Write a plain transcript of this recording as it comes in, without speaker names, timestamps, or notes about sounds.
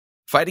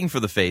Fighting for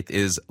the Faith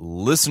is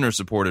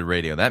listener-supported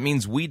radio. That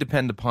means we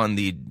depend upon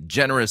the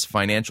generous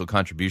financial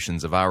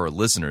contributions of our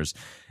listeners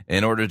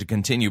in order to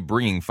continue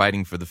bringing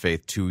Fighting for the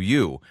Faith to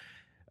you.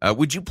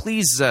 Would you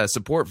please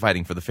support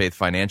Fighting for the Faith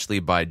financially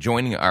by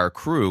joining our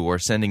crew or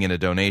sending in a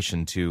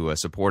donation to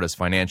support us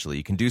financially?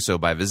 You can do so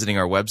by visiting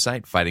our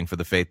website,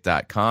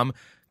 fightingforthefaith.com.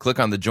 Click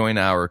on the Join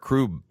Our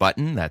Crew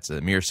button. That's a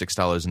mere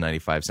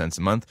 $6.95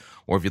 a month.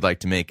 Or if you'd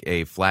like to make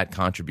a flat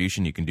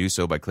contribution, you can do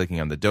so by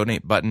clicking on the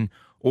Donate button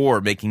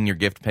or making your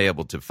gift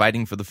payable to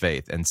Fighting for the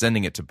Faith and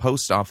sending it to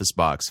Post Office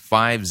Box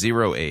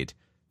 508,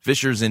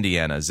 Fishers,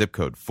 Indiana, zip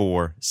code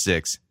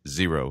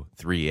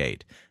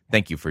 46038.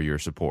 Thank you for your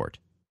support.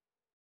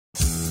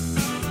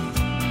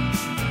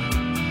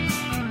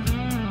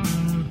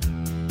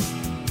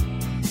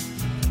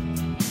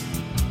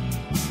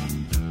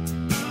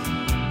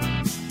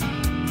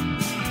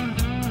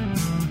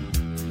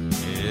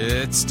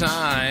 It's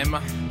time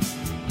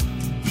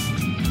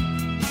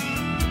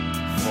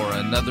for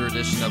another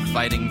edition of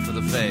Fighting for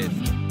the Faith.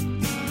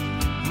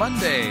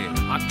 Monday,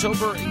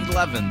 October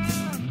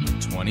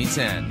 11th,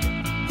 2010.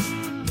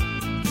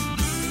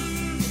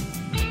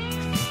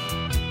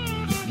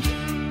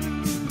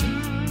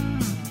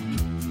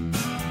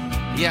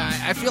 Yeah,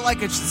 I feel like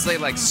I should say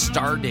like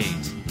star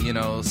date. You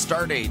know,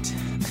 star date,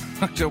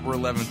 October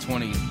 11th,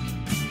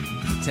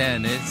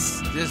 2010.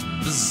 It's just,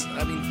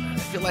 I mean, I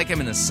feel like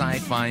I'm in a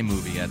sci-fi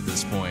movie at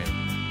this point.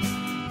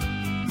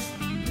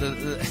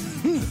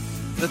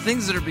 The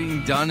things that are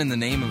being done in the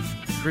name of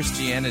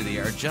Christianity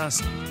are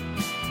just,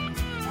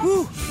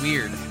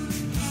 weird.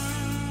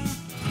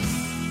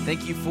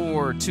 Thank you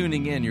for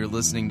tuning in. You're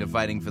listening to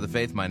Fighting for the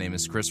Faith. My name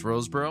is Chris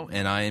Roseborough,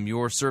 and I am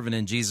your servant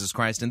in Jesus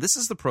Christ. And this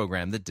is the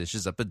program that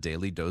dishes up a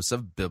daily dose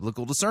of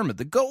biblical discernment,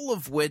 the goal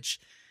of which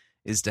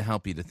is to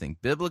help you to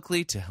think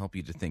biblically, to help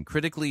you to think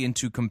critically, and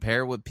to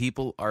compare what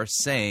people are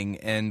saying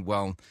and,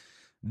 well,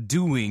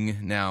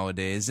 doing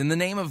nowadays in the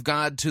name of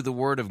God to the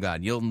Word of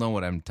God. You'll know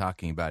what I'm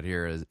talking about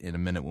here in a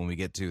minute when we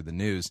get to the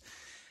news.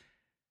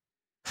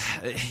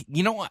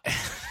 You know what?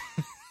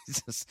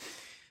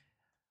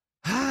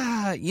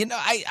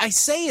 I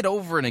say it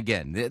over and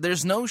again.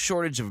 There's no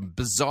shortage of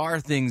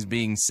bizarre things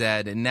being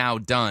said and now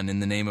done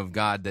in the name of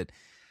God that,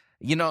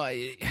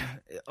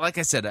 like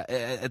I said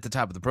at the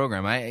top of the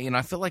program,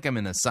 I feel like I'm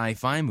in a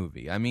sci-fi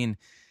movie. I mean,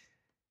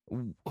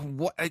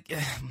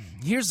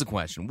 here's the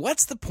question.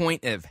 What's the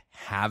point of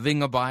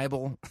having a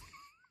Bible?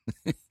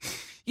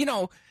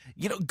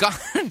 God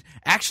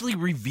actually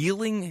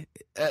revealing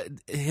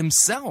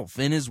himself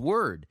in his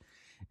word.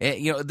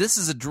 This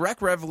is a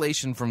direct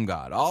revelation from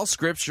God. All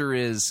scripture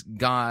is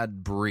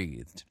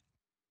God-breathed.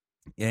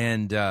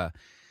 And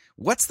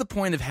what's the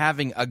point of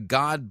having a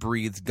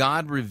God-breathed,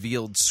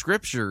 God-revealed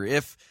scripture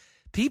if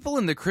people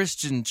in the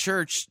Christian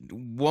church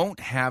won't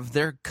have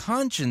their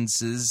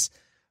consciences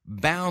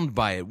bound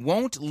by it,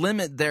 won't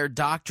limit their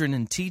doctrine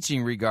and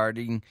teaching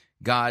regarding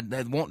God,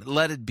 that won't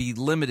let it be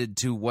limited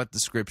to what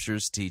the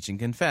scriptures teach and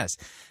confess.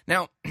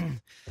 Now,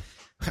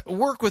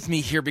 work with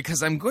me here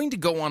because I'm going to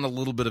go on a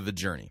little bit of a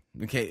journey,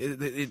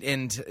 okay?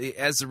 And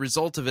as a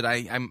result of it,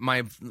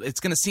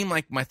 it's going to seem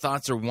like my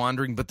thoughts are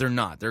wandering, but they're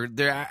not.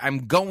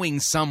 I'm going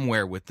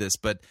somewhere with this,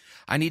 but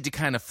I need to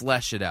kind of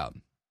flesh it out.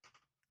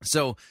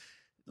 So,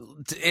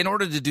 in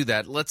order to do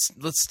that, let's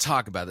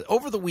talk about it.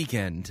 Over the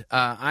weekend,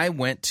 I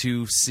went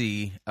to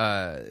see,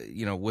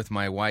 with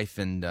my wife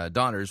and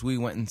daughters, we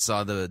went and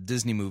saw the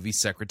Disney movie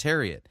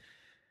Secretariat.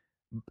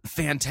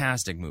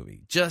 Fantastic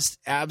movie. Just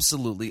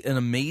absolutely an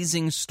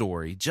amazing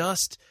story. It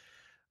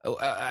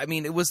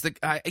was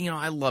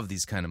I love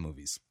these kind of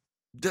movies.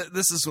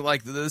 This is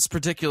like, this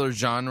particular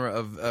genre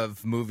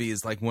of movie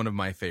is like one of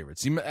my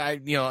favorites.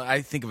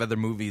 I think of other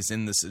movies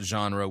in this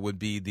genre would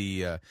be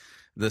the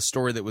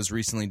story that was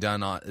recently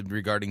done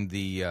regarding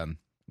the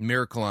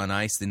Miracle on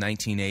Ice, the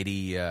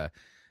 1980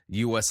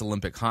 U.S.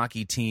 Olympic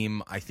hockey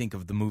team. I think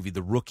of the movie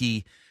The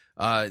Rookie.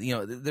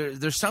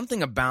 There's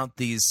something about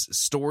these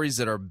stories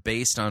that are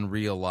based on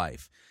real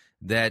life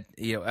that,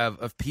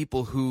 of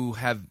people who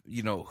have,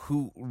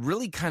 who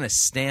really kind of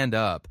stand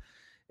up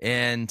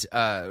and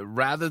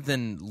rather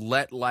than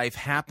let life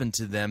happen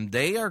to them,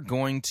 they are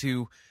going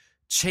to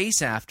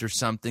chase after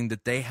something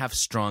that they have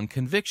strong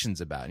convictions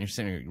about. And you're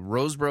saying,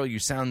 Roseborough, you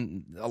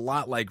sound a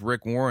lot like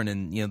Rick Warren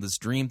and this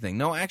dream thing.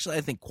 No, actually,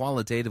 I think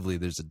qualitatively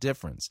there's a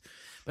difference.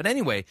 But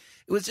anyway,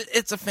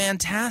 it's a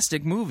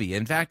fantastic movie.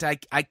 In fact, I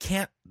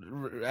cannot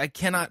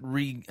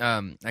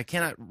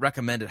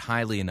recommend it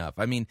highly enough.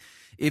 I mean,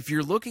 if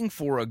you're looking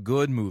for a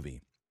good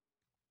movie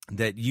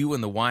that you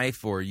and the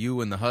wife, or you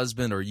and the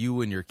husband, or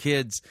you and your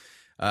kids,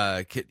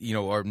 or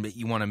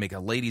you want to make a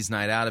ladies'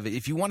 night out of it.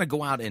 If you want to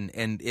go out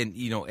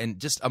and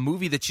just a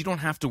movie that you don't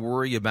have to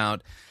worry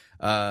about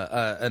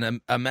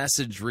a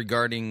message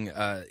regarding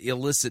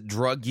illicit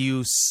drug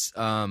use,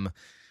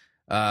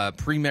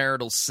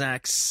 premarital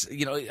sex,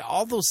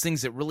 all those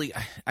things that really,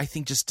 I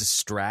think, just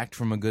distract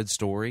from a good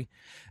story.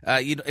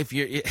 If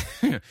you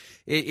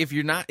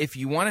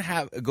want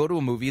to go to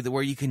a movie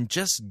where you can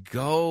just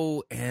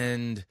go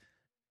and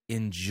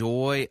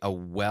enjoy a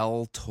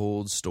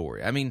well-told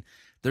story. I mean,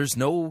 There's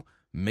no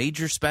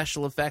major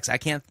special effects. I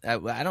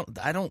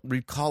don't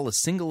recall a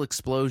single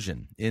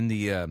explosion in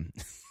the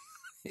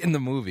in the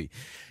movie.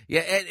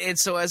 Yeah, and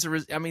so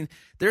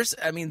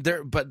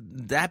but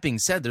that being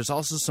said, there's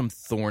also some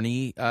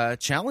thorny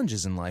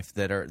challenges in life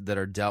that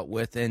are dealt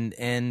with,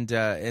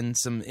 and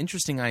some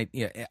interesting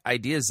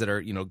ideas that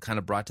are kind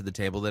of brought to the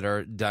table that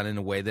are done in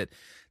a way that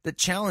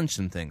challenge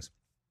some things.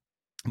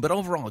 But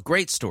overall, a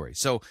great story.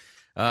 So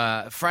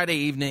Saturday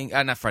evening,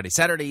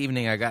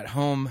 I got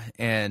home,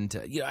 and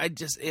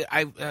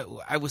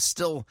I was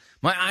still,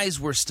 my eyes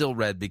were still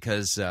red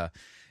because.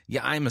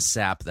 I'm a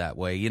sap that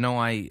way. You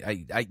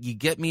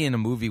get me in a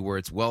movie where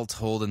it's well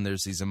told and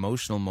there's these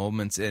emotional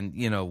moments, and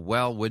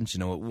wouldn't you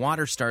know it,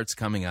 water starts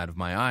coming out of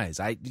my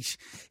eyes.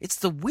 It's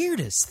the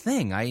weirdest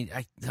thing.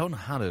 I don't know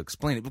how to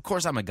explain it. Of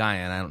course, I'm a guy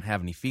and I don't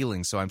have any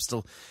feelings, so I'm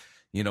still,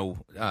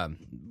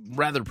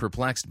 rather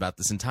perplexed about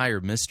this entire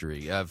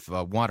mystery of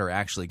water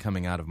actually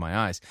coming out of my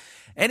eyes.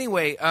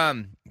 Anyway,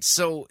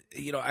 so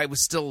I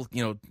was still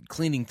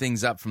cleaning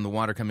things up from the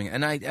water coming,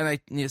 and I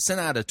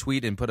sent out a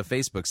tweet and put a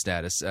Facebook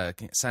status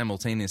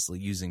simultaneously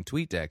using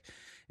TweetDeck,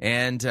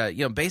 and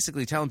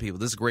basically telling people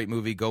this is a great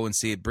movie, go and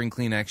see it, bring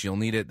Kleenex, you'll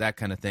need it, that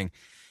kind of thing,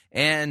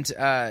 and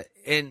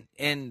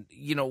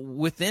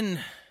within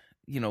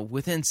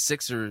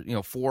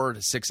 4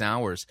 to 6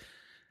 hours.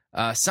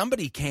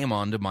 Somebody came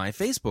onto my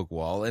Facebook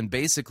wall and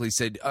basically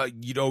said,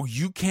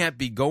 you can't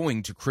be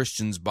going to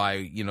Christians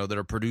that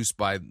are produced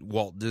by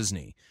Walt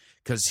Disney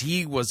because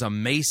he was a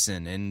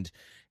Mason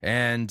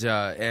and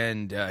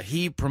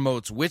he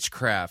promotes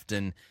witchcraft.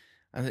 And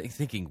I'm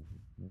thinking,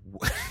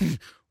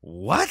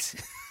 what?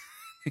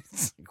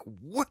 It's like,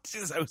 what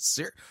is I was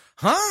serious?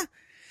 Huh?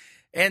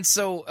 And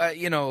so,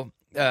 of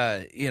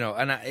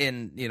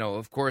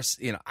course,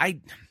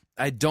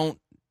 I don't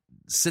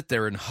sit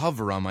there and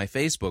hover on my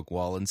Facebook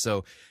wall. And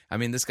so,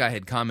 this guy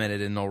had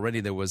commented, and already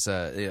there was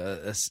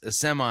a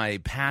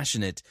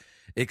semi-passionate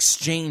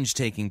exchange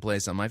taking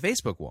place on my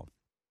Facebook wall.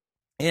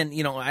 And,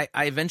 I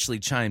eventually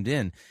chimed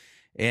in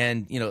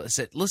and,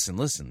 said,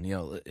 listen,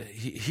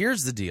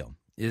 here's the deal,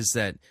 is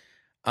that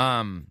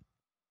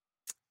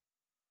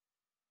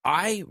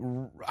I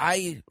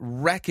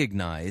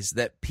recognize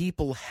that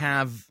people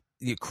have,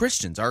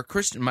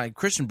 my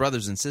Christian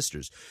brothers and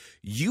sisters,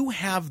 you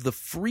have the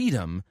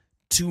freedom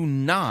to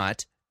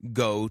not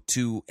go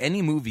to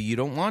any movie you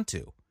don't want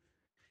to.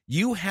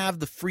 You have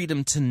the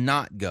freedom to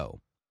not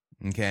go,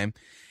 okay?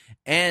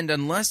 And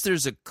unless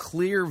there's a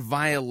clear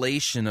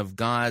violation of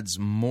God's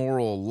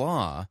moral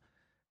law,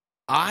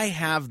 I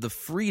have the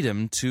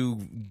freedom to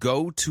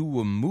go to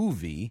a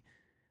movie.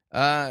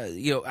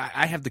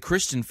 I have the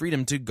Christian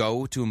freedom to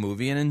go to a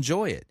movie and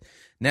enjoy it.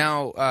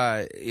 Now,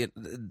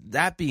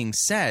 that being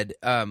said,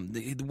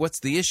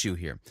 what's the issue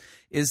here?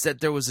 Is that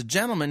there was a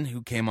gentleman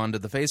who came onto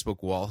the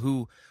Facebook wall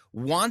who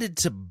wanted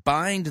to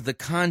bind the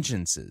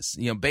consciences,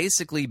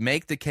 basically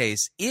make the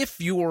case,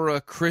 if you're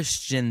a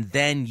Christian,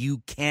 then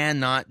you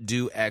cannot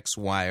do X,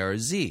 Y, or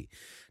Z.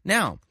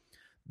 Now,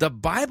 the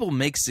Bible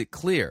makes it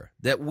clear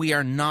that we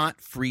are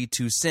not free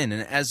to sin,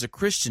 and as a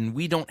Christian,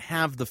 we don't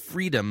have the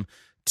freedom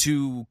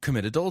to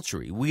commit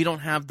adultery. We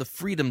don't have the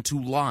freedom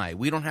to lie.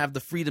 We don't have the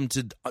freedom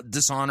to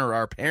dishonor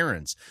our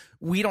parents.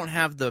 We don't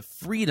have the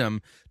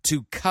freedom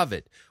to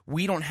covet.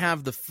 We don't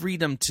have the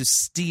freedom to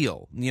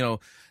steal.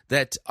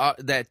 That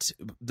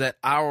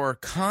our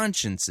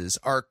consciences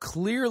are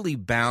clearly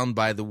bound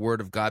by the Word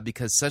of God,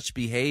 because such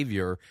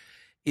behavior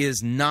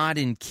is not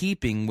in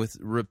keeping with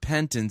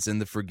repentance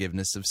and the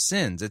forgiveness of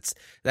sins. It's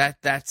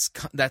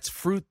that's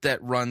fruit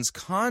that runs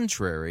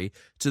contrary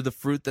to the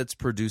fruit that's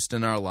produced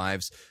in our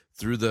lives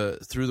through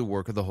the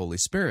work of the Holy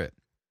Spirit.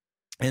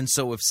 And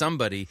so if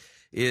somebody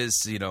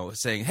is,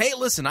 saying, hey,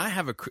 listen,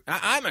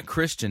 I'm a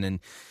Christian,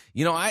 and,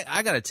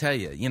 I got to tell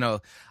you,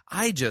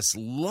 I just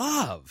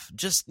love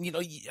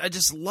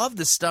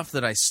the stuff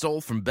that I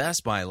stole from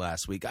Best Buy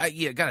last week. I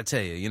got to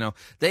tell you,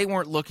 they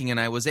weren't looking, and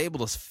I was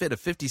able to fit a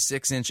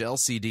 56-inch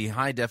LCD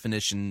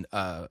high-definition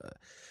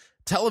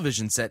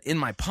television set in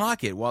my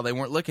pocket while they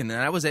weren't looking, and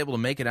I was able to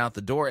make it out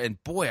the door,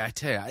 and boy, I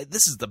tell you,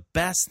 this is the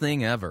best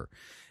thing ever.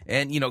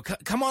 And,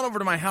 come on over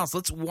to my house.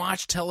 Let's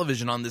watch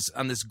television on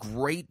this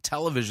great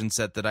television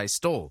set that I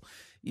stole.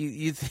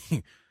 You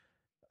think,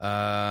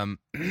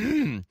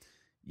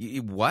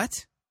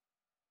 what?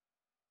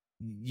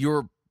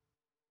 You're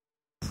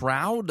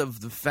proud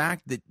of the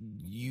fact that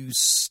you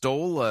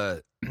stole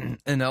a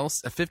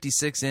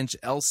 56-inch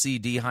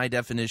LCD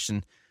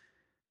high-definition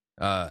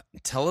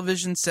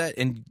television set,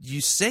 and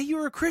you say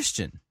you're a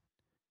Christian.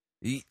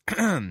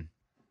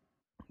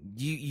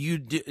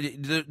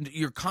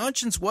 Your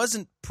conscience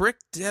wasn't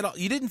pricked at all.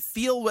 You didn't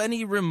feel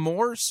any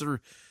remorse or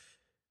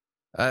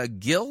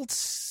guilt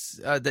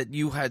that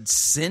you had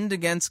sinned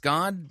against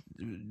God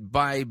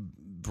by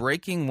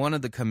breaking one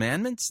of the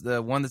commandments,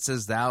 the one that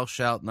says thou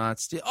shalt not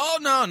steal. Oh,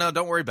 no,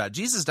 don't worry about it.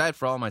 Jesus died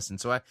for all my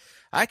sins, so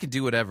I could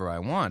do whatever I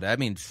want. I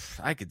mean,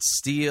 I could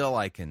steal,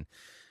 I can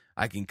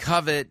I can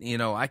covet,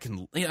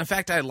 in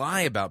fact, I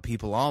lie about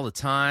people all the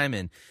time,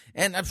 and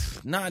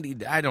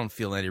I don't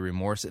feel any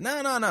remorse.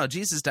 No,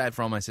 Jesus died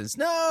for all my sins.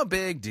 No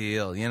big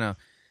deal,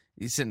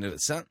 He's sitting to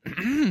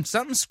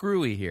something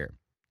screwy here.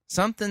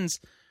 Something's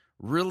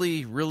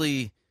really,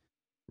 really,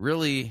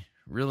 really,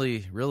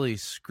 really, really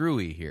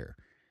screwy here.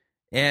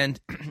 And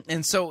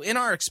so in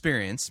our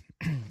experience,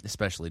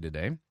 especially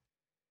today,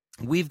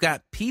 we've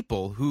got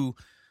people who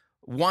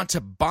want to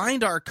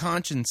bind our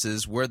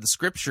consciences where the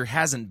Scripture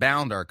hasn't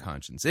bound our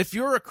conscience. If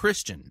you're a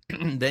Christian,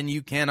 then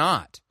you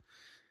cannot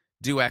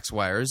do X,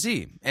 Y, or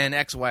Z. And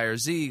X, Y, or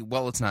Z,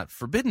 well, it's not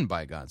forbidden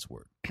by God's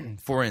Word.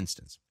 For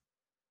instance,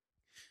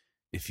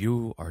 if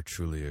you are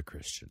truly a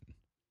Christian,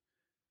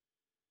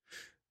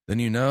 then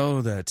you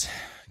know that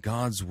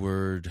God's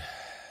Word,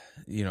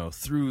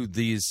 through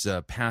these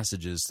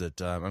passages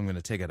that I'm going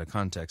to take out of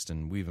context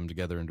and weave them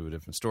together into a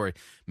different story,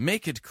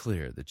 make it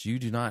clear that you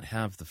do not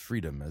have the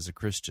freedom as a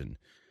Christian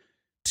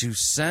to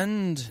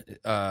send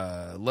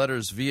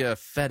letters via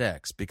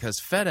FedEx, because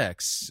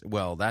FedEx,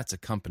 well, that's a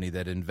company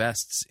that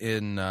invests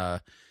in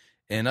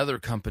other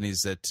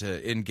companies that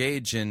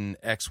engage in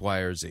X, Y,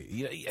 or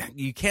Z.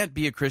 You can't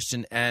be a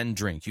Christian and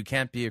drink. You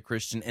can't be a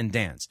Christian and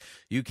dance.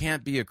 You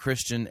can't be a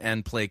Christian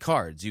and play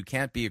cards. You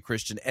can't be a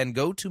Christian and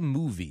go to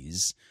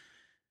movies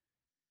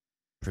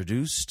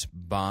produced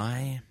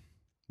by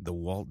the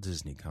Walt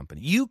Disney Company.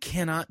 You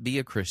cannot be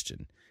a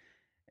Christian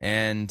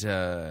and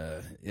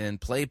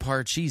play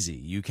Parcheesi.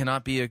 You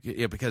cannot be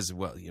because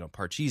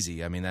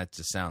Parcheesi, I mean, that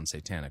just sounds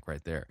satanic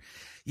right there.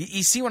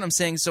 You see what I'm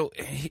saying? So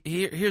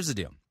here's the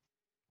deal.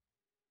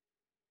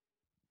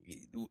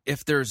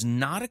 If there's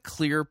not a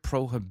clear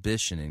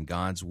prohibition in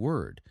God's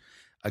Word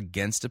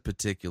against a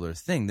particular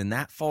thing, then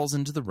that falls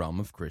into the realm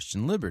of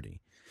Christian liberty.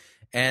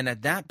 And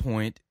at that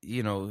point,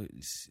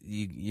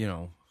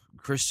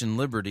 Christian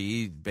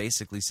liberty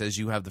basically says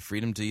you have the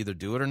freedom to either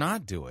do it or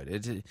not do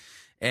it.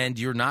 And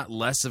you're not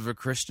less of a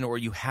Christian, or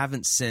you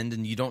haven't sinned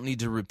and you don't need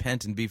to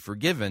repent and be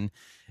forgiven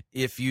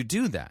if you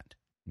do that.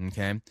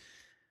 Okay?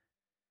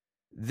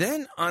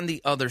 Then on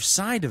the other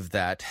side of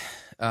that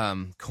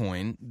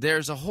coin,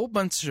 there's a whole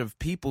bunch of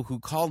people who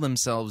call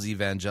themselves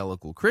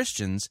evangelical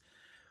Christians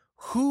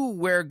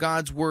where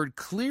God's Word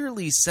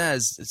clearly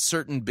says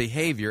certain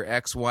behavior,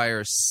 X, Y,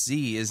 or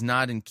Z, is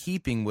not in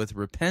keeping with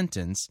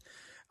repentance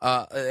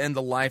and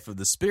the life of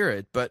the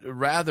Spirit, but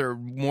rather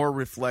more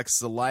reflects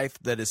the life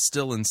that is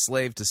still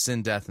enslaved to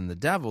sin, death, and the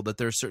devil, that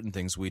there are certain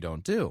things we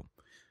don't do.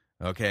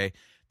 Okay?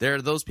 There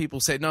are those people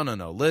who say, no,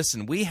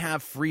 listen, we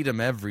have freedom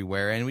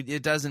everywhere, and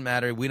it doesn't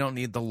matter, we don't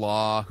need the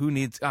law. Who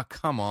needs,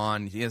 come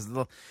on, yes,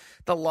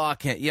 the law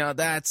can't,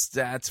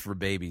 that's for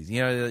babies.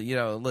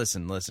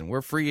 Listen,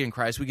 we're free in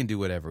Christ, we can do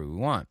whatever we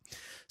want.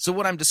 So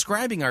what I'm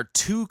describing are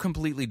two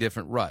completely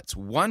different ruts.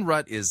 One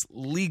rut is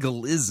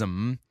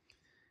legalism,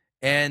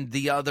 and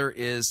the other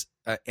is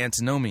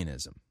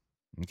antinomianism.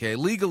 Okay,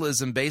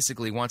 legalism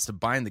basically wants to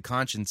bind the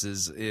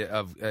consciences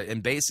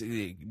and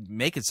basically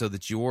make it so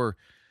that your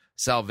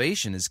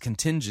salvation is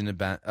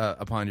contingent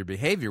upon your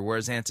behavior,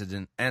 whereas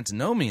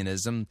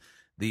antinomianism,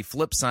 the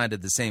flip side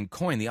of the same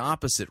coin, the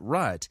opposite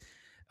rut,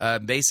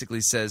 basically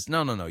says,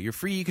 no, you're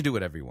free, you can do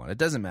whatever you want. It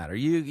doesn't matter.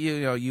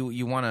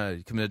 You want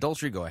to commit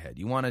adultery, go ahead.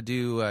 You want to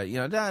do,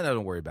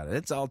 don't worry about it.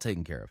 It's all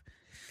taken care of.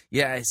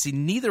 Yeah, see,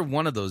 neither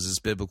one of those is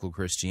biblical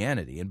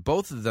Christianity, and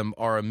both of them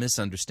are a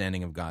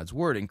misunderstanding of God's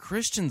Word. And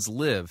Christians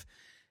live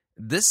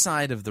this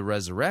side of the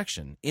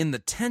resurrection in the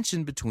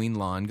tension between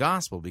law and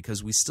gospel,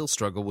 because we still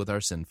struggle with our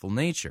sinful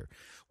nature.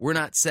 We're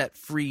not set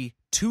free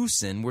to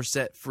sin, we're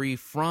set free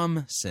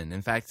from sin.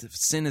 In fact,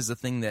 sin is the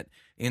thing that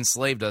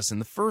enslaved us in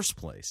the first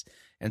place.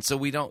 And so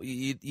we don't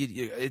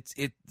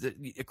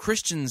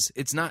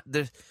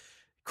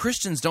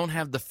Christians don't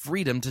have the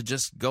freedom to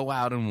just go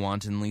out and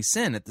wantonly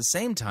sin. At the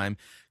same time,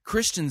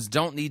 Christians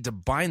don't need to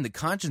bind the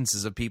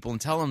consciences of people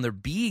and tell them they're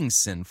being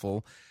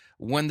sinful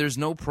when there's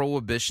no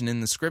prohibition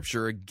in the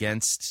Scripture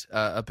against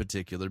a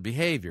particular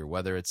behavior,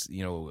 whether it's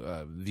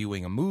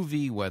viewing a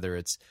movie, whether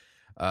it's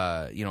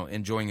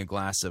enjoying a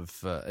glass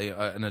of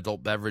an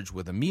adult beverage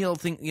with a meal.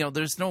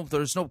 There's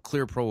no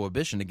clear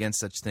prohibition against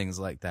such things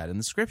like that in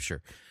the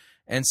Scripture,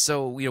 and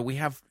so we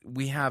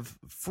have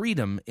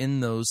freedom in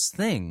those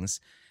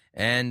things,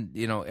 and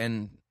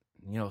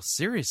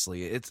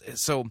seriously, it's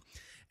so.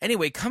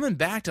 Anyway, coming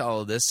back to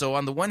all of this, so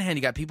on the one hand,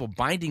 you got people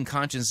binding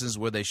consciences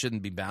where they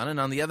shouldn't be bound, and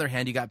on the other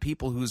hand, you got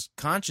people whose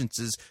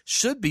consciences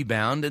should be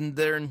bound, and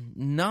they're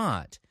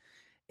not.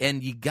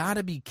 And you got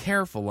to be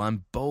careful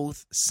on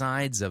both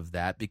sides of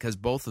that, because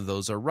both of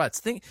those are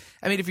ruts.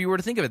 If you were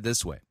to think of it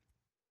this way,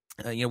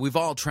 we've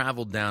all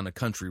traveled down a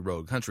country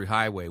road, country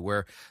highway,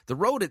 where the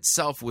road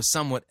itself was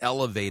somewhat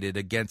elevated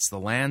against the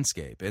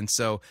landscape, and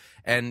so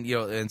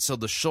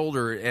the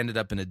shoulder ended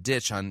up in a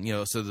ditch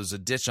so there's a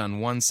ditch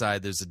on one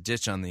side, there's a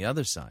ditch on the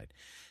other side.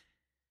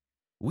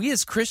 We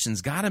as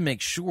Christians got to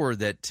make sure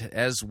that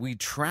as we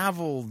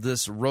travel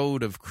this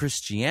road of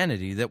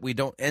Christianity, that we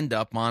don't end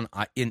up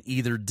in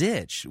either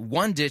ditch.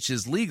 One ditch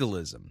is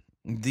legalism.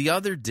 The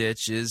other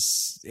ditch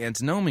is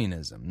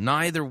antinomianism.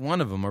 Neither one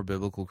of them are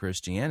biblical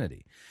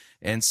Christianity.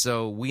 And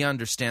so we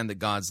understand that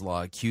God's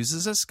law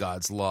accuses us,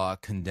 God's law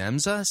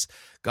condemns us,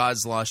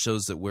 God's law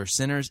shows that we're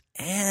sinners,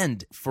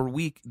 and for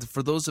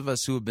those of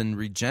us who have been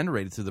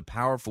regenerated through the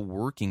powerful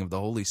working of the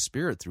Holy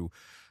Spirit through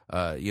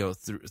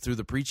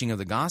the preaching of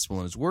the gospel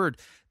and His Word,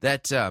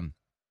 that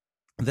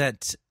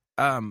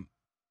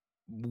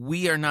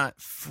we are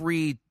not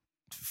free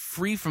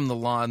from the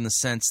law in the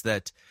sense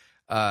that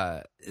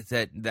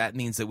that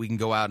means that we can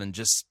go out and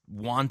just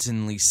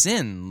wantonly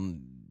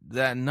sin.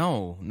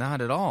 No,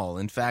 not at all.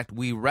 In fact,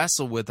 we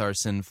wrestle with our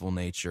sinful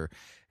nature.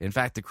 In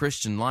fact, the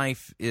Christian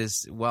life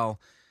is,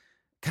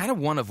 kind of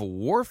one of a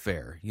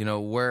warfare,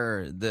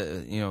 where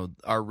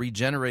our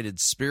regenerated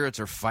spirits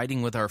are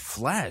fighting with our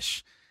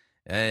flesh,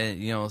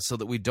 so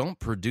that we don't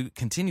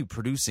continue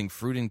producing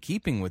fruit in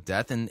keeping with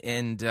death,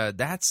 and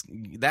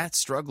that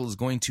struggle is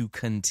going to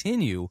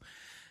continue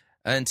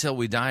until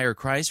we die or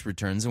Christ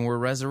returns and we're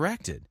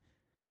resurrected.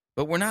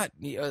 But we're not.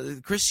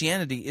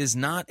 Christianity is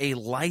not a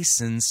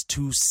license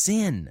to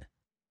sin.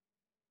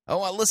 Oh,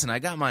 well, listen, I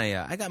got my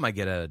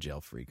get out of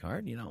jail free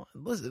card.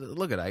 Listen,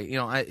 look at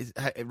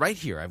I right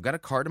here. I've got a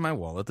card in my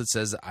wallet that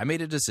says I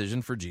made a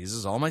decision for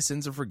Jesus. All my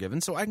sins are forgiven,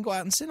 so I can go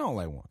out and sin all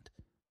I want.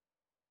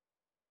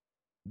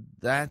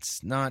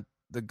 That's not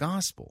the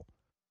gospel.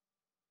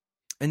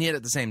 And yet,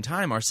 at the same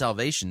time, our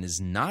salvation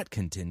is not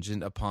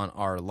contingent upon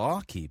our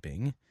law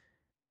keeping.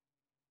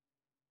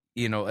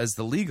 As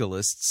the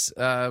legalists,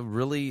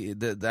 really,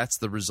 that's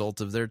the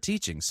result of their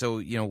teaching. So,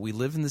 we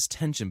live in this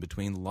tension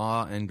between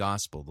law and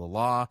gospel. The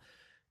law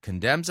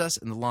condemns us,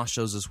 and the law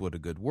shows us what a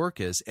good work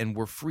is, and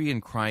we're free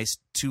in Christ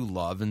to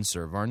love and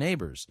serve our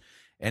neighbors.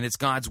 And it's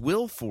God's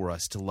will for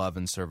us to love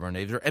and serve our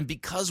neighbor. And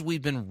because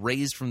we've been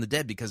raised from the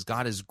dead, because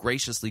God has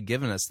graciously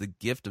given us the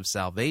gift of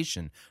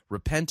salvation,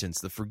 repentance,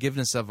 the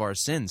forgiveness of our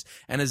sins,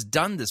 and has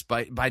done this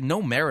by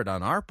no merit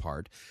on our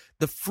part,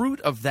 the fruit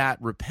of that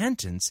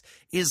repentance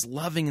is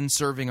loving and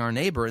serving our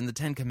neighbor. And the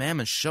Ten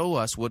Commandments show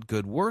us what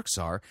good works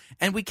are.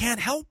 And we can't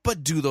help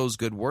but do those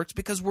good works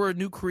because we're a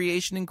new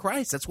creation in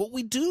Christ. That's what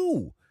we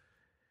do.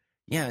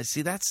 Yeah,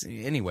 see,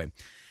 anyway.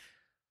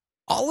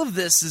 All of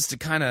this is to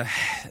kind of,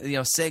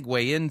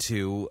 segue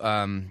into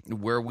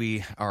where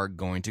we are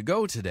going to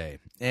go today.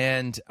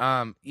 And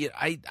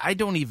I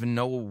don't even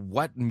know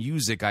what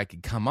music I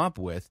could come up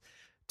with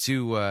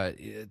to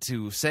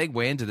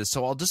segue into this.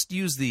 So I'll just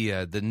use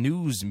the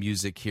news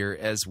music here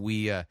as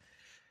we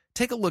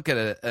take a look at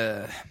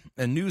a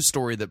news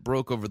story that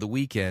broke over the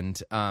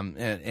weekend.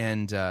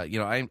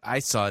 I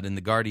saw it in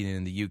The Guardian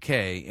in the UK.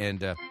 And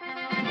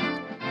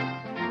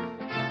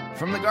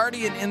from The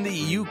Guardian in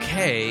the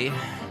UK...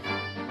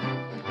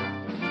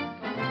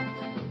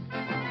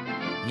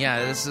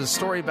 Yeah, this is a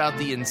story about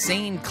the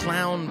Insane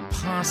Clown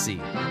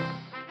Posse.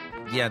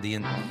 Yeah,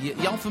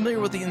 y'all familiar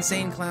with the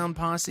Insane Clown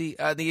Posse?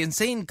 The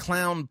Insane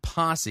Clown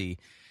Posse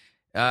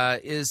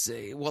is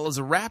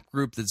a rap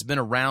group that's been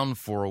around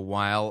for a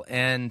while,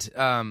 and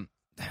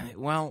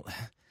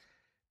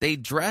they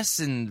dress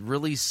in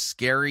really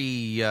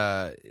scary,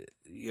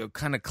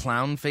 kind of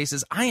clown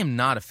faces. I am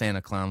not a fan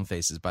of clown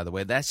faces, by the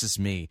way. That's just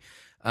me.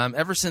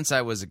 Ever since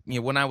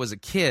when I was a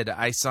kid,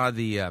 I saw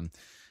the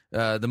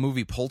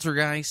movie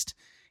Poltergeist.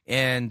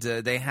 And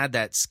they had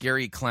that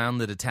scary clown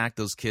that attacked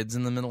those kids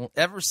in the middle.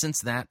 Ever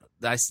since that,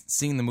 I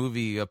seen the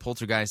movie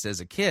Poltergeist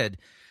as a kid.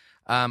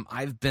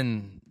 I've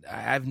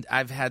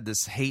had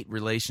this hate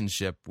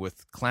relationship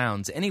with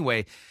clowns.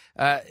 Anyway,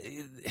 the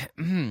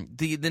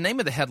name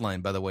of the headline,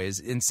 by the way, is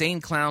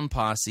 "Insane Clown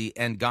Posse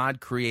and God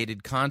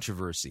Created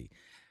Controversy."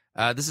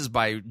 This is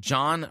by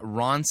John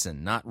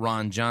Ronson, not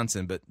Ron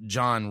Johnson, but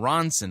John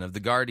Ronson of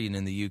The Guardian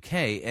in the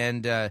UK,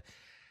 and.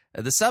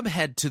 The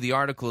subhead to the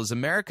article is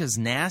America's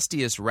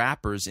nastiest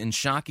rappers in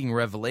shocking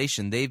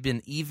revelation. They've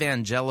been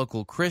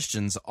evangelical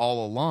Christians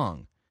all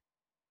along.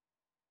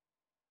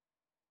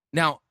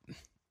 Now,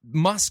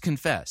 must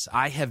confess,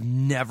 I have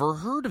never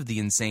heard of the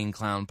Insane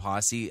Clown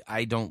Posse.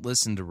 I don't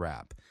listen to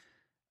rap.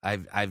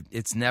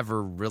 It's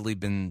never really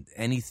been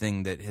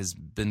anything that has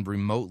been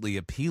remotely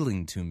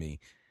appealing to me.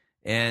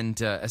 And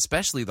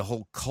especially the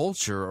whole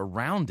culture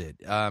around it,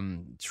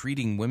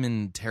 treating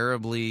women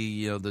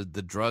terribly,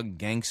 the drug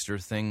gangster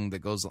thing that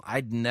goes.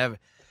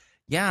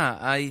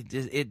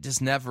 It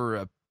just never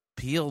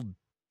appealed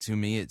to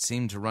me. It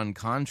seemed to run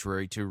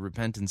contrary to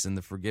repentance and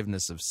the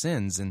forgiveness of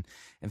sins. And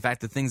in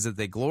fact, the things that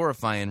they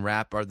glorify in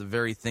rap are the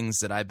very things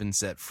that I've been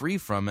set free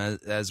from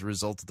as a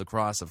result of the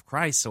cross of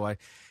Christ. So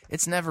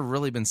it's never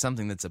really been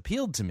something that's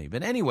appealed to me.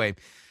 But anyway.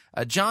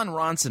 John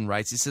Ronson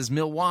writes, he says,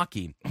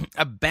 Milwaukee,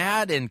 a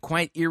bad and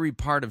quite eerie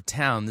part of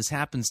town. This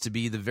happens to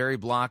be the very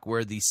block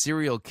where the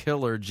serial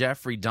killer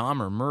Jeffrey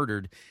Dahmer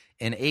murdered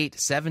and ate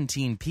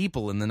 17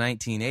 people in the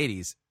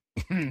 1980s.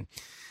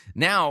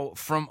 Now,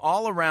 from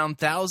all around,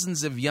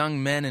 thousands of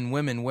young men and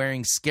women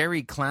wearing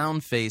scary clown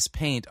face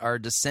paint are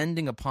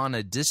descending upon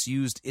a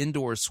disused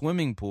indoor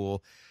swimming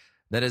pool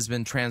that has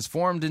been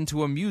transformed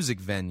into a music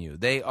venue.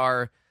 They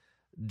are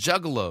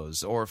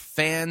Juggalos, or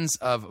fans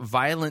of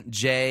Violent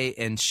J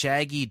and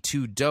Shaggy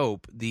 2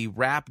 Dope, the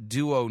rap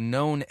duo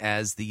known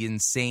as the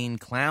Insane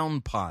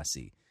Clown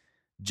Posse.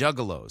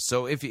 Juggalos.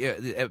 So if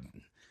you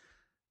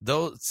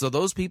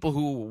those people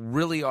who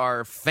really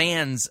are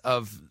fans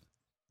of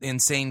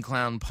Insane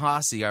Clown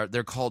Posse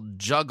they're called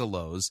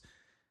Juggalos.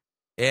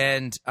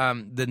 And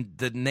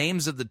the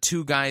names of the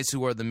two guys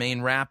who are the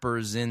main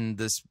rappers in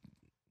this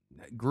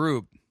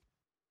group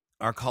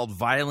are called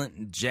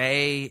Violent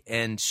J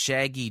and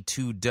Shaggy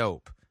 2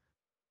 Dope.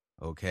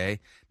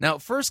 Okay? Now,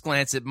 at first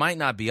glance, it might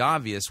not be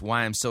obvious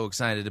why I'm so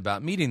excited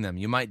about meeting them.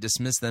 You might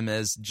dismiss them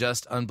as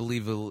just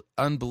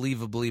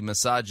unbelievably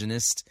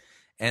misogynist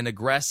and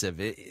aggressive.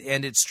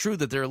 And it's true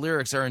that their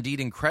lyrics are indeed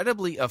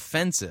incredibly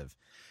offensive.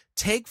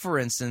 Take, for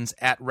instance,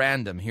 At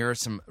Random. Here are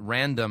some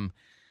random...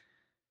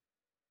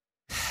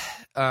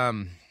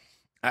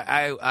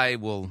 I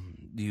will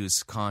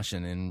use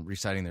caution in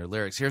reciting their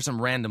lyrics. Here's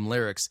some random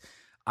lyrics.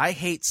 I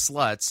hate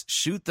sluts,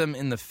 shoot them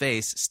in the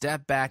face,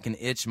 step back and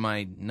itch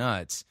my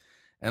nuts.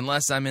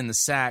 Unless I'm in the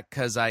sack,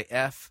 'cause I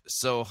F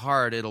so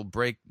hard it'll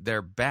break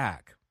their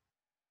back.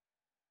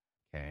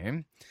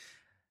 Okay.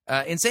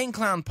 Insane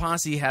Clown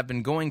Posse have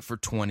been going for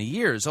 20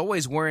 years,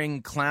 always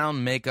wearing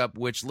clown makeup,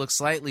 which looks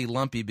slightly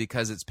lumpy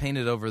because it's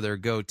painted over their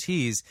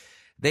goatees.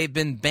 They've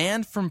been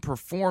banned from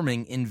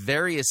performing in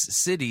various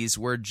cities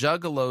where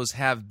juggalos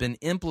have been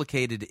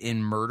implicated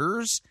in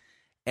murders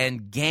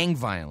and gang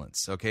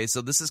violence. Okay,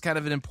 so this is kind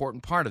of an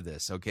important part of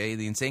this. Okay,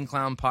 the Insane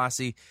Clown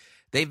Posse,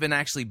 they've been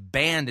actually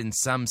banned in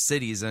some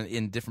cities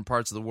in different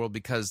parts of the world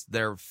because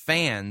their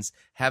fans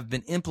have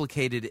been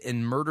implicated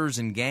in murders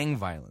and gang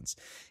violence.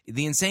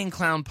 The Insane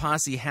Clown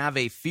Posse have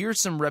a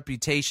fearsome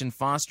reputation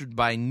fostered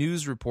by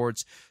news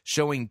reports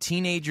showing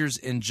teenagers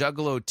in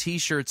Juggalo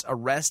t-shirts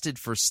arrested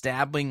for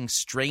stabbing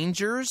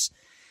strangers,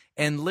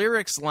 and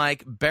lyrics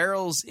like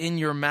barrels in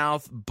your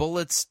mouth,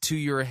 bullets to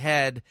your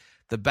head,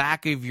 the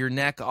back of your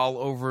neck all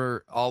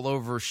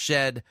over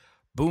shed,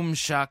 boom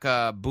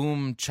shaka,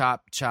 boom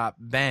chop chop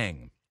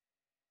bang.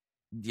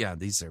 Yeah,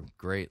 these are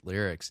great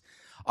lyrics.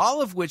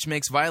 All of which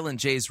makes Violent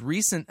J's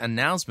recent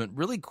announcement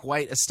really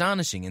quite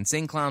astonishing.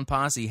 Insane Clown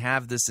Posse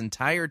have this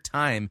entire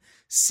time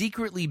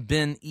secretly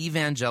been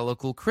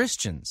evangelical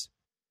Christians.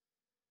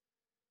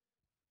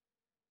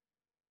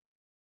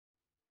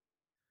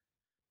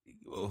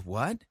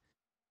 What?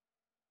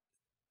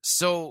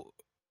 So,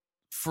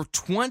 for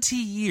 20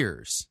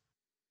 years,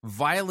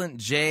 Violent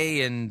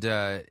J and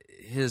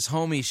his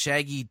homie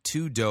Shaggy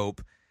 2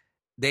 Dope,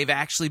 they've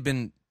actually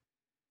been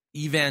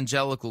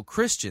evangelical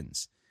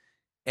Christians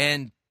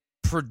and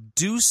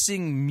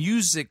producing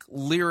music,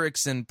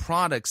 lyrics, and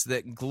products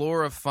that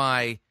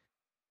glorify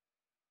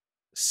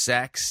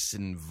sex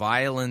and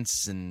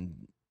violence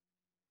and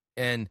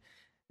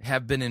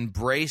have been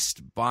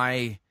embraced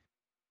by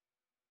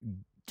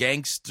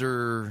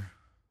gangster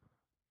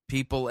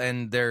people,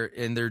 and their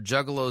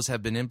juggalos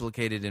have been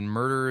implicated in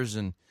murders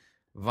and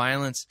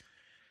violence.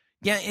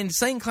 Yeah,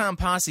 Insane Clown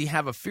Posse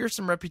have a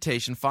fearsome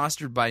reputation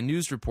fostered by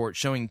news reports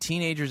showing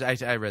teenagers.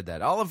 I read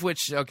that. All of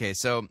which, okay,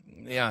 so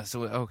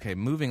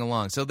moving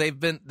along. So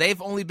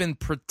they've only been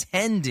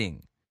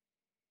pretending.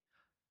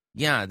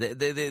 Yeah,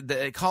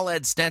 they call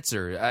Ed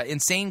Stetzer.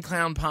 Insane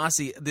Clown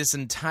Posse, this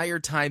entire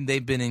time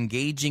they've been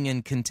engaging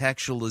in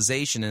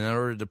contextualization in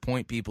order to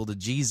point people to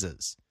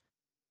Jesus.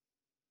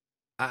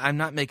 I'm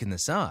not making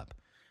this up.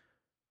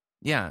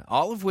 Yeah,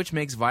 all of which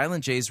makes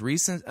Violent J's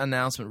recent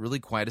announcement really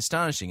quite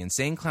astonishing.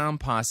 Insane Clown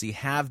Posse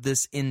have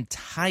this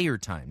entire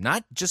time,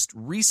 not just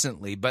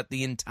recently, but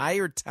the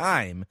entire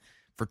time,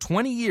 for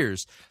 20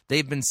 years,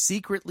 they've been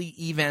secretly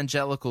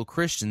evangelical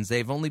Christians.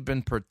 They've only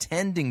been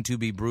pretending to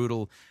be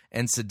brutal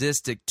and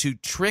sadistic to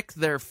trick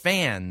their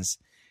fans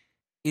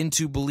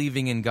into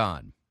believing in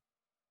God.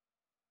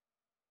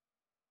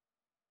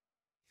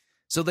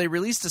 So they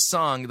released a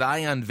song, Thy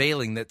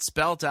Unveiling, that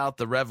spelt out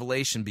the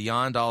revelation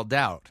beyond all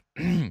doubt.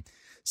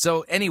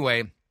 So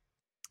anyway,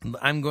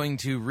 I'm going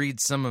to read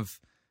some of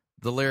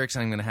the lyrics.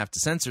 I'm going to have to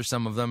censor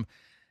some of them.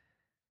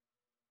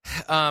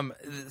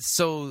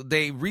 So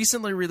they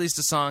recently released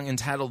a song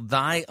entitled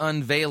Thy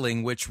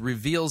Unveiling, which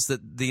reveals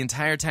that the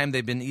entire time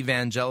they've been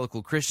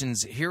evangelical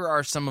Christians. Here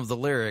are some of the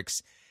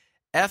lyrics.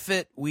 F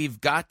it,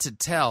 we've got to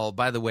tell.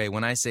 By the way,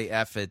 when I say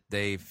F it,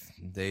 they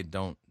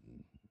don't,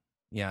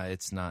 yeah,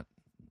 it's not.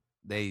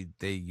 They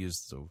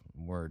use the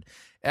word.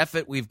 F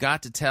it, we've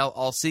got to tell.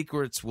 All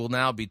secrets will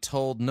now be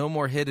told. No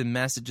more hidden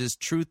messages.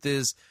 Truth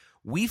is,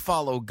 we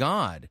follow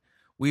God.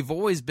 We've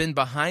always been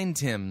behind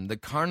him. The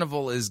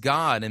carnival is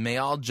God, and may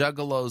all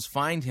juggalos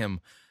find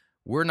him.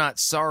 We're not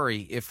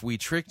sorry if we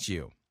tricked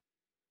you.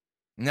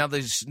 Now,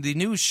 the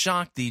news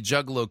shocked the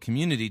juggalo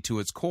community to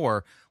its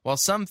core. While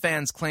some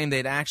fans claim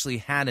they'd actually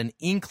had an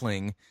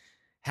inkling,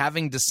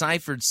 having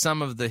deciphered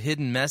some of the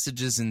hidden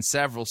messages in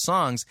several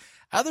songs,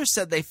 others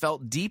said they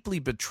felt deeply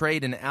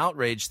betrayed and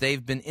outraged.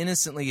 They've been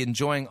innocently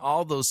enjoying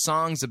all those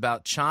songs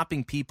about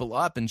chopping people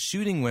up and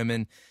shooting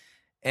women,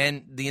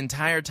 and the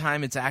entire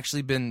time it's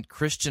actually been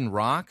Christian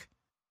rock?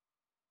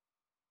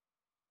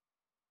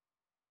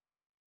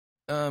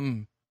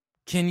 Can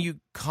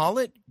you call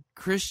it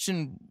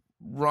Christian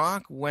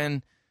rock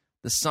when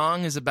the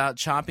song is about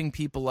chopping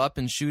people up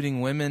and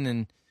shooting women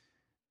and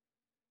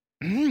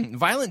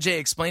Violent J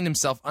explained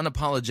himself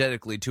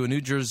unapologetically to a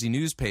New Jersey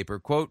newspaper,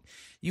 quote,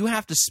 "You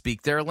have to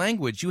speak their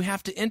language. You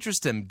have to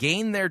interest them,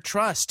 gain their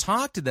trust,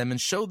 talk to them, and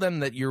show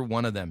them that you're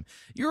one of them.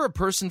 You're a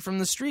person from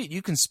the street.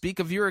 You can speak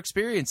of your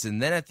experience,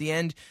 and then at the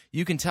end,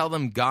 you can tell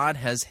them God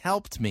has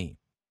helped me."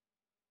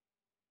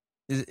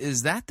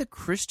 Is that the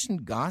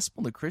Christian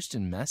gospel, the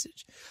Christian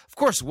message? Of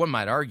course, one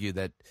might argue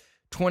that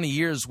 20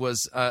 years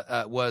was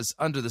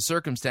under the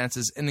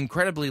circumstances an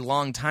incredibly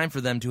long time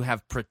for them to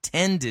have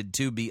pretended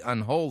to be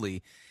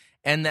unholy,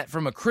 and that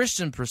from a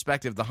Christian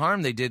perspective, the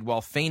harm they did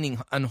while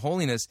feigning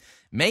unholiness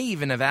may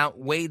even have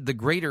outweighed the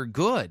greater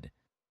good.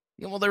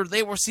 Well,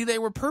 they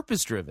were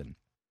purpose-driven.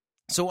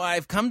 So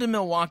I've come to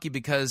Milwaukee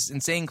because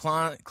Insane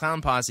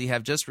Clown Posse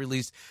have just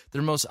released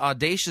their most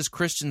audacious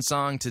Christian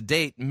song to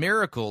date,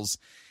 Miracles.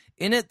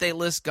 In it, they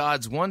list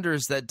God's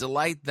wonders that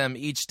delight them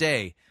each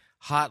day.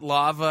 Hot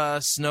lava,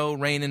 snow,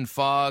 rain, and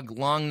fog,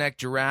 long-necked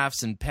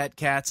giraffes and pet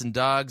cats and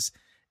dogs,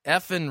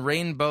 effin'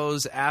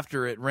 rainbows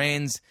after it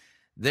rains.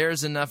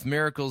 There's enough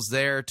miracles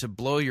there to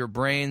blow your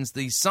brains.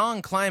 The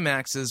song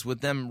climaxes with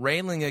them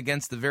railing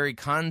against the very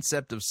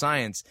concept of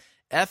science.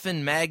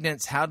 Effin'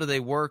 magnets, how do they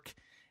work?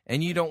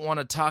 And you don't want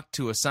to talk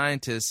to a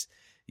scientist.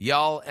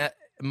 Y'all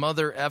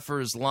mother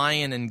effers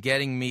lying and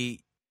getting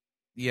me.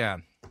 Yeah.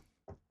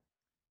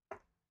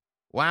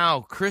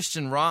 Wow,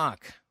 Christian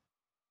rock.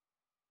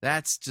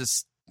 That's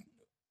just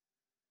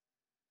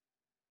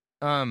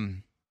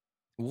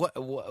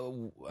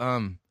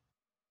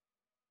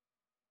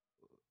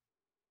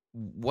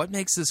what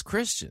makes this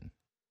Christian?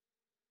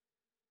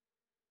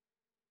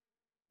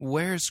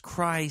 Where's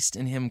Christ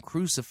and him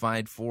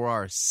crucified for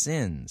our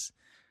sins,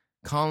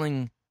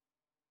 calling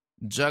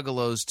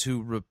juggalos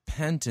to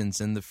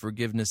repentance and the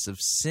forgiveness of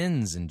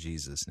sins in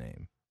Jesus'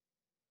 name?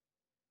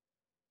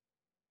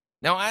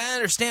 Now, I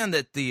understand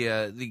that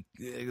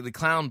the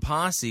Clown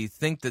Posse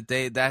think that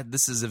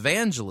this is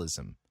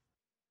evangelism,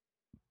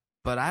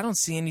 but I don't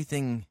see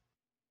anything.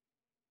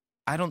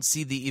 I don't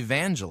see the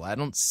evangel. I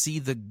don't see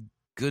the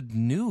good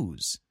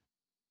news.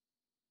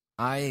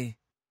 Let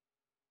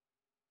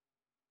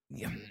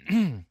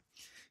me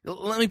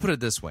put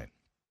it this way.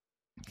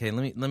 Okay,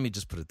 let me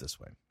just put it this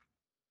way.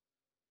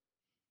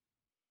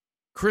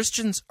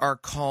 Christians are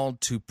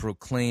called to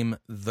proclaim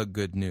the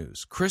good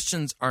news.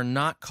 Christians are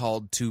not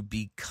called to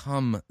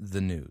become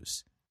the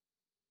news.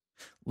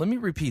 Let me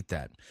repeat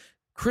that.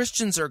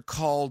 Christians are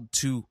called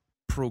to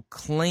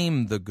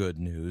proclaim the good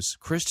news.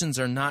 Christians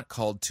are not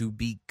called to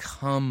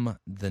become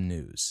the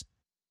news.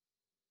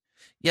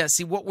 Yeah,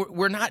 see,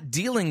 we're not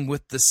dealing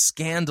with the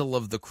scandal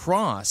of the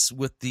cross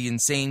with the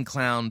Insane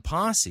Clown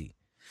Posse.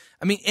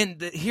 I mean,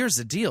 and here's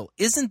the deal.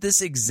 Isn't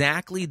this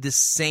exactly the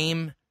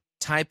same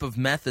type of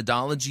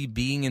methodology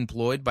being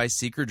employed by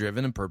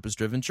seeker-driven and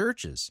purpose-driven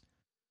churches?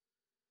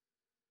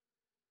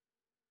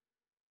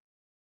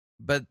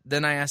 But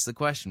then I ask the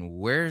question,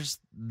 where's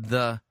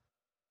the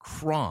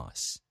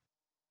cross?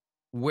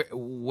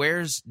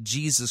 Where's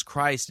Jesus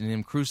Christ and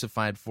him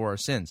crucified for our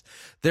sins?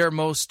 Their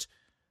most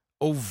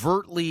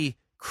overtly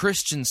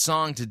Christian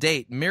song to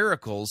date,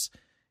 Miracles,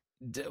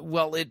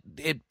 well,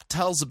 it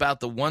tells about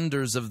the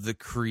wonders of the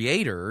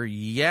Creator,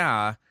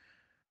 yeah,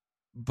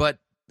 but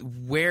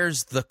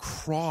where's the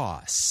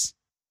cross?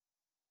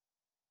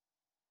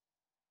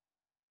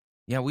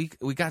 Yeah, we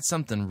got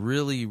something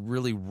really,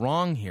 really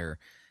wrong here.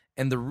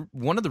 And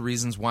one of the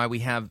reasons why we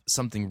have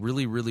something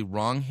really, really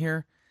wrong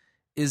here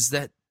is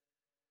that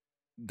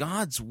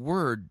God's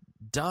word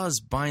does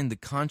bind the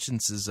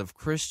consciences of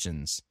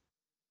Christians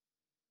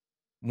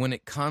when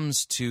it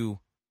comes to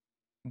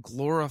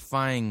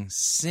glorifying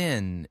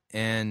sin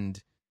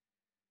and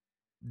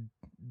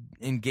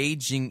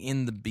engaging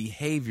in the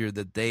behavior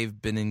that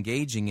they've been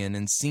engaging in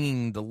and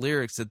singing the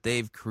lyrics that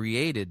they've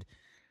created.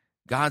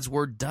 God's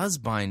word does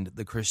bind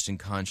the Christian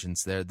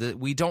conscience there. That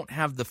we don't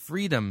have the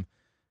freedom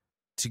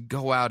to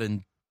go out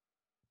and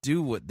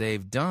do what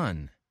they've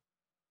done.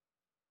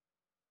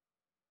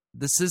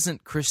 This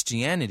isn't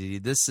Christianity.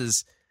 This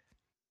is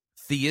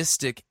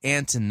theistic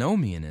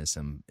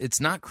antinomianism. It's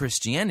not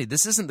Christianity.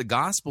 This isn't the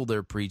gospel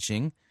they're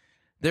preaching.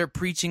 They're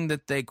preaching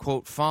that they,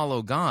 quote,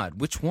 follow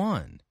God. Which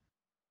one?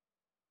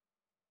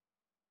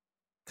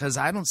 Because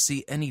I don't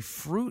see any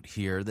fruit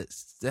here that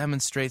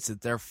demonstrates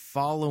that they're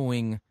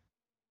following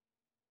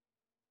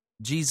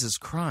Jesus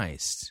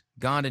Christ,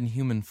 God in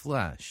human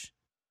flesh,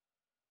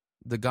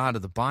 the God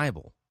of the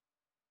Bible.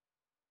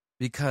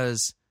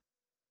 Because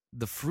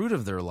the fruit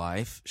of their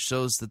life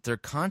shows that their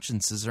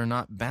consciences are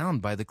not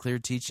bound by the clear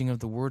teaching of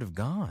the Word of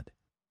God.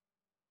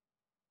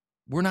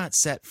 We're not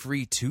set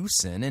free to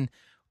sin. And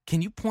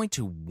can you point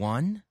to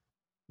one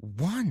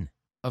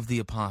of the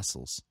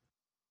apostles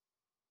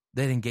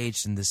that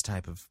engaged in this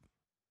type of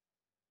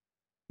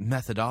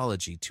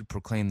methodology to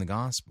proclaim the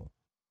gospel?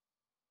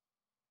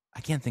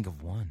 I can't think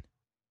of one.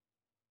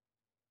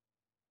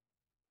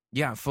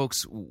 Yeah,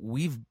 folks,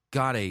 we've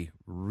got a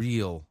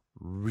real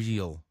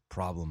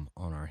problem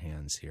on our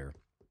hands here.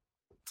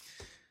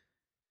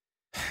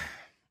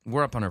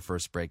 we're up on our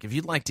first break. If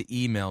you'd like to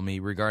email me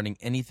regarding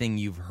anything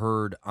you've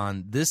heard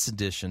on this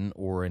edition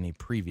or any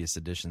previous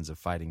editions of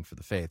Fighting for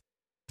the Faith,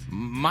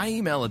 my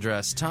email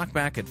address,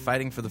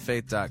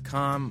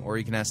 talkback@fightingforthefaith.com, or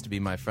you can ask to be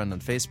my friend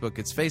on Facebook.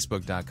 It's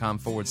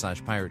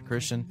facebook.com/Pirate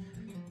Christian,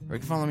 or you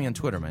can follow me on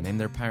Twitter. My name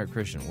there, Pirate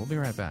Christian. We'll be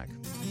right back.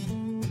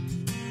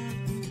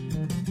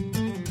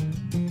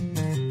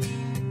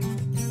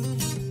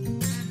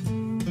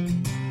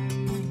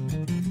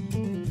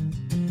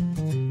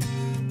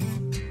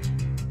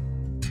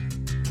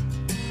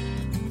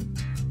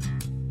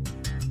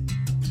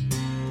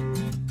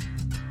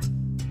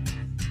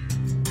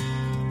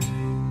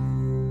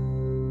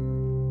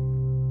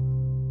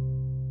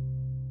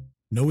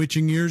 No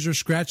itching ears are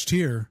scratched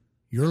here.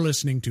 You're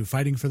listening to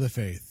Fighting for the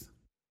Faith.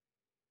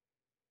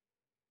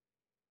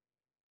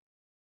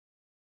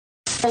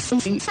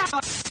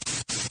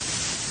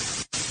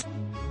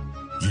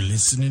 You're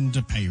listening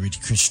to Pirate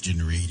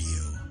Christian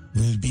Radio.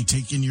 We'll be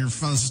taking your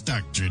false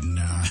doctrine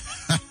now.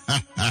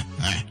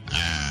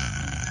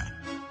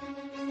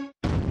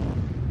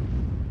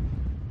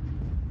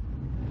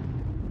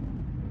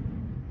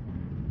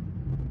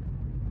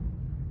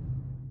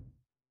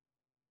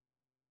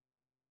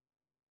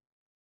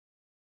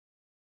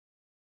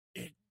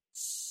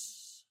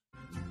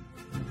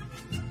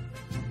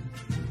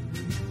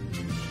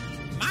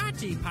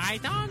 Monty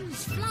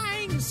Python's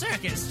Flying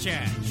Circus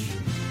Church.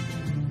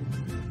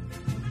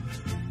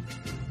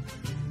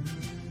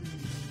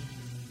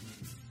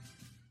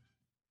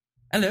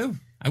 Hello,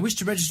 I wish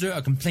to register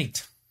a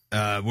complaint.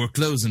 We're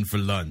closing for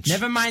lunch.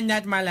 Never mind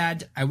that, my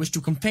lad. I wish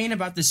to complain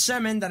about the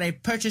sermon that I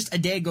purchased a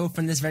day ago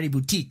from this very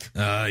boutique.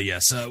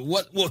 Yes.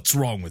 What's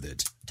wrong with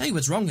it? Tell you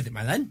what's wrong with it,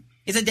 my lad.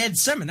 It's a dead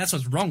sermon, that's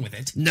what's wrong with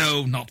it.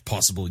 No, not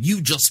possible. You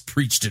just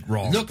preached it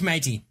wrong. Look,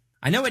 matey,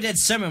 I know a dead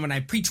sermon when I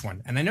preach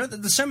one, and I know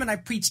that the sermon I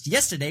preached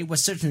yesterday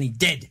was certainly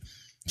dead.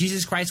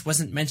 Jesus Christ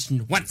wasn't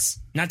mentioned once,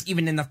 not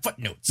even in the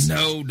footnotes.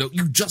 No,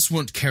 you just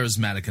weren't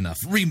charismatic enough.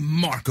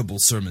 Remarkable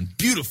sermon.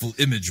 Beautiful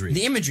imagery.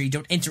 The imagery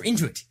don't enter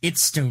into it.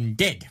 It's stone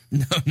dead.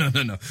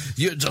 No.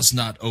 You're just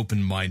not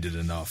open-minded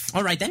enough.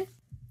 All right, then.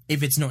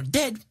 If it's not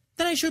dead,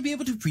 then I should be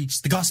able to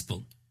preach the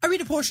gospel. I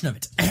read a portion of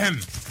it.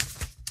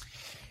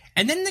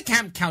 And then the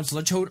camp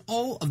counselor told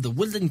all of the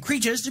woodland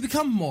creatures to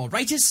become more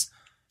righteous,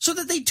 so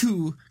that they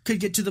too could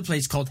get to the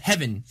place called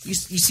heaven. You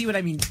see what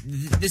I mean?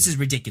 This is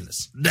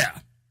ridiculous.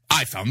 There.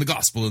 I found the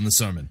gospel in the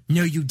sermon.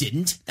 No, you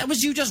didn't. That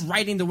was you just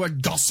writing the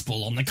word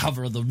gospel on the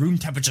cover of the room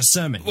temperature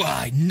sermon. Well,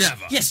 I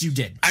never. Yes, you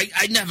did.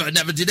 I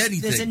never did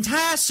anything. This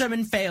entire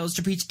sermon fails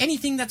to preach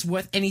anything that's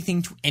worth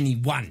anything to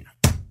anyone.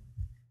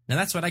 Now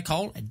that's what I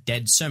call a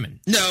dead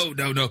sermon. No.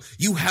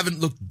 You haven't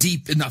looked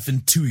deep enough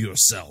into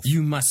yourself.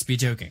 You must be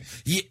joking.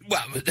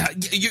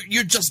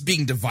 You're just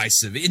being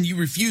divisive, and you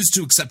refuse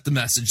to accept the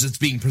message that's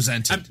being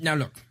presented. Now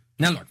look,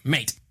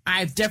 mate.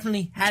 I've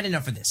definitely had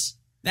enough of this.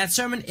 That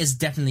sermon is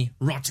definitely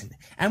rotten.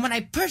 And when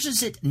I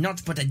purchased it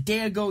not but a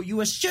day ago,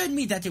 you assured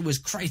me that it was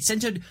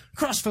Christ-centered,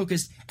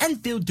 cross-focused,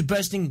 and filled to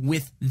bursting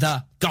with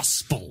the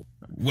gospel.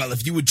 Well,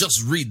 if you would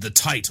just read the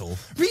title.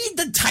 Read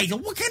the title?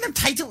 What kind of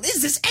title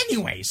is this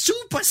anyway?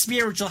 Super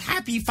Spiritual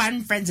Happy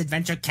Fun Friends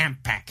Adventure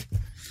Camp Pack.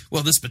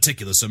 Well, this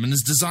particular sermon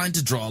is designed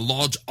to draw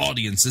large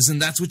audiences,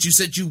 and that's what you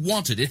said you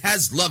wanted. It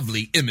has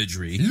lovely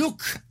imagery.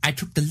 Look, I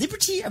took the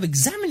liberty of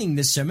examining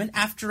this sermon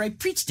after I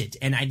preached it,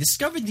 and I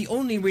discovered the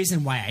only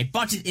reason why I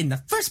bought it in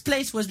the first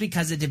place was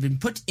because it had been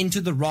put into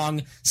the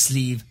wrong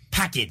sleeve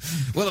package.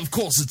 Well, of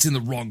course it's in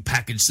the wrong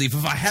package sleeve.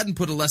 If I hadn't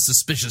put a less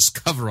suspicious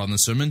cover on the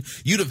sermon,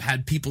 you'd have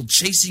had people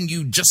chasing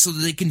you just so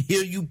that they can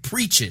hear you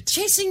preach it.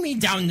 Chasing me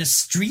down the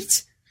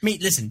street?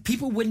 Mate, listen,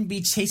 people wouldn't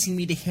be chasing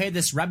me to hear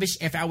this rubbish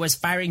if I was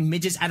firing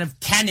midgets out of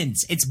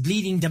cannons. It's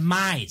bleeding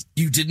demise.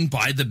 You didn't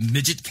buy the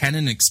midget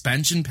cannon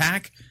expansion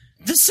pack?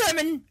 The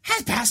sermon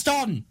has passed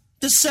on.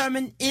 The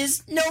sermon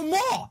is no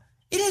more.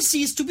 It has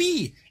ceased to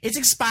be. It's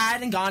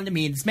expired and gone to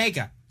meet its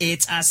maker.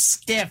 It's a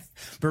stiff.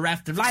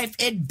 Bereft of life,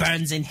 it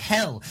burns in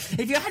hell.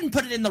 If you hadn't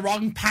put it in the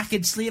wrong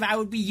package sleeve, I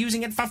would be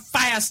using it for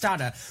fire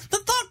starter. The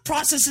thought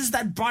processes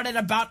that brought it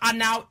about are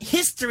now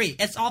history.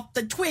 It's off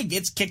the twig.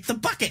 It's kicked the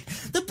bucket.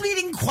 The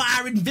bleeding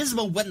choir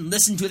invisible wouldn't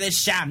listen to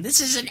this sham. This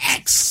is an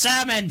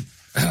ex-sermon.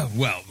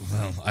 Well,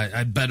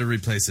 I'd better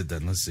replace it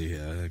then. Let's see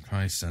here.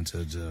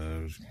 Christ-centered,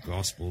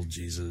 gospel,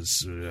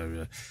 Jesus.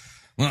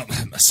 Well,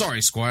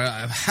 sorry, Squire.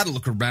 I've had a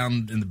look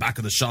around in the back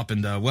of the shop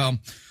and,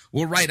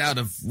 we're right out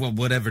of,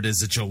 whatever it is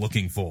that you're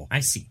looking for.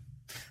 I see.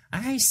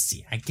 I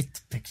get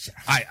the picture.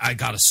 I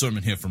got a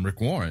sermon here from Rick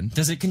Warren.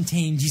 Does it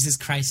contain Jesus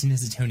Christ and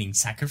his atoning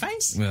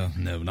sacrifice? Well,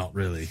 no, not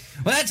really.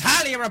 Well, that's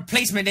hardly a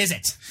replacement, is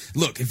it?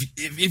 Look,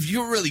 if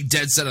you're really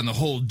dead set on the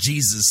whole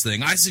Jesus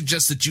thing, I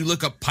suggest that you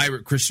look up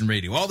Pirate Christian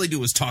Radio. All they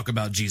do is talk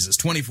about Jesus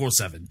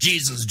 24/7.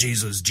 Jesus,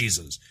 Jesus,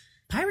 Jesus.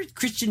 Pirate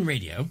Christian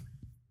Radio?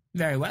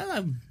 Very well,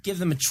 I'll give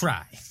them a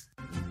try.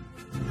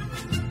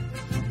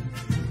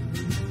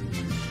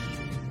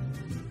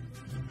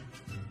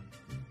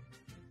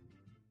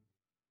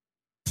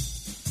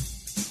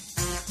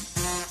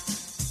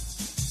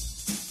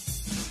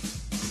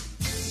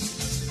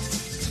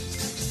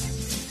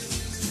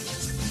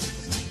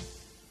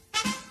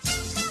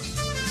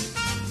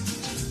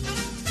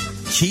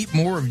 Keep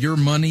more of your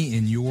money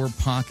in your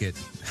pocket.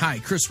 Hi,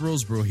 Chris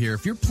Roseborough here.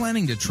 If you're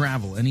planning to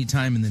travel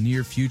anytime in the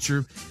near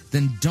future,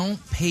 then don't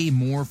pay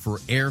more for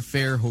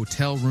airfare,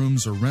 hotel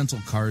rooms, or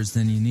rental cars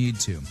than you need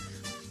to.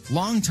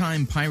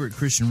 Longtime Pirate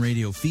Christian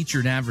Radio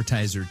featured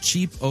advertiser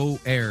Cheap O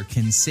Air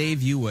can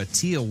save you a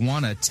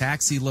Tijuana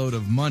taxi load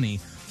of money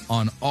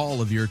on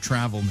all of your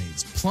travel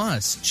needs.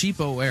 Plus,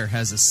 Cheap O Air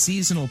has a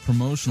seasonal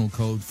promotional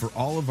code for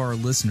all of our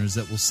listeners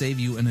that will save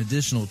you an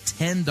additional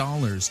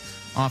 $10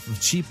 off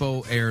of Cheap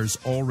O Air's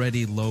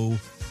already low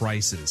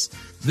prices.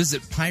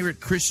 Visit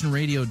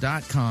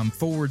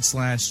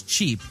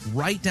piratechristianradio.com/cheap,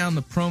 write down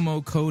the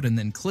promo code, and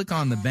then click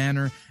on the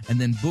banner,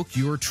 and then book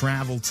your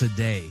travel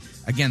today.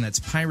 Again, that's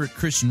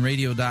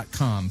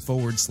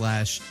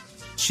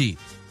piratechristianradio.com/cheap.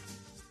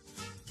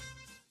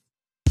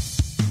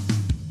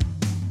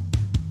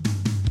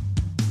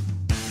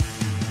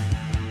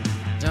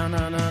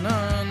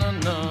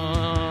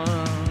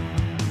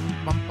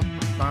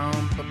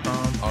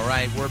 All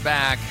right, we're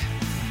back.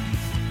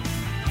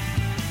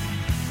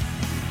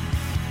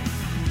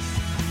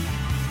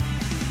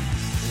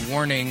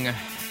 Warning.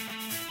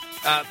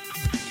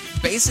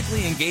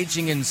 Basically,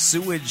 engaging in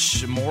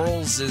sewage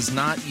morals is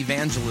not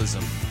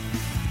evangelism.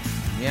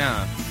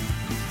 Yeah.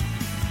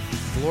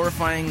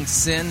 Glorifying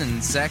sin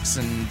and sex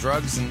and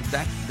drugs, and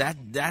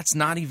that's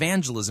not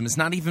evangelism. It's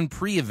not even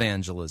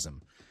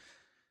pre-evangelism.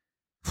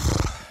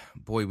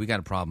 Boy, we got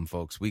a problem,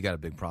 folks. We got a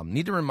big problem.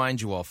 Need to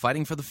remind you all,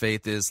 Fighting for the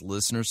Faith is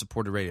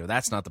listener-supported radio.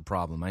 That's not the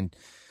problem.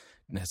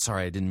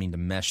 Sorry, I didn't mean to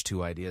mesh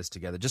two ideas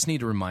together. Just need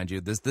to remind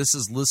you, this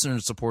is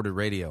listener-supported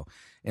radio.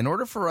 In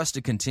order for us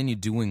to continue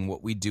doing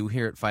what we do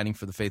here at Fighting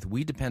for the Faith,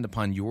 we depend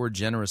upon your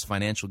generous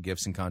financial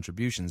gifts and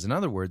contributions. In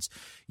other words,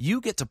 you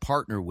get to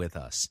partner with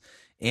us,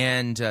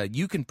 and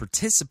you can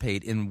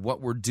participate in what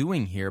we're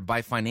doing here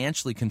by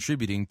financially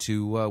contributing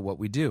to what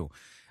we do.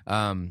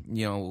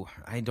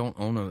 I don't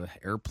own an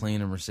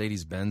airplane, a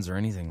Mercedes-Benz, or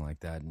anything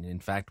like that. In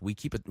fact, we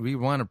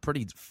run a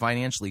pretty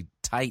financially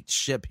tight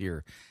ship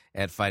here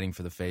at Fighting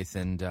for the Faith,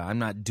 and I'm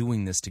not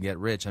doing this to get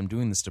rich. I'm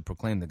doing this to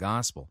proclaim the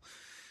gospel.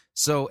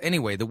 So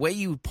anyway, the way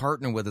you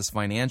partner with us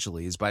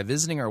financially is by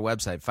visiting our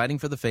website,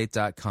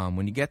 fightingforthefaith.com.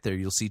 When you get there,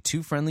 you'll see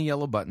two friendly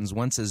yellow buttons.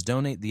 One says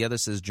donate, the other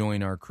says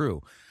join our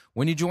crew.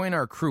 When you join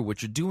our crew,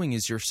 what you're doing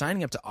is you're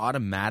signing up to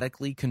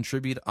automatically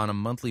contribute on a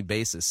monthly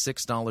basis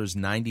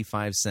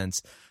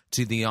 $6.95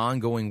 to the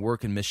ongoing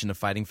work and mission of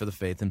Fighting for the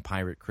Faith and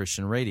Pirate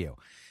Christian Radio.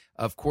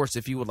 Of course,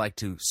 if you would like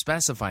to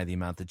specify the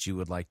amount that you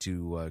would like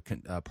to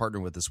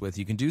partner with us with,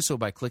 you can do so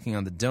by clicking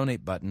on the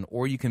donate button,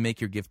 or you can make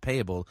your gift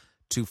payable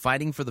to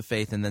Fighting for the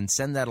Faith and then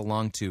send that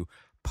along to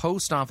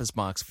Post Office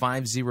Box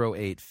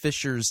 508,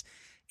 Fishers,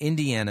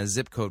 Indiana,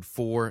 zip code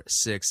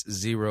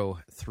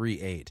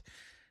 46038.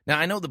 Now,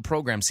 I know the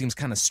program seems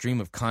kind of stream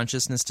of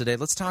consciousness today.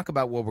 Let's talk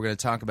about what we're going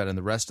to talk about in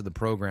the rest of the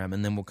program,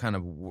 and then we'll kind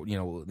of,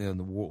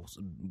 we'll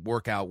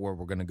work out where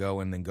we're going to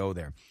go and then go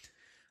there.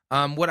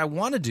 What I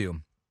want to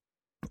do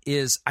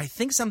is, I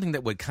think something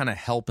that would kind of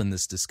help in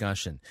this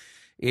discussion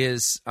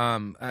is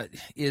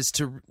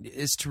to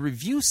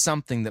review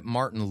something that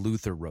Martin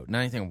Luther wrote.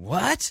 Now you think,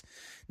 what?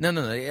 No.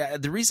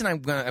 The reason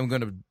I'm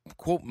going to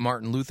quote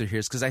Martin Luther here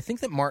is because I think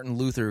that Martin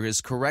Luther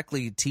is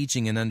correctly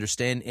teaching and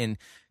and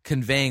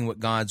conveying what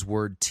God's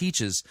Word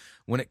teaches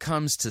when it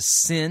comes to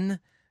sin,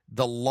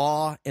 the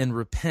law, and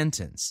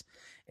repentance.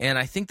 And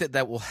I think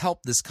that will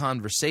help this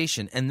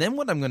conversation. And then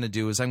what I'm going to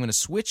do is I'm going to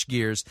switch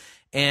gears.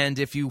 And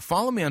if you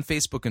follow me on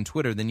Facebook and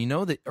Twitter, then you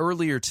know that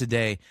earlier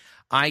today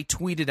I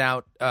tweeted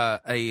out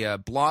a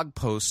blog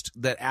post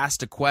that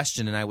asked a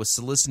question, and I was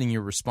soliciting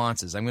your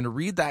responses. I'm going to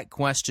read that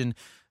question,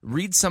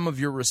 read some of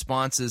your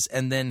responses,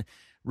 and then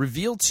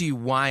reveal to you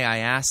why I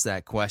asked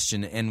that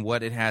question and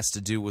what it has to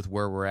do with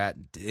where we're at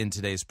in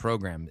today's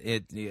program.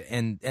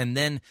 And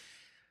then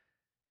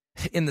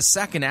in the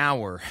second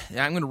hour,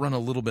 I'm going to run a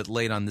little bit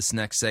late on this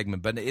next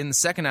segment, but in the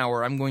second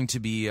hour, I'm going to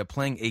be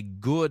playing a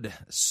good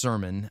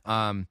sermon.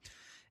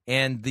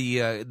 And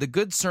the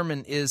good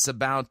sermon is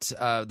about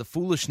the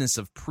foolishness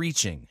of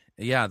preaching.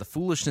 Yeah, the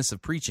foolishness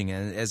of preaching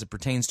as it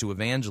pertains to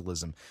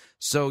evangelism.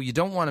 So you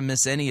don't want to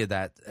miss any of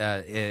that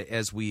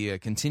as we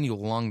continue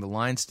along the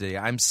lines today.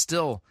 I'm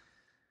still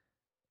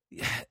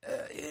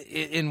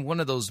in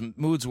one of those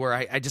moods where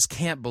I just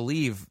can't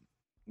believe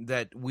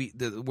that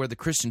where the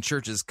Christian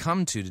church has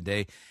come to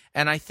today.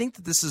 And I think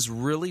that this is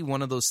really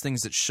one of those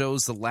things that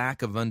shows the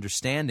lack of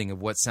understanding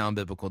of what sound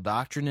biblical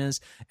doctrine is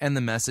and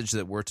the message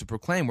that we're to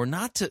proclaim. We're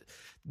not to...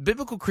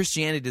 Biblical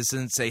Christianity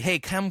doesn't say, hey,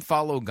 come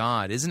follow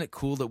God. Isn't it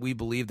cool that we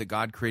believe that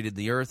God created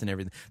the earth and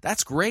everything?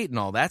 That's great and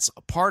all. That's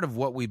a part of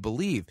what we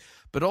believe.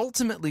 But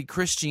ultimately,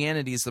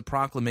 Christianity is the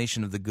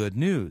proclamation of the good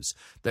news,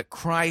 that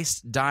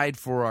Christ died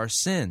for our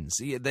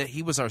sins, that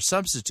he was our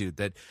substitute,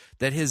 that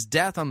his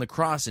death on the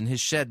cross and his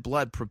shed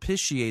blood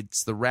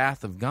propitiates the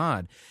wrath of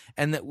God,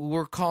 and that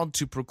we're called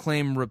to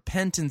proclaim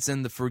repentance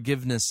and the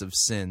forgiveness of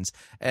sins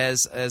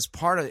as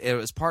part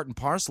and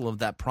parcel of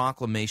that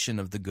proclamation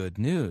of the good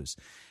news.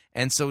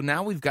 And so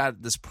now we've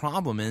got this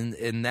problem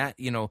in that,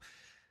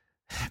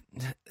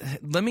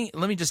 let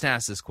me just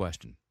ask this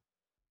question.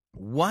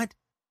 What,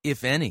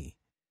 if any,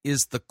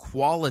 is the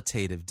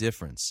qualitative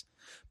difference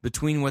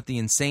between what the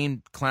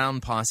Insane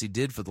Clown Posse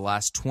did for the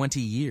last 20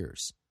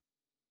 years.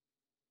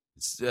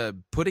 It's,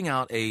 putting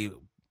out a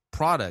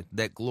product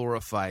that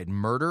glorified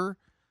murder,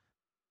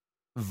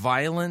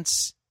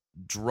 violence,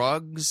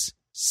 drugs,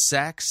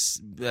 sex,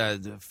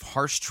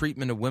 harsh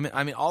treatment of women.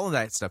 I mean, all of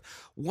that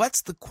stuff.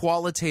 What's the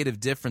qualitative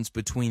difference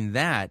between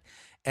that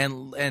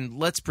and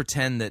let's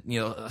pretend that,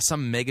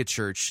 some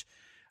megachurch,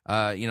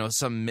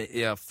 some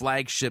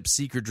flagship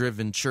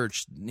seeker-driven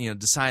church,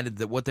 decided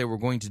that what they were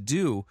going to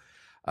do,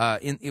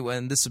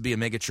 and this would be a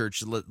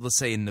megachurch, let's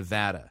say in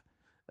Nevada,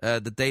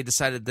 that they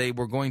decided they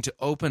were going to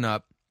open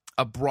up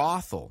a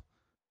brothel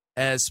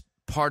as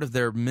part of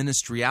their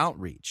ministry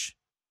outreach.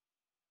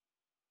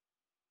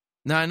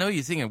 Now, I know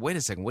you're thinking, wait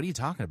a second, what are you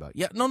talking about?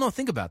 Yeah, no,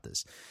 think about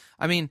this.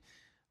 I mean,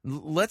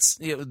 let's,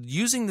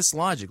 using this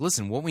logic,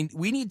 listen, what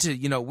we need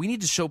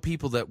to show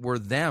people that we're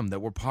them,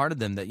 that we're part of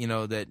them, that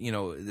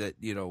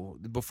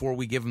before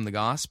we give them the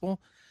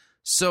gospel.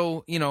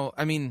 So,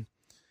 I mean,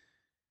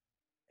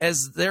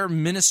 as their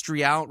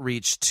ministry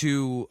outreach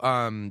to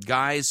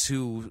guys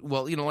who,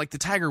 like the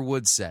Tiger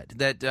Woods said,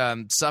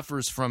 that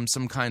suffers from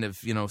some kind of,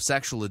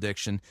 sexual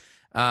addiction,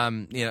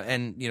 and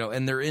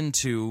they're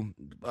into,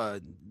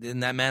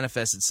 and that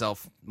manifests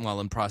itself,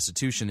 in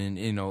prostitution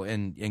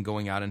and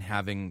going out and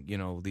having,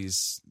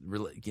 these,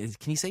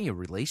 can you say a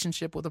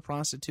relationship with a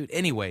prostitute?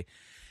 Anyway,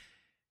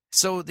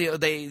 so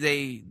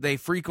they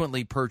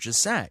frequently purchase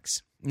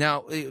sex.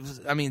 Now,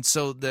 I mean,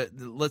 so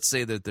let's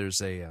say that there's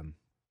a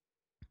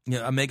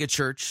mega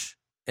church,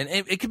 and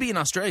it could be in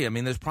Australia. I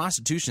mean, there's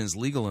prostitution is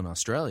legal in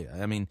Australia.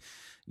 I mean,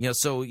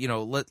 let's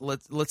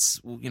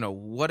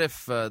what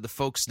if the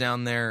folks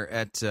down there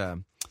at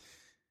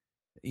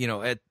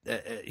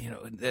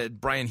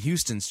Brian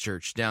Houston's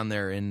church down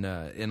there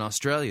in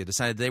Australia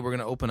decided they were going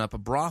to open up a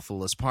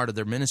brothel as part of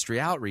their ministry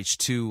outreach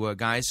to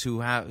guys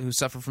who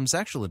suffer from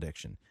sexual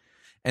addiction,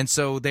 and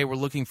so they were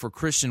looking for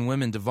Christian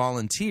women to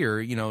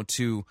volunteer,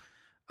 to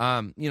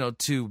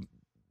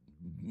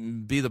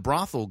be the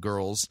brothel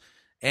girls.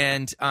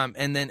 And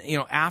then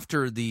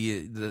after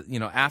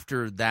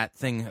after that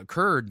thing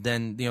occurred,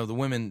 then the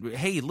women,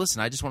 hey,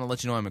 listen, I just want to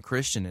let you know I'm a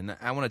Christian and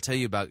I want to tell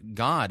you about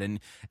God. And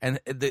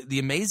the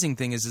amazing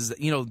thing is that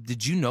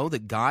did you know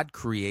that God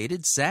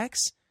created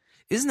sex?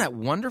 Isn't that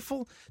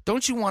wonderful?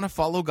 Don't you want to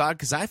follow God?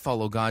 Because I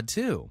follow God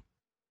too.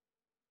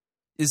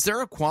 Is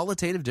there a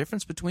qualitative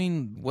difference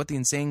between what the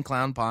Insane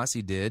Clown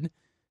Posse did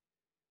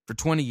for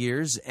 20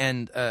 years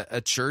and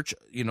a church,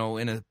 in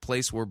a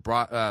place where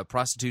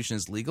prostitution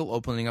is legal,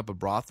 opening up a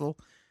brothel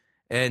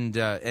and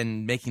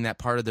making that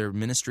part of their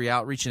ministry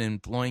outreach and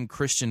employing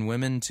Christian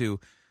women to,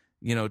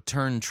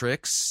 turn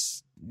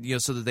tricks,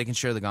 so that they can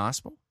share the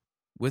gospel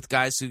with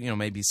guys who,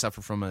 maybe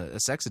suffer from a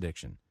sex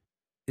addiction?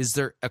 Is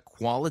there a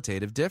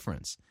qualitative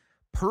difference?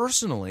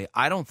 Personally,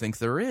 I don't think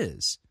there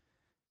is.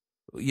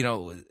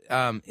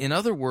 In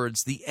other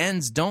words, the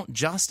ends don't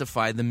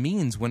justify the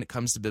means when it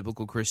comes to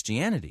biblical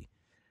Christianity.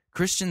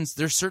 Christians,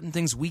 there's certain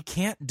things we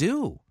can't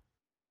do.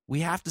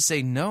 We have to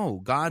say, no,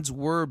 God's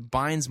word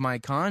binds my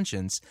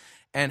conscience,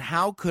 and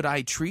how could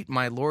I treat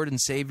my Lord and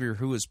Savior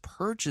who has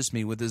purchased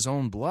me with his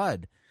own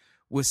blood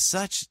with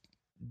such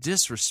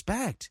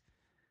disrespect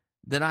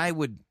that I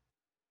would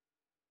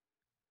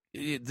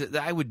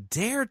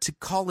dare to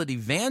call it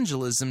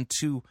evangelism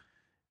to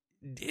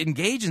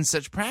engage in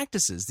such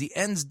practices? The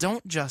ends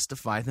don't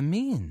justify the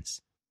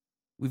means.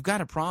 We've got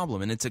a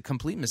problem, and it's a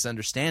complete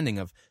misunderstanding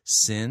of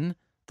sin,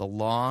 the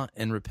law,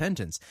 and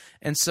repentance.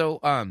 And so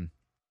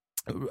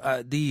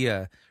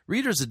the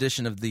Reader's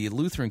Edition of the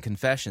Lutheran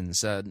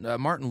Confessions,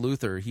 Martin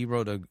Luther, he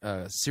wrote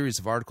a series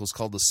of articles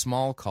called the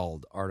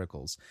Smalcald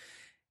Articles.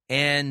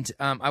 And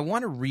I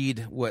want to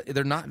read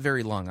they're not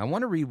very long. I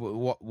want to read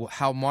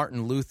how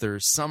Martin Luther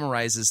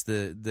summarizes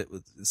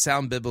the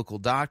sound biblical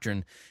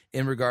doctrine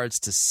in regards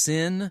to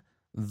sin,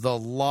 the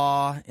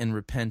law, and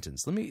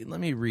repentance. Let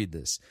me read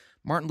this.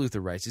 Martin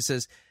Luther writes, he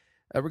says,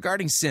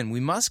 regarding sin, we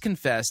must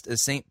confess,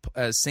 as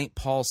St.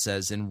 Paul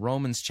says in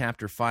Romans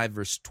chapter 5,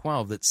 verse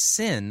 12, that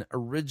sin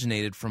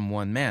originated from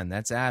one man,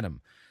 that's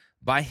Adam.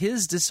 By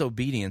his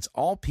disobedience,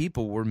 all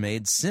people were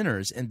made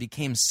sinners and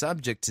became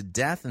subject to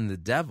death and the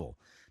devil.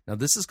 Now,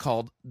 this is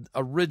called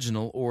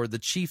original or the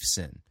chief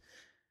sin.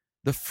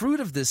 The fruit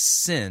of this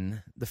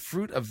sin, the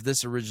fruit of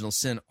this original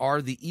sin,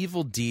 are the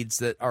evil deeds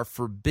that are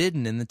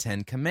forbidden in the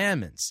Ten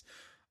Commandments.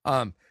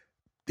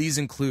 These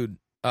include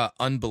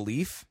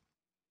unbelief,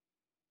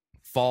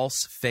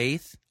 false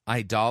faith,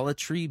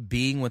 idolatry,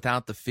 being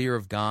without the fear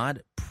of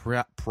God,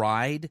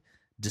 pride,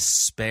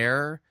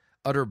 despair,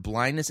 utter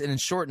blindness, and in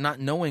short, not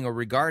knowing or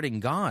regarding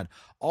God.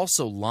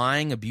 Also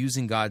lying,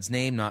 abusing God's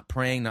name, not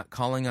praying, not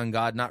calling on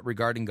God, not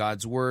regarding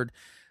God's word,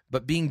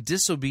 but being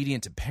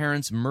disobedient to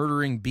parents,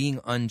 murdering, being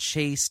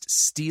unchaste,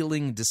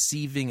 stealing,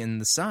 deceiving,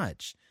 and the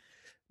such.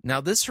 Now,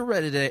 this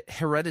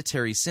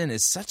hereditary sin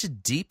is such a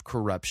deep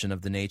corruption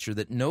of the nature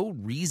that no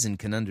reason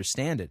can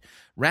understand it.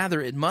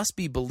 Rather, it must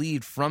be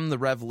believed from the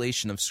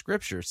revelation of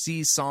Scripture.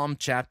 See Psalm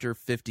chapter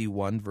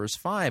 51, verse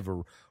 5,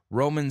 or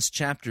Romans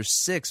chapter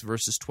 6,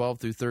 verses 12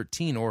 through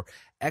 13, or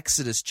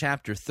Exodus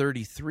chapter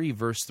 33,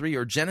 verse 3,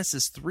 or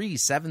Genesis 3,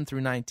 7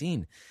 through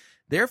 19.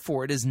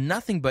 Therefore, it is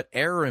nothing but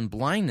error and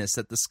blindness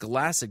that the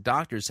scholastic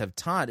doctors have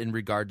taught in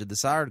regard to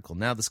this article.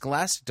 Now, the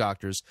scholastic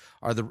doctors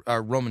are the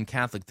Roman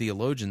Catholic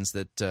theologians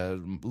that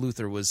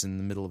Luther was in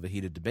the middle of a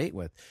heated debate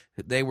with.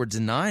 They were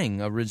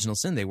denying original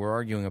sin. They were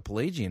arguing a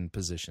Pelagian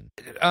position.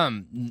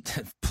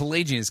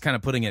 Pelagian is kind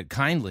of putting it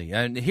kindly.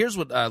 And here's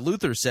what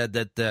Luther said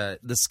that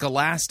the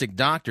scholastic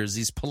doctors,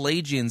 these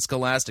Pelagian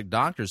scholastic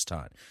doctors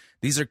taught.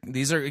 These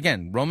are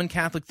again Roman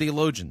Catholic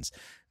theologians.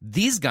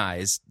 These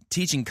guys,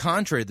 teaching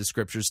contrary to the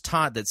Scriptures,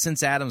 taught that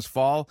since Adam's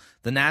fall,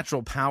 the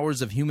natural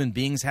powers of human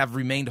beings have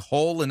remained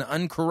whole and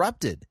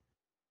uncorrupted.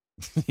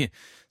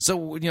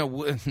 So,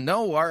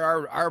 no,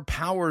 our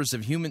powers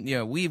of human,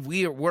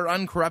 we're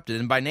uncorrupted,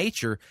 and by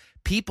nature,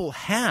 people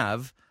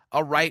have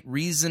a right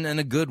reason and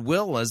a good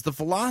will, as the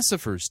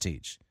philosophers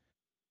teach.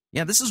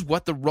 Yeah, this is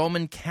what the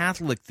Roman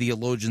Catholic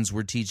theologians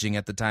were teaching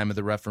at the time of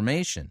the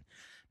Reformation.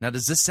 Now,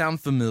 does this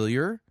sound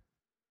familiar?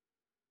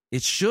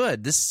 It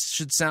should. This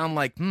should sound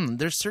like,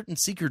 there's certain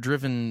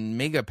seeker-driven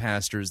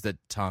mega-pastors that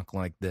talk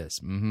like this.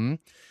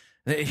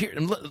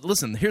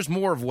 Listen, here's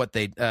more of what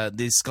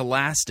the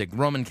scholastic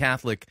Roman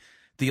Catholic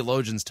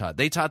theologians taught.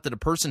 They taught that a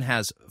person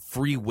has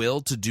free will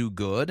to do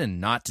good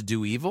and not to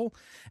do evil,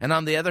 and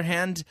on the other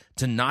hand,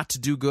 to not to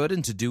do good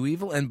and to do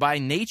evil. And by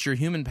nature,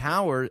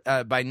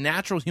 by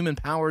natural human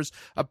powers,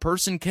 a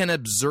person can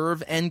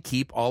observe and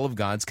keep all of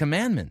God's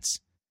commandments.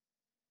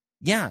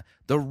 Yeah,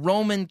 the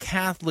Roman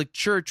Catholic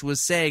Church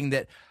was saying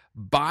that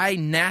by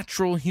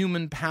natural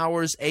human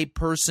powers, a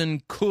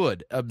person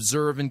could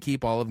observe and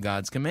keep all of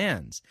God's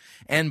commands.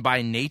 And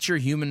by natural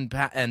human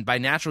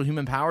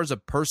powers, a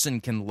person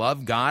can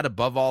love God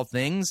above all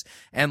things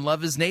and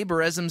love his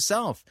neighbor as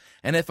himself.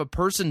 And if a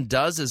person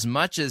does as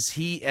much as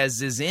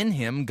is in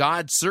him,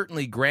 God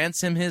certainly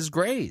grants him his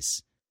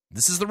grace.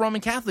 This is the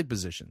Roman Catholic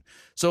position.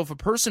 So if a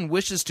person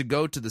wishes to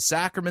go to the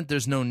sacrament,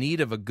 there's no need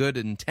of a good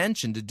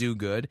intention to do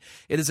good.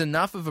 It is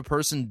enough if a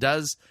person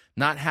does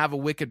not have a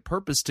wicked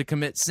purpose to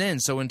commit sin.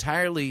 So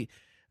entirely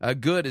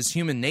good is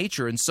human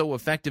nature and so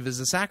effective is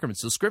the sacrament.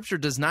 So Scripture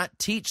does not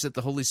teach that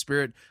the Holy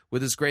Spirit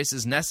with His grace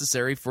is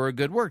necessary for a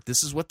good work.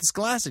 This is what the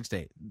scholastics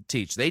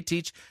teach. They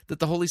teach that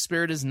the Holy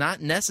Spirit is not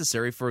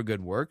necessary for a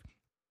good work.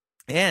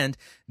 And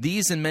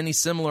these and many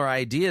similar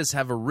ideas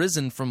have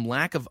arisen from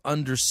lack of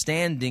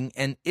understanding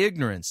and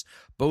ignorance,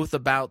 both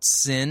about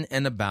sin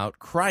and about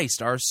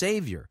Christ, our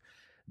Savior.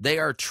 They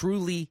are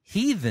truly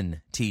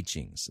heathen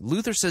teachings.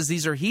 Luther says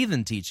these are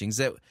heathen teachings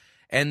that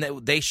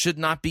they should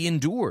not be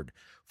endured.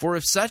 For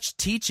if such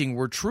teaching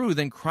were true,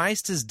 then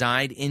Christ has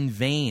died in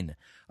vain.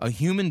 A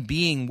human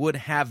being would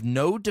have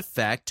no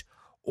defect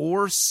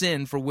or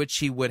sin for which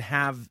he would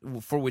have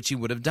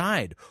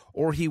died,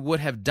 or he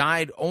would have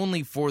died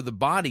only for the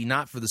body,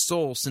 not for the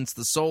soul, since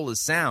the soul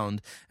is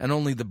sound and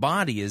only the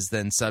body is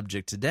then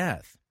subject to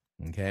death.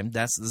 Okay,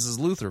 this is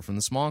Luther from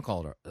the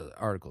Smalcald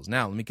articles.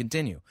 Now let me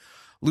continue.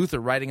 Luther,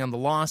 writing on the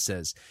law,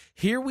 says,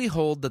 "Here we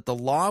hold that the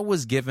law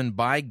was given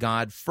by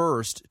God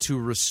first to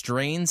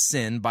restrain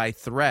sin by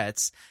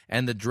threats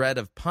and the dread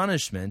of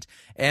punishment,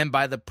 and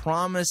by the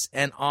promise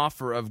and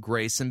offer of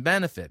grace and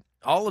benefit.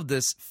 All of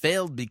this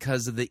failed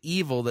because of the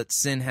evil that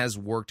sin has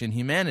worked in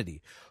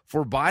humanity.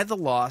 For by the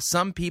law,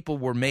 some people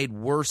were made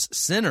worse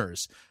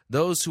sinners,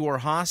 those who are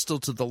hostile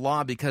to the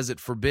law because it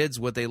forbids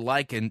what they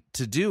like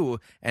to do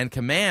and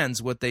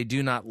commands what they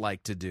do not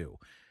like to do.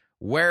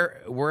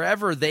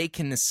 Wherever they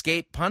can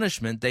escape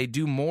punishment, they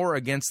do more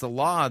against the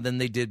law than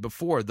they did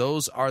before.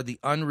 Those are the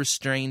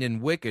unrestrained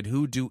and wicked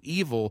who do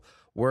evil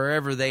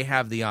wherever they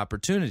have the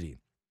opportunity.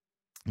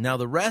 Now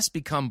the rest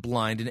become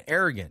blind and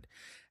arrogant.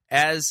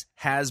 As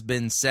has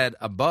been said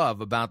above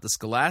about the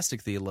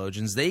scholastic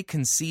theologians, they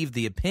conceive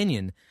the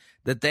opinion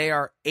that they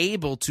are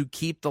able to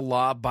keep the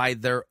law by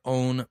their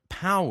own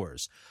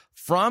powers.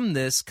 From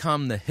this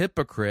come the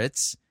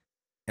hypocrites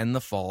and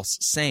the false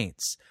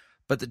saints.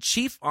 But the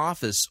chief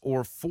office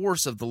or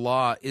force of the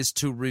law is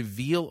to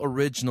reveal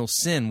original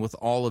sin with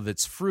all of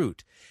its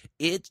fruit.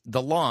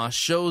 The law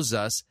shows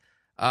us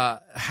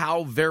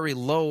how very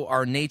low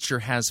our nature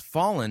has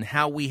fallen,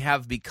 how we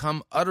have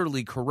become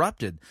utterly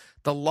corrupted.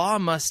 The law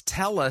must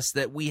tell us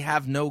that we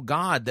have no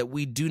God, that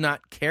we do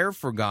not care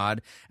for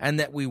God, and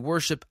that we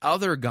worship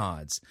other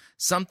gods,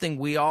 something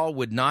we all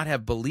would not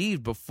have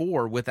believed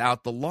before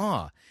without the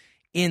law.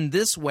 In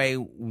this way,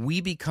 we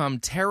become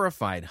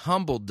terrified,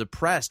 humbled,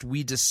 depressed.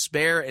 We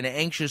despair and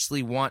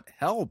anxiously want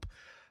help,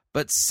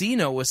 but see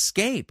no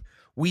escape.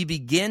 We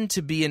begin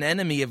to be an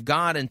enemy of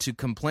God and to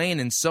complain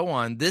and so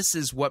on. This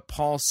is what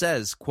Paul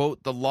says,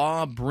 quote, "The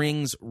law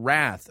brings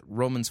wrath,"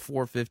 Romans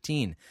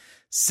 4:15.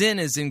 "Sin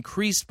is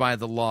increased by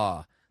the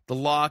law. The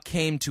law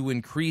came to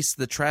increase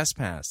the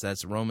trespass."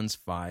 That's Romans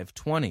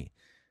 5:20.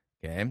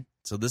 Okay,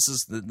 so this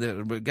is,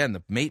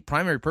 the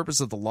primary purpose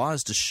of the law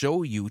is to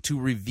show you, to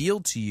reveal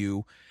to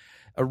you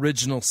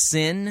original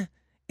sin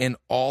and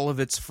all of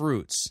its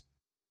fruits,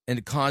 and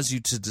to cause you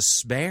to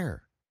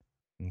despair.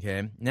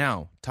 Okay,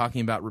 now,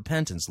 talking about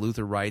repentance,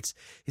 Luther writes,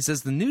 he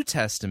says, the New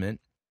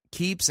Testament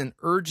keeps and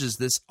urges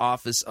this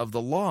office of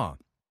the law,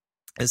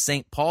 as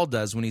St. Paul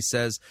does when he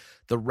says,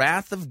 the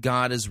wrath of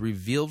God is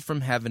revealed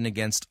from heaven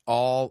against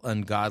all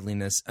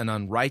ungodliness and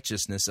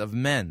unrighteousness of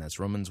men. That's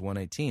Romans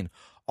 1:18.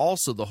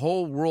 Also, the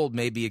whole world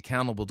may be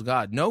accountable to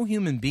God. No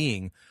human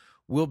being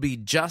will be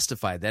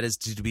justified, that is,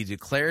 to be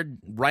declared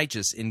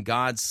righteous in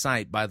God's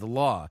sight by the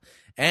law.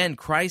 And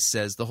Christ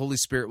says the Holy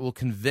Spirit will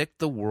convict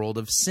the world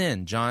of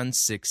sin, John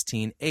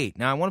 16:8.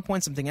 Now, I want to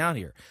point something out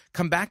here.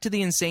 Come back to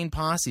the insane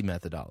posse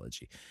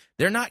methodology.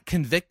 They're not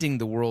convicting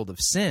the world of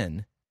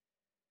sin.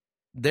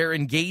 They're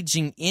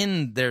engaging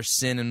in their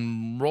sin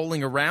and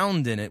rolling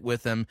around in it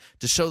with them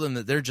to show them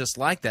that they're just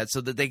like that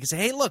so that they can say,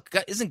 hey, look,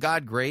 isn't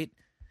God great?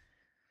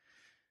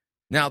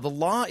 Now, the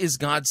law is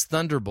God's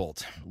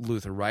thunderbolt,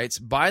 Luther writes.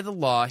 By the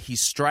law, he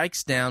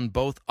strikes down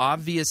both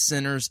obvious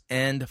sinners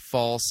and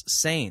false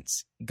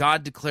saints.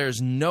 God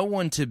declares no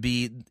one to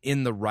be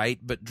in the right,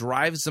 but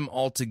drives them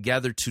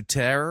altogether to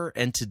terror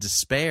and to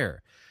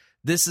despair.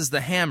 This is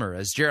the hammer,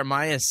 as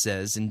Jeremiah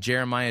says in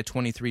Jeremiah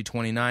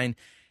 23:29,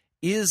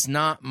 is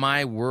not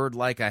my word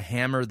like a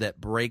hammer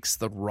that breaks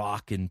the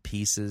rock in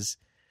pieces?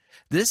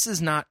 This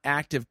is not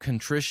active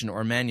contrition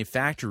or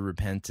manufactured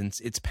repentance.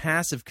 It's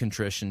passive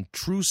contrition,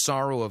 true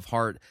sorrow of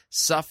heart,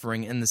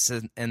 suffering, and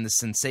the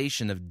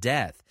sensation of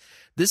death.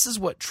 This is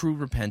what true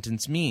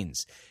repentance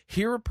means.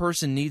 Here a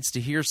person needs to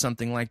hear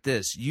something like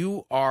this.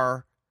 You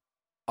are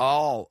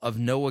all of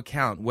no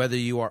account, whether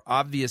you are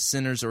obvious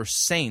sinners or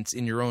saints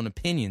in your own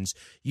opinions.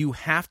 You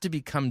have to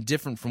become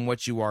different from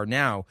what you are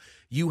now.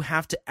 You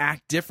have to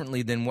act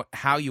differently than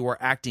how you are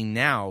acting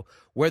now.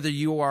 Whether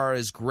you are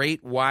as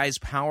great, wise,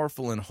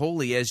 powerful, and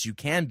holy as you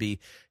can be,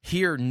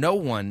 here no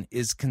one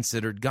is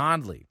considered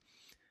godly.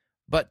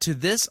 But to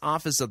this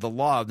office of the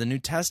law, the New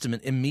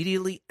Testament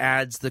immediately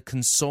adds the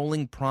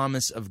consoling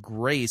promise of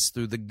grace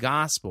through the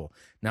gospel.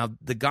 Now,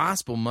 the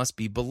gospel must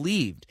be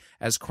believed,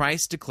 as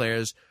Christ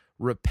declares,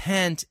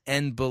 repent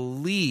and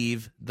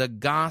believe the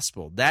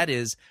gospel. That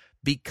is,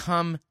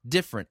 become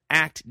different,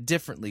 act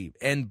differently,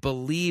 and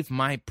believe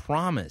my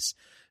promise.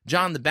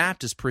 John the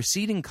Baptist,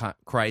 preceding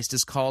Christ,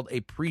 is called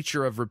a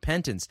preacher of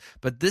repentance,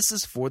 but this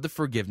is for the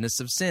forgiveness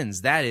of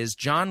sins. That is,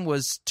 John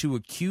was to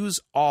accuse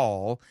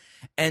all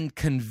and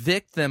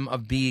convict them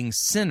of being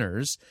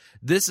sinners.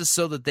 This is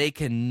so that they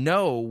can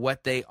know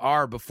what they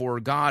are before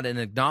God and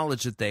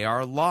acknowledge that they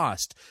are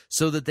lost,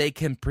 so that they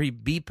can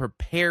be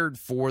prepared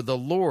for the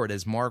Lord,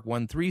 as Mark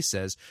 1:3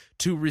 says,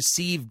 to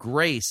receive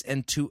grace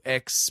and to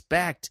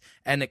expect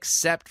and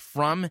accept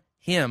from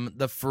him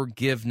the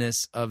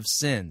forgiveness of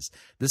sins.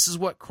 This is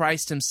what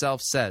Christ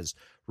himself says.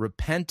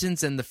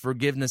 Repentance and the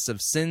forgiveness of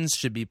sins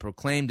should be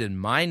proclaimed in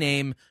my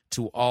name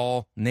to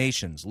all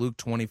nations. Luke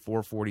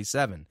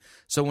 24:47.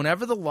 So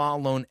whenever the law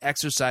alone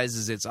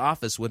exercises its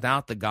office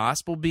without the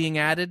gospel being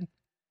added,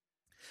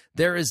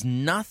 there is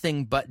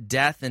nothing but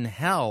death and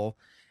hell,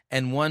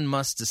 and one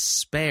must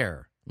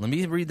despair. Let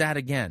me read that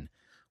again.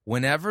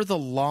 Whenever the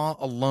law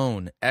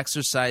alone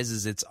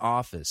exercises its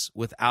office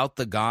without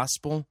the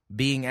gospel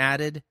being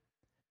added,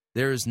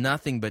 there is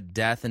nothing but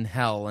death and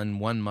hell, and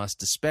one must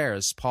despair,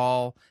 as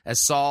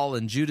Saul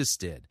and Judas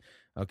did.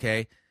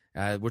 Okay,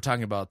 we're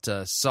talking about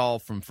Saul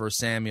from 1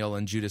 Samuel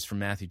and Judas from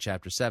Matthew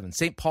chapter 7.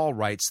 St. Paul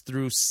writes,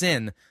 through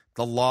sin,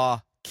 the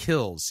law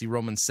kills. See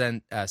Romans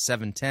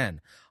 7:10.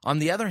 On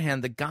the other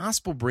hand, the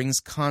gospel brings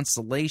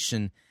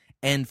consolation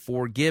and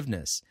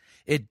forgiveness.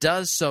 It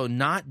does so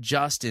not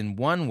just in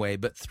one way,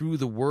 but through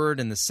the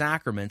word and the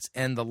sacraments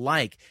and the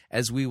like,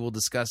 as we will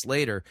discuss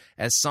later.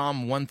 As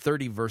Psalm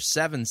 130 verse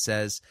 7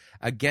 says,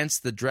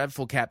 against the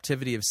dreadful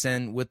captivity of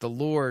sin, with the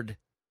Lord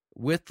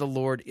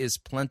is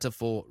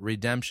plentiful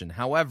redemption.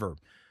 However,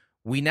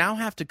 we now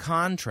have to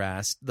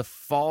contrast the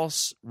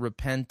false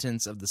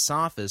repentance of the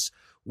sophists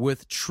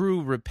with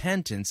true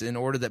repentance in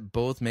order that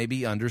both may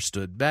be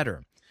understood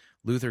better.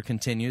 Luther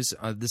continues,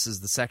 this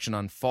is the section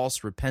on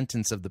false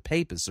repentance of the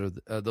papists, or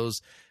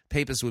those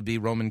papists would be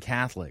Roman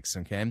Catholics,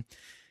 okay?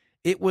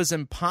 It was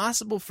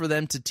impossible for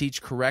them to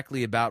teach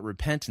correctly about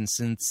repentance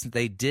since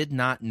they did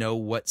not know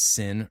what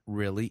sin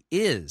really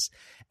is.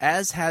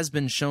 As has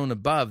been shown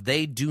above,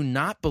 they do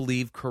not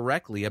believe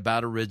correctly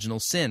about original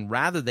sin.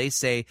 Rather, they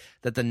say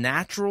that the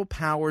natural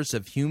powers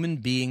of human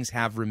beings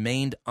have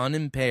remained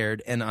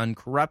unimpaired and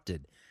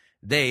uncorrupted.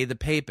 They, the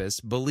papists,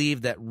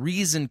 believe that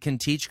reason can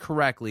teach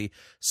correctly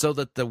so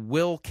that the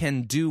will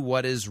can do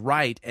what is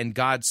right, and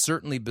God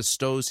certainly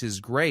bestows his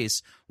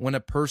grace when a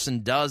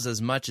person does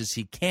as much as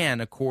he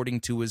can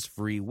according to his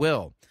free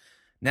will.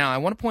 Now, I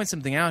want to point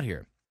something out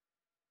here.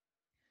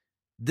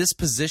 This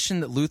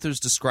position that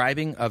Luther's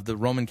describing of the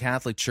Roman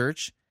Catholic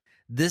Church,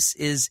 this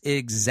is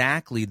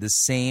exactly the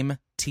same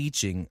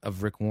teaching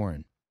of Rick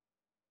Warren.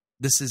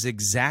 This is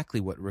exactly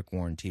what Rick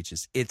Warren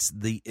teaches. It's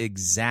the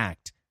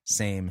exact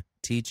same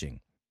teaching.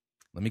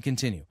 Let me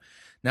continue.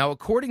 Now,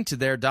 according to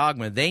their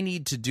dogma, they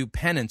need to do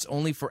penance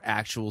only for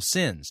actual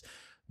sins.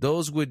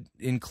 Those would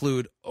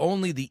include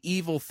only the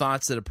evil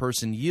thoughts that a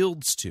person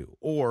yields to,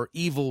 or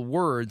evil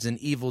words and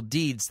evil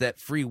deeds that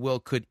free will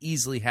could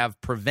easily have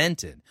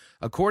prevented.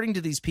 According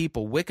to these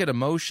people, wicked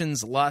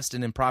emotions, lust,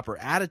 and improper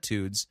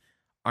attitudes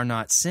are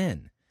not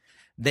sin.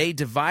 They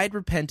divide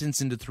repentance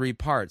into 3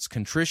 parts: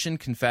 contrition,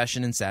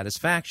 confession, and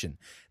satisfaction.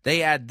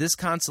 They add this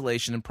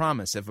consolation and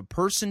promise: if a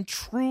person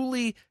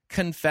truly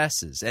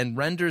confesses and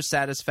renders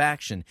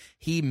satisfaction,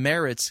 he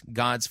merits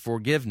God's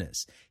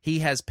forgiveness. He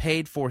has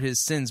paid for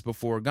his sins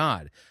before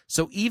God.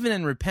 So even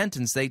in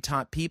repentance, they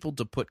taught people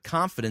to put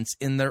confidence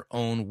in their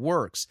own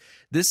works.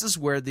 This is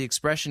where the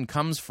expression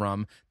comes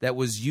from that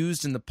was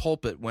used in the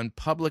pulpit when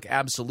public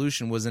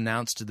absolution was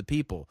announced to the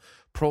people: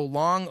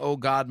 "Prolong, O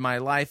God, my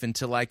life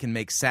until I can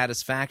make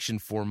satisfaction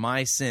for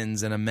my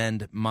sins and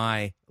amend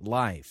my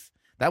life."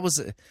 That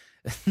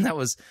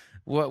was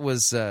what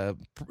was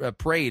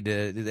prayed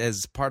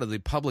as part of the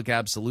public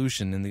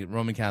absolution in the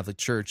Roman Catholic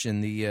Church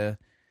in the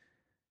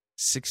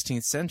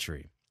 16th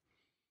century.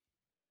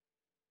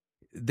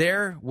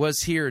 There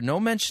was here no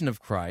mention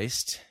of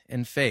Christ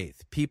and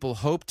faith. People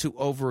hoped to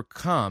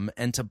overcome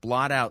and to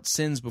blot out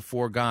sins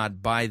before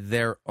God by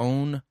their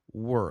own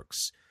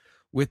works.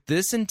 With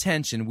this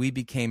intention, we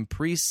became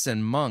priests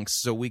and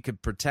monks so we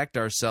could protect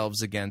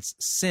ourselves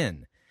against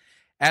sin.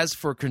 As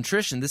for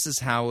contrition, this is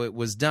how it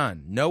was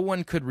done. No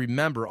one could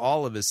remember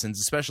all of his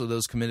sins, especially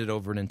those committed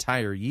over an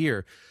entire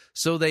year,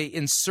 so they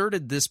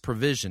inserted this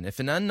provision. If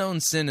an unknown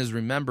sin is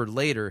remembered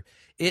later,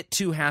 it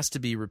too has to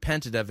be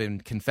repented of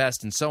and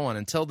confessed and so on.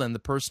 Until then, the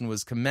person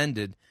was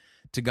commended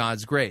to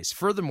God's grace.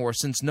 Furthermore,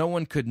 since no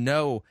one could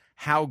know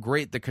how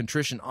great the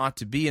contrition ought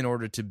to be in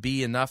order to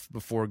be enough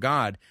before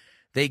God,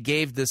 they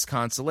gave this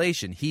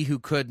consolation: he who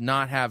could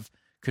not have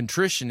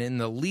contrition in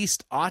the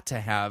least ought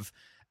to have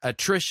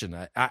attrition.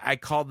 I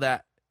call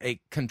that a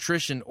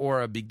contrition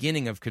or a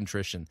beginning of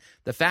contrition.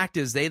 The fact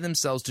is, they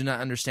themselves do not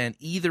understand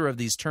either of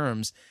these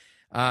terms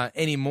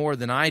any more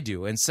than I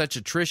do, and such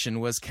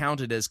attrition was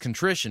counted as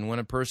contrition when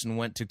a person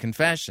went to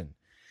confession.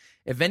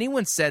 If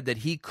anyone said that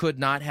he could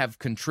not have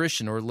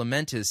contrition or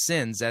lament his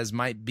sins, as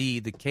might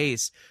be the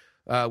case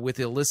with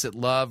illicit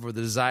love or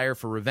the desire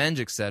for revenge,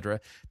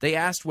 etc., they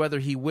asked whether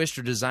he wished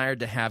or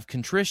desired to have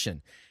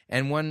contrition.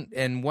 And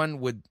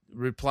one would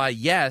reply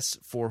yes,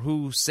 for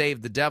who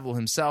save the devil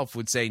himself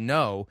would say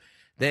no.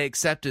 They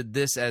accepted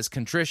this as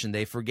contrition.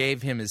 They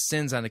forgave him his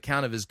sins on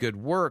account of his good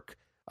work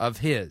of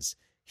his.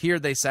 Here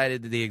they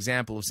cited the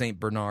example of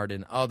St. Bernard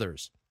and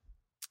others.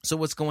 So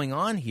what's going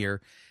on here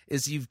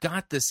is you've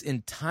got this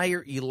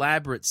entire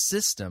elaborate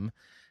system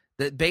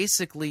that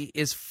basically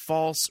is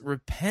false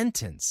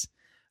repentance.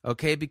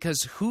 Okay,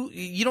 because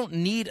you don't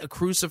need a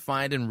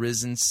crucified and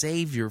risen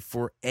Savior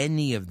for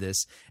any of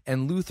this,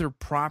 and Luther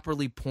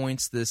properly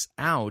points this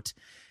out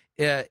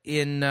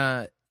in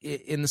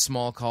the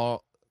small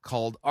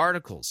called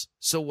Articles.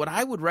 So what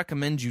I would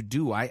recommend you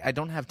do, I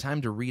don't have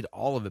time to read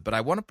all of it, but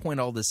I want to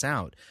point all this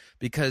out,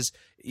 because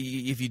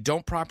if you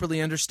don't properly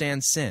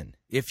understand sin,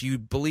 if you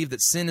believe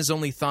that sin is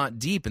only thought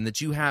deep and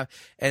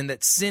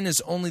that sin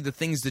is only the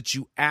things that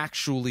you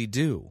actually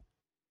do,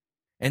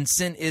 and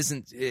sin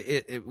isn't,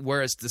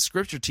 whereas the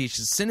Scripture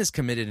teaches sin is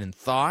committed in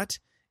thought,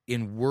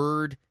 in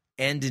word,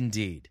 and in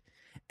deed.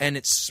 And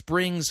it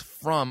springs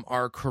from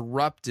our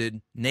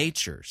corrupted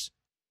natures,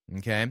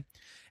 okay?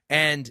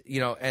 And,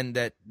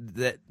 that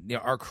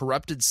our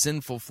corrupted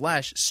sinful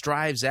flesh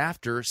strives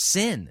after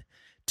sin,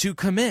 to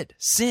commit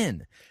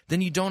sin.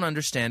 Then you don't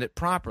understand it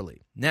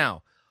properly.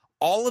 Now,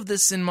 all of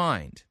this in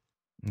mind,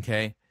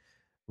 okay,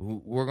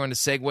 we're going to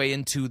segue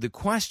into the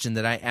question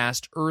that I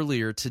asked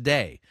earlier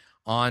today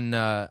on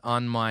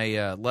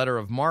my Letter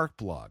of Mark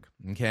blog,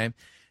 okay?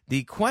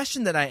 The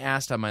question that I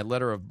asked on my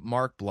Letter of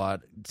Mark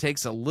blog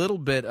takes a little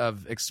bit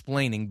of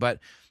explaining, but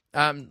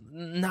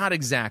not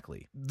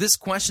exactly. This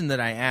question that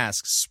I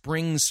asked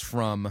springs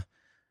from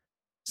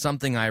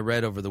something I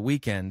read over the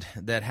weekend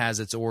that has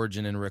its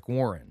origin in Rick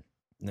Warren.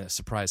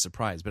 Surprise,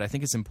 surprise, but I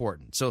think it's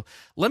important. So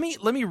let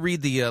me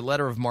read the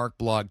Letter of Mark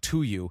blog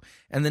to you,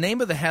 and the name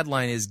of the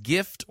headline is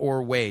Gift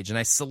or Wage, and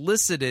I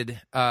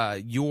solicited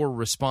your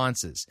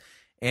responses.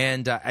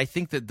 And I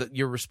think that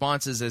your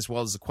responses as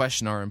well as the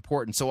question are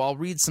important. So I'll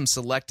read some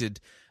selected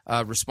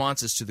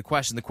responses to the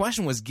question. The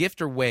question was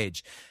gift or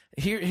wage.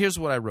 Here's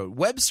what I wrote.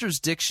 Webster's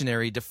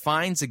dictionary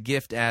defines a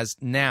gift as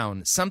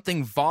noun,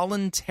 something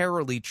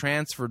voluntarily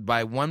transferred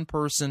by one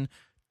person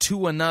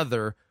to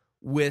another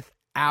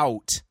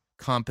without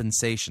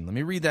compensation. Let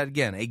me read that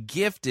again. A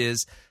gift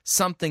is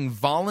something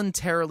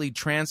voluntarily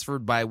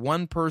transferred by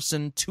one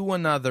person to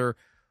another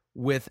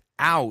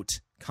without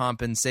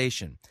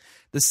compensation.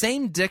 The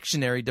same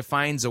dictionary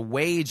defines a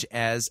wage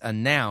as a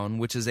noun,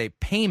 which is a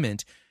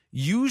payment,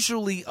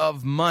 usually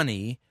of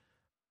money,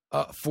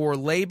 for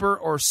labor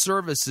or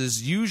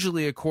services,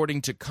 usually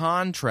according to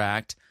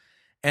contract,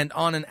 and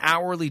on an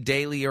hourly,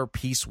 daily, or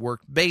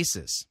piecework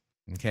basis.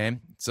 Okay?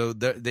 So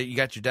you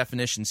got your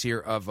definitions here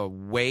of a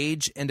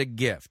wage and a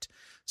gift.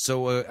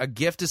 So a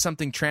gift is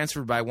something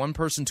transferred by one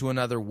person to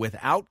another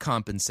without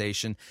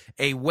compensation.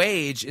 A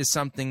wage is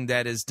something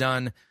that is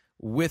done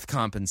with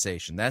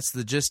compensation. That's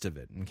the gist of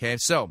it, okay?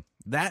 So,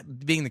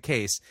 that being the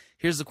case,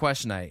 here's the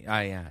question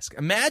I ask.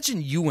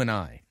 Imagine you and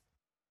I,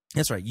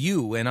 that's right,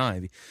 you and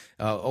I,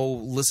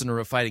 listener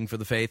of Fighting for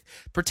the Faith,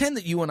 pretend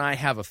that you and I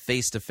have a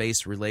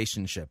face-to-face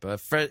relationship,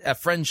 a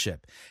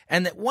friendship,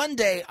 and that one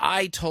day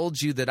I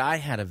told you that I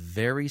had a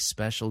very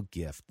special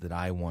gift that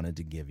I wanted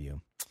to give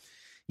you.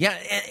 Yeah,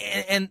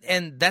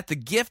 and that the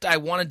gift I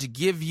wanted to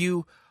give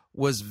you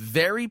was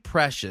very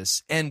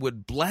precious and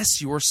would bless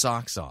your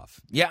socks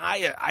off. Yeah,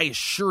 I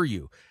assure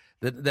you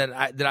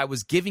that I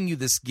was giving you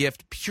this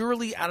gift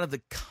purely out of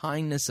the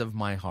kindness of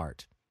my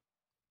heart.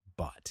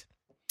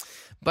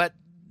 But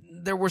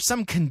there were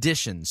some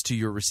conditions to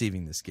your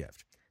receiving this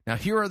gift. Now,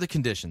 here are the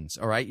conditions,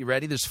 all right? You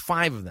ready? There's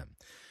 5 of them.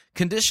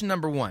 Condition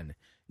number 1,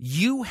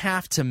 you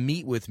have to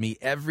meet with me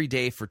every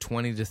day for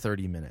 20 to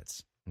 30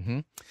 minutes.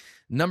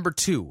 Number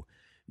 2,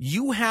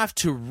 you have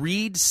to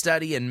read,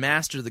 study, and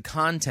master the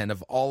content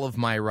of all of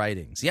my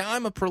writings. Yeah,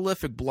 I'm a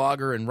prolific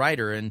blogger and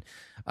writer, and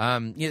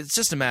it's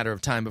just a matter of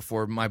time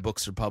before my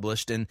books are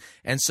published. And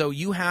so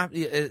you have,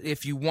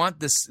 if you want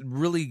this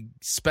really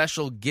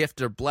special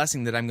gift or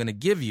blessing that I'm going to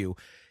give you,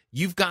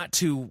 you've got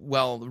to,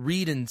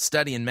 read and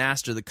study and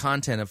master the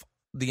content of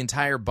the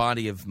entire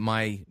body of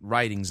my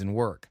writings and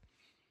work.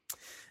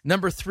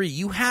 Number 3,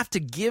 you have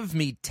to give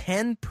me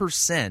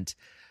 10%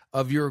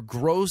 of your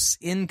gross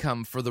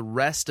income for the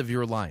rest of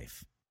your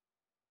life.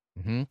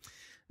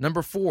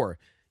 Number 4,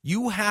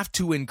 you have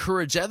to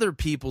encourage other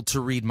people to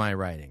read my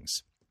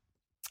writings.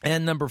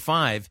 And number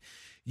 5,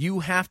 you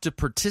have to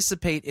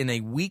participate in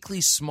a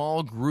weekly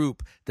small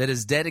group that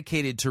is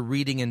dedicated to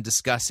reading and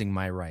discussing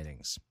my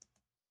writings.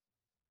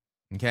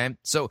 Okay?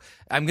 So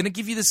I'm going to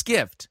give you this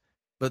gift,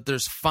 but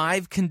there's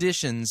 5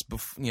 conditions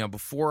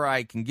before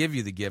I can give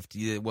you the gift.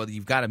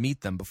 You've got to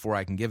meet them before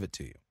I can give it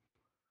to you.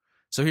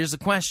 So here's the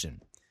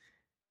question.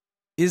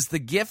 Is the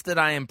gift that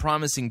I am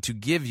promising to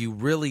give you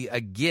really a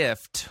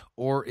gift,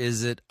 or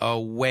is it a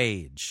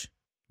wage?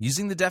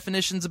 Using the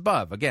definitions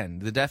above, again,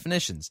 the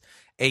definitions.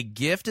 A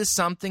gift is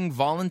something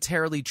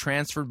voluntarily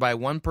transferred by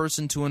one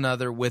person to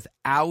another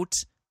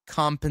without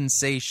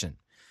compensation.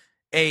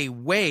 A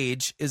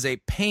wage is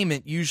a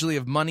payment, usually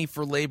of money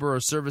for labor or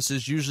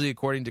services, usually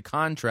according to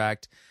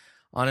contract,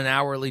 on an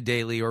hourly,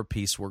 daily, or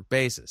piecework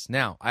basis.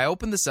 Now, I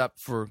opened this up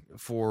for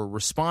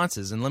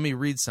responses, and let me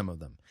read some of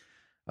them.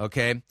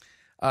 Okay?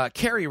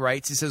 Kerry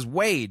writes, he says,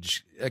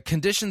 wage,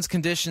 conditions.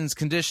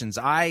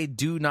 I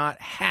do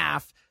not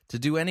have to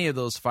do any of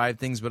those 5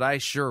 things, but I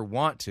sure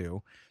want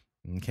to.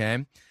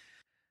 Okay.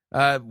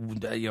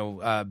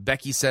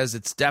 Becky says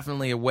it's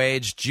definitely a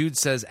wage. Jude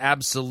says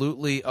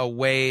absolutely a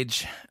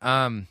wage.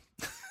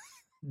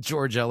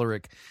 George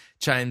Ellerick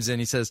chimes in.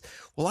 He says,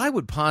 well, I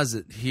would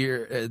posit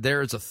here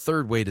there is a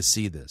third way to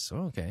see this.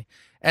 Oh, okay.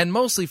 And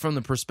mostly from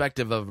the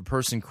perspective of a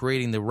person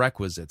creating the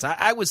requisites.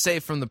 I would say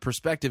from the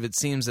perspective, it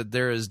seems that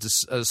there is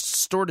a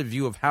distorted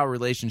view of how a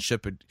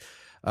relationship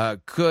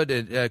could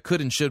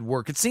and should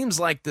work. It seems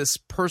like this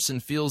person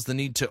feels the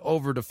need to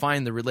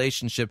over-define the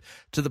relationship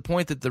to the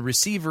point that the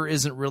receiver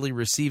isn't really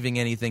receiving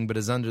anything but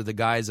is under the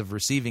guise of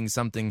receiving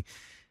something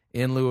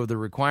in lieu of the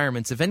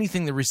requirements. If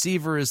anything, the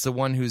receiver is the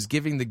one who's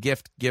giving, the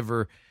gift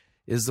giver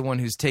is the one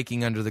who's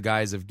taking under the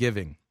guise of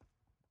giving.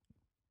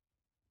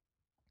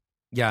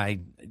 Yeah,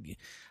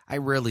 I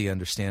rarely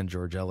understand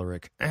George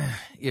Ellerick.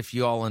 If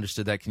you all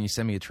understood that, can you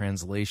send me a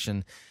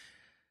translation?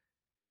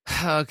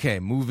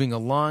 Okay, moving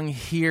along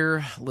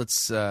here.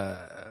 Let's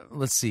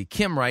see.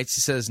 Kim writes,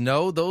 he says,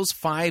 no, those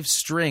 5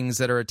 strings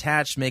that are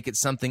attached make it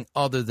something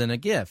other than a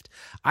gift.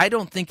 I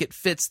don't think it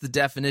fits the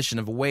definition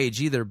of a wage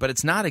either, but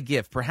it's not a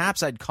gift.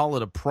 Perhaps I'd call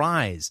it a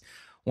prize.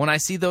 When I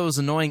see those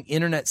annoying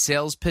internet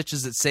sales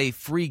pitches that say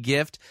free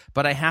gift,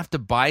 but I have to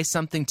buy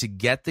something to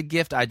get the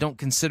gift, I don't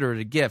consider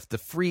it a gift. The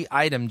free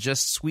item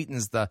just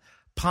sweetens the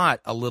pot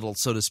a little,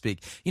 so to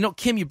speak. You know,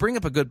 Kim, you bring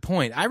up a good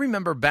point. I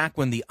remember back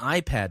when the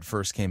iPad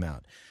first came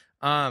out.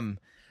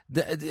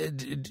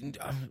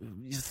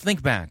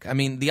 Think back. I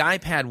mean, the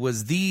iPad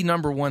was the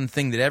number one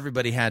thing that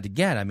everybody had to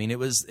get. I mean, it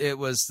was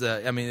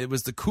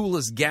the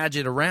coolest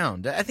gadget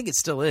around. I think it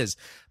still is.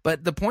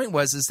 But the point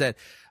is that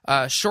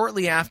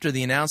shortly after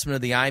the announcement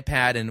of the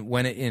iPad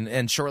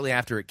and shortly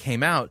after it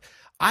came out,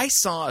 I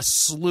saw a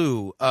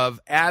slew of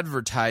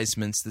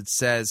advertisements that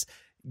says,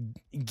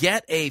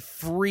 get a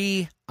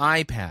free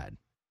iPad.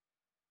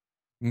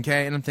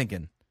 Okay, and I'm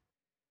thinking,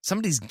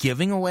 somebody's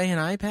giving away an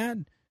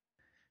iPad?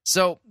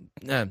 So,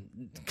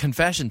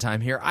 confession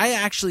time here. I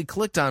actually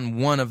clicked on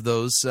one of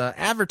those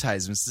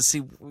advertisements to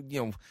see,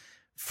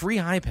 free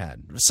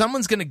iPad.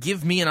 Someone's going to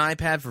give me an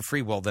iPad for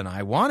free. Well, then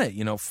I want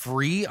it,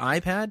 free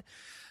iPad.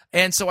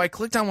 And so I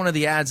clicked on one of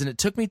the ads, and it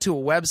took me to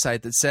a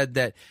website that said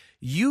that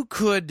you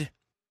could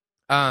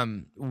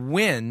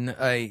win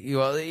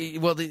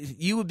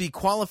you would be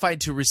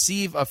qualified to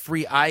receive a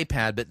free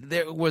iPad, but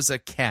there was a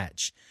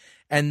catch.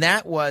 And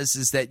that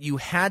is that you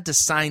had to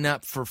sign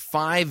up for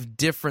 5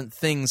 different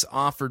things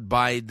offered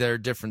by their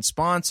different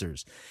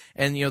sponsors.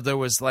 And, there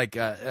was like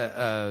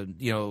a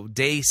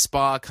day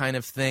spa kind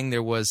of thing.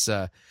 There was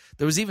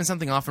even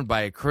something offered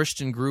by a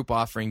Christian group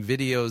offering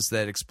videos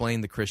that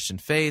explained the Christian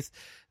faith.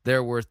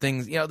 There were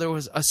things,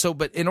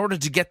 but in order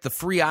to get the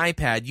free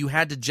iPad, you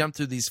had to jump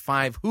through these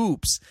 5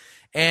 hoops.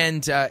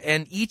 And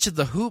each of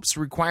the hoops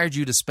required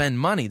you to spend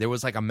money. There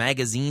was like a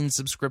magazine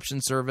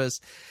subscription service.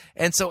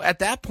 And so at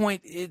that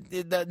point,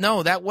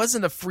 no, that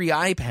wasn't a free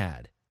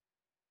iPad.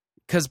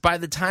 Because by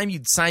the time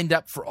you'd signed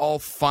up for all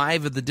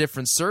 5 of the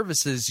different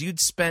services, you'd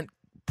spent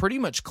pretty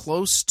much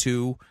close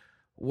to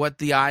what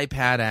the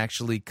iPad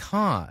actually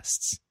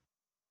costs.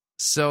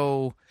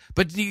 So,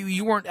 but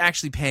you weren't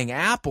actually paying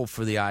Apple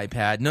for the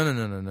iPad.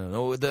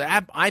 No.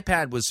 The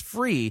iPad was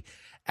free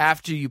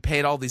after you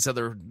paid all these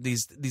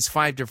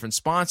 5 different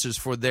sponsors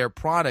for their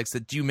products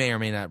that you may or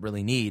may not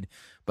really need.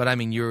 But I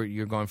mean,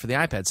 you're going for the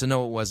iPad, so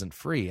no, it wasn't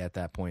free at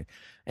that point.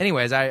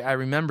 Anyways, I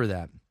remember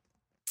that.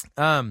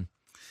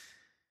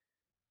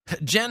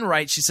 Jen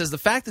writes, she says, the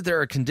fact that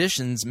there are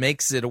conditions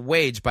makes it a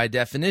wage by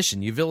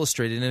definition. You've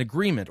illustrated an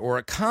agreement or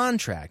a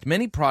contract.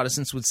 Many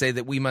Protestants would say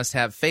that we must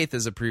have faith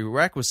as a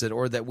prerequisite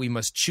or that we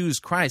must choose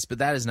Christ, but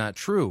that is not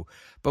true.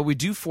 But we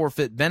do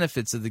forfeit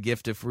benefits of the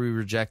gift if we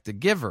reject the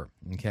giver.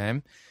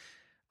 Okay.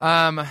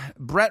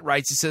 Brett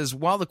writes, he says,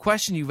 while the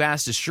question you've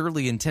asked is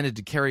surely intended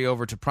to carry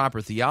over to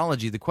proper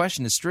theology, the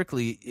question is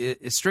strictly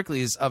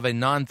of a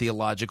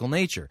non-theological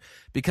nature,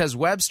 because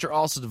Webster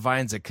also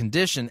defines a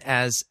condition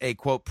as a,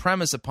 quote,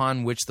 premise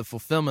upon which the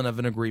fulfillment of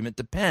an agreement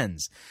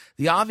depends.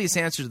 The obvious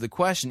answer to the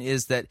question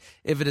is that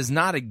if it is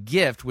not a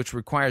gift, which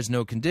requires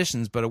no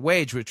conditions, but a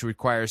wage, which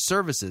requires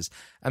services.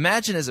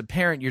 Imagine as a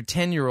parent, your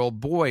 10-year-old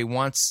boy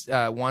wants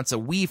a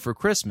Wii for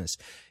Christmas.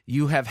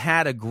 You have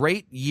had a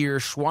great year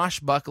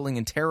swashbuckling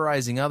and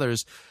terrorizing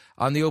others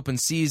on the open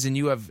seas, and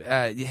you have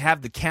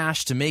the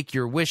cash to make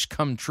your wish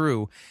come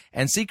true.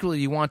 And secretly,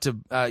 you want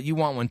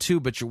one too,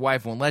 but your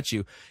wife won't let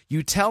you.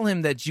 You tell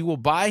him that you will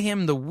buy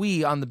him the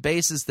Wii on the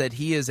basis that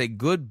he is a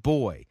good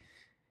boy.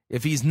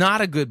 If he's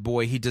not a good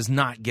boy, he does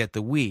not get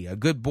the Wii. A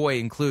good boy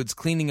includes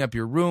cleaning up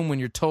your room when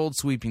you're told,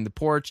 sweeping the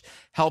porch,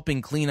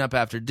 helping clean up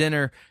after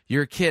dinner.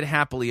 Your kid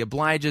happily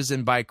obliges,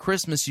 and by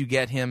Christmas, you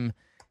get him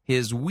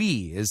his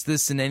Wii. Is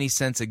this in any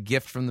sense a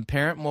gift from the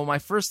parent? Well, my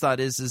first thought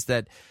is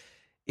that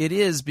it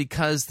is,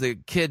 because the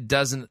kid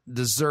doesn't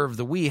deserve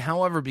the Wii.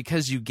 However,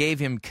 because you gave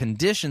him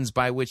conditions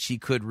by which he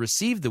could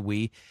receive the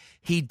Wii,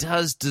 he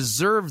does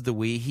deserve the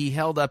Wii. He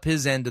held up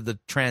his end of the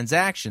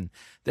transaction.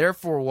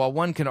 Therefore, while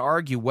one can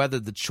argue whether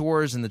the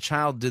chores and the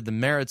child did the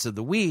merits of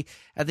the Wii,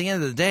 at the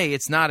end of the day,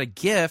 it's not a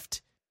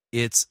gift,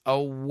 it's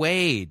a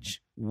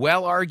wage.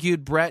 Well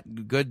argued,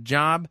 Brett. Good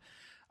job.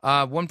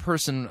 One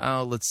person,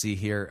 let's see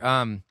here.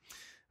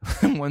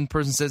 One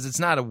person says it's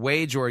not a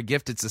wage or a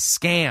gift, it's a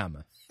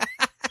scam.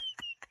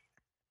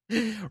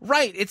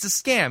 Right, it's a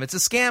scam. It's a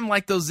scam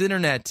like those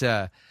internet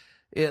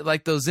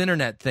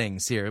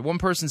things here. One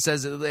person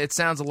says it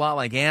sounds a lot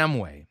like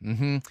Amway.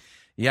 Mm-hmm.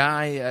 Yeah,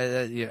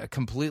 I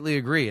completely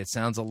agree. It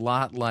sounds a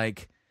lot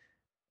like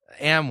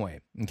Amway.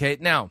 Okay,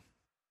 now,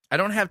 I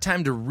don't have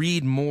time to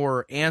read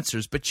more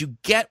answers, but you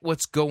get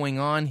what's going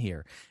on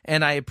here.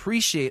 And I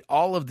appreciate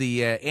all of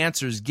the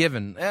answers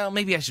given. Well,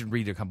 maybe I should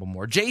read a couple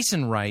more.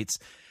 Jason writes,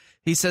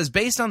 he says,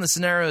 based on the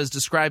scenarios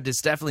described,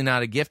 it's definitely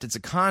not a gift, it's a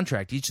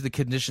contract. Each of the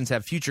conditions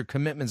have future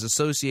commitments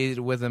associated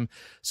with them,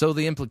 so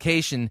the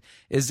implication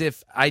is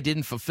if I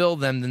didn't fulfill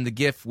them, then the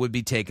gift would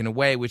be taken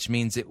away, which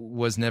means it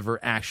was never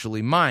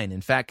actually mine.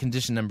 In fact,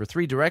 condition number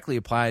 3 directly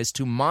applies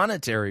to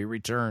monetary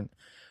return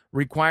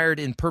required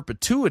in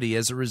perpetuity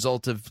as a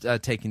result of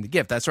taking the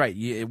gift. That's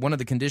right. One of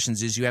the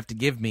conditions is you have to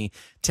give me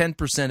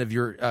 10% of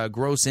your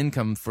gross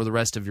income for the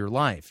rest of your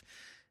life.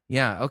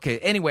 Yeah. Okay.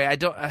 Anyway, I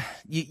don't.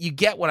 You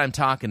get what I'm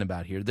talking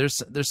about here.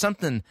 There's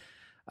something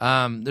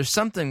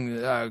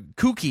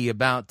kooky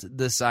about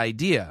this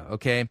idea.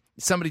 Okay,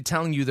 somebody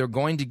telling you they're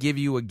going to give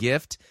you a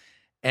gift,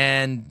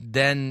 and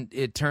then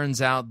it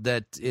turns out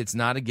that it's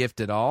not a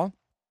gift at all.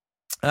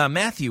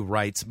 Matthew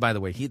writes. By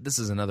the way, this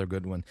is another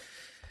good one.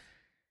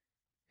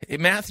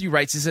 Matthew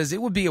writes, he says,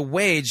 it would be a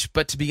wage,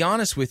 but to be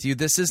honest with you,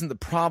 this isn't the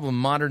problem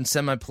modern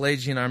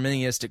semi-Pelagian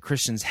Arminianistic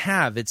Christians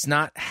have. It's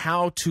not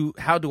how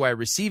do I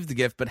receive the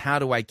gift, but how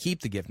do I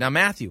keep the gift? Now,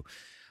 Matthew,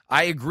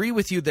 I agree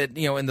with you that,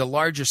 in the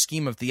larger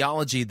scheme of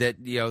theology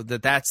that,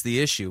 that's the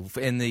issue.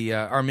 In the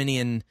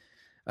Arminian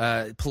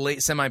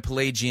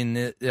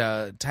semi-Pelagian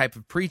type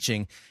of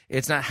preaching,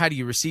 it's not how do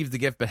you receive the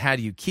gift, but how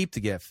do you keep the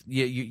gift.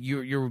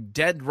 You're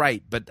dead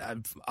right, but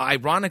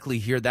ironically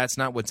here, that's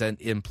not what's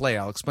in play.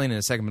 I'll explain in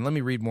a second, but let me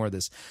read more of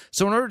this.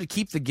 So in order to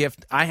keep the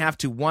gift, I have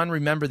to, 1,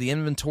 remember the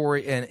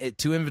inventory, and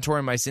to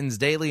inventory my sins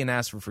daily and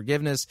ask for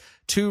forgiveness.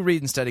 2,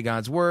 read and study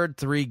God's word.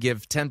 3,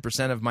 give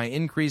 10% of my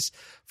increase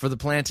for the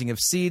planting of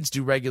seeds.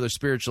 Do regular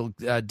spiritual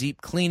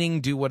deep cleaning.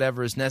 Do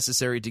whatever is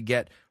necessary to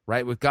get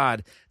right with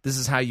God, this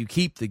is how you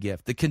keep the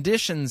gift. The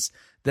conditions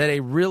that a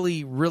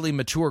really, really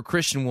mature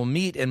Christian will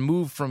meet and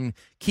move from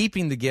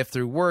keeping the gift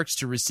through works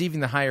to receiving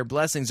the higher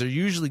blessings are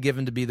usually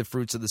given to be the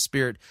fruits of the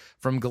Spirit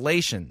from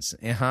Galatians.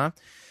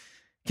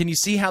 Can you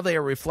see how they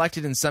are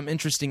reflected in some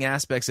interesting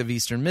aspects of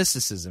Eastern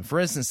mysticism? For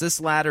instance,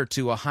 this ladder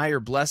to a higher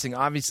blessing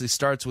obviously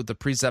starts with the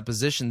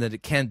presupposition that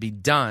it can be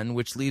done,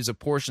 which leaves a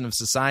portion of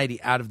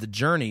society out of the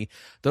journey.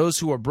 Those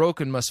who are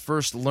broken must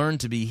first learn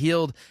to be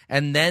healed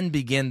and then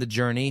begin the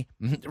journey.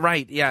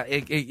 Right, yeah,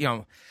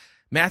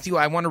 Matthew,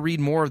 I want to read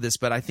more of this,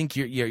 but I think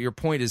your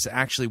point is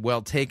actually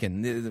well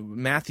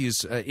taken.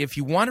 Matthew's, if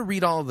you want to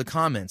read all of the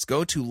comments,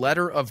 go to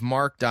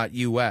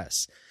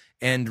letterofmark.us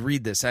and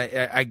read this.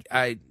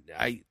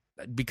 I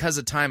because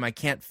of time, I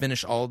can't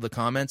finish all of the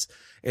comments.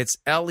 It's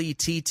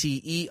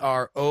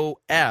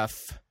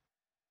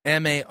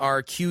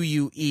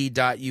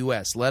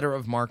letterofmarque.us,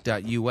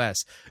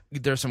 letterofmark.us.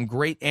 There's some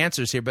great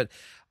answers here, but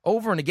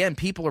over and again,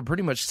 people are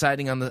pretty much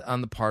siding on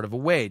the part of a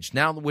wage.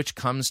 Now, which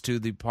comes to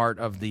the part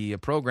of the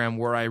program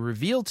where I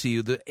reveal to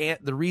you the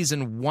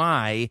reason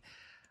why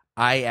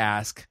I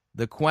ask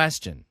the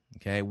question.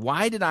 Okay,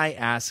 why did I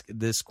ask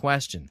this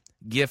question,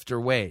 gift or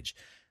wage?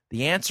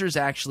 The answer is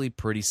actually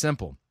pretty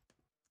simple.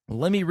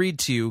 Let me read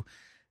to you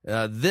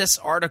this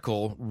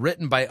article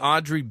written by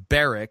Audrey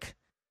Barrick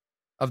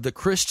of the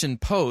Christian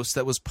Post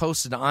that was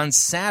posted on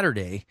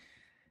Saturday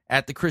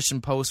at the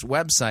Christian Post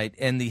website,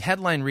 and the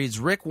headline reads,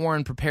 Rick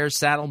Warren prepares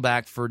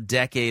Saddleback for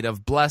decade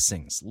of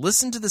blessings.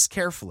 Listen to this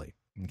carefully,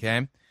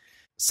 okay?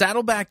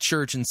 Saddleback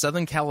Church in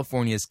Southern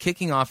California is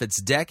kicking off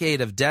its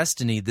Decade of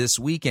Destiny this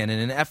weekend in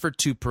an effort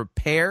to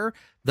prepare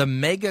the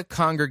mega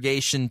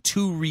congregation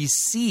to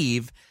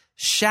receive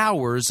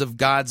showers of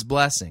God's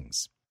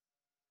blessings.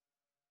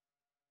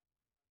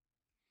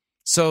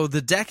 So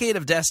the Decade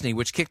of Destiny,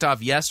 which kicked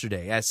off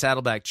yesterday at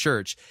Saddleback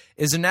Church,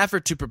 is an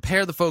effort to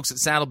prepare the folks at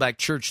Saddleback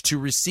Church to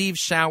receive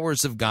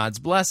showers of God's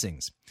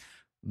blessings.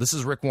 This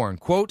is Rick Warren.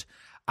 Quote,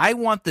 I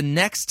want the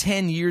next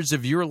 10 years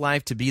of your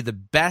life to be the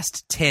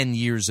best 10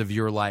 years of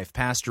your life,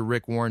 Pastor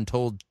Rick Warren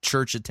told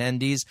church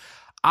attendees.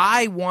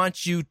 I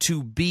want you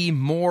to be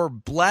more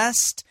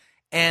blessed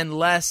and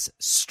less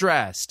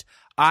stressed.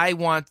 I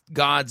want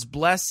God's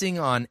blessing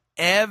on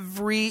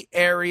every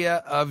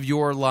area of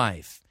your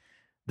life.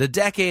 The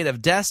Decade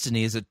of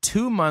Destiny is a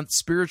 2-month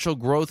spiritual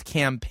growth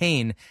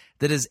campaign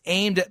that is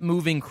aimed at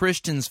moving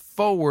Christians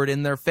forward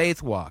in their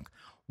faith walk.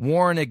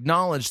 Warren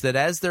acknowledged that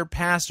as their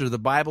pastor, the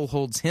Bible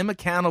holds him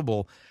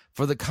accountable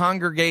for the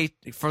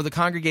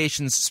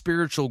congregation's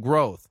spiritual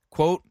growth.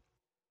 Quote,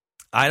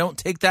 I don't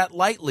take that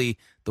lightly,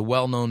 the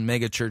well-known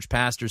megachurch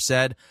pastor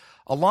said.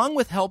 Along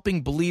with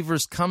helping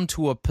believers come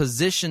to a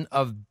position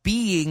of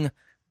being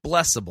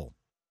blessable.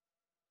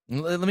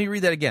 Let me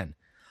read that again.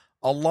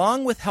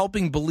 Along with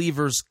helping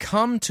believers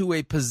come to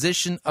a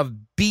position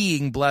of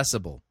being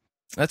blessable.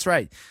 That's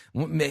right.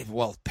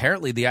 Well,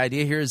 apparently the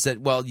idea here is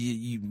that, well,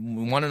 you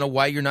want to know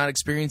why you're not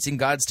experiencing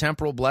God's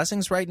temporal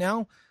blessings right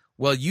now?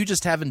 Well, you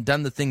just haven't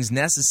done the things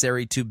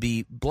necessary to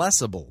be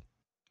blessable.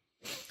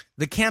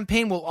 The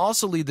campaign will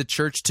also lead the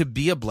church to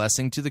be a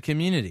blessing to the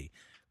community.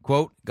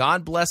 Quote,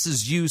 God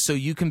blesses you so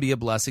you can be a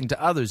blessing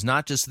to others,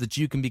 not just so that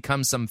you can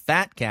become some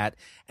fat cat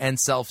and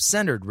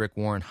self-centered, Rick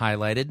Warren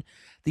highlighted.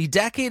 The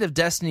Decade of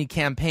Destiny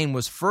campaign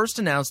was first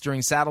announced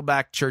during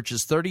Saddleback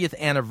Church's 30th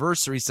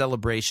anniversary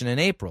celebration in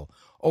April.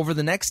 Over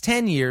the next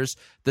 10 years,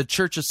 the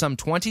church of some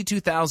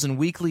 22,000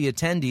 weekly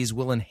attendees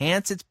will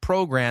enhance its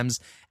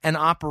programs and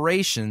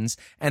operations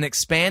and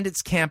expand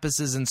its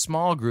campuses and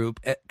small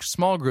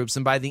groups,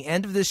 and by the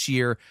end of this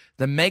year,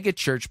 the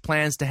megachurch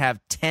plans to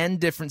have 10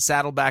 different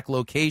Saddleback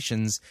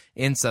locations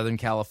in Southern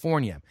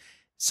California.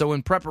 So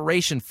in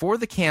preparation for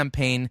the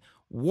campaign,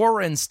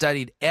 Warren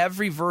studied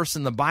every verse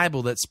in the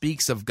Bible that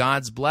speaks of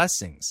God's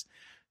blessings.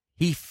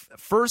 He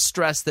first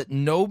stressed that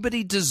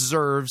nobody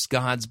deserves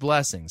God's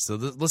blessings. So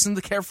listen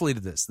carefully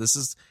to this. This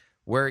is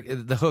where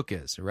the hook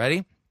is.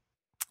 Ready?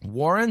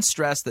 Warren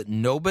stressed that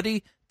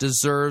nobody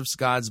deserves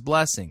God's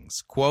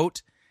blessings.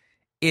 Quote,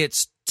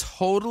 it's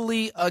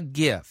totally a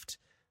gift.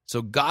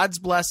 So God's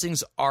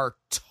blessings are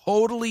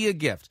totally a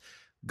gift.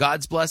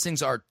 God's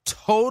blessings are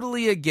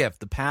totally a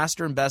gift, the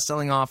pastor and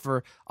best-selling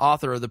author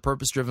of The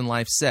Purpose-Driven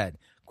Life said.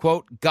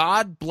 Quote,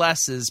 God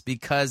blesses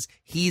because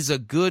he's a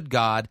good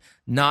God,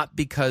 not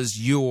because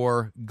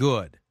you're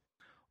good.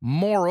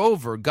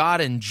 Moreover, God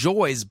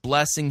enjoys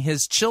blessing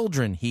his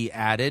children, he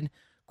added.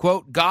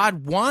 Quote,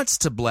 God wants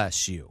to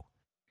bless you.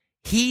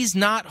 He's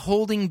not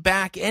holding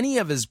back any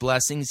of his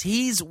blessings.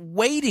 He's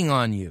waiting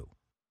on you.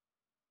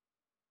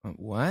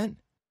 What?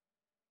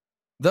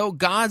 Though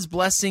God's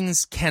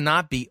blessings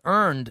cannot be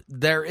earned,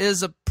 there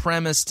is a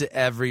premise to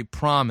every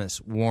promise,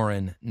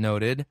 Warren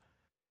noted.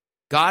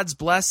 God's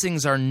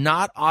blessings are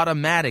not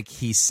automatic,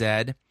 he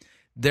said.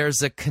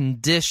 There's a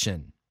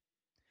condition.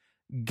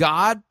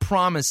 God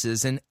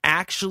promises and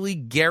actually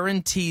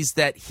guarantees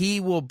that he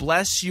will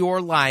bless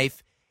your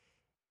life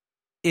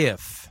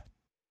if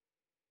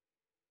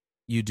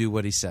you do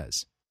what he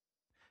says.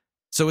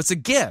 So it's a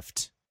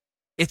gift.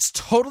 It's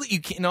totally,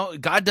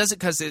 God does it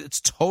because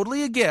it's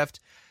totally a gift.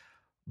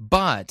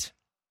 But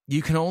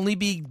you can only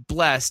be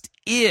blessed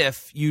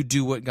if you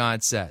do what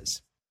God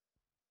says.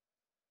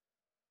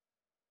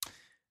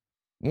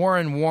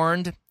 Warren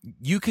warned,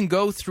 you can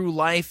go through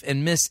life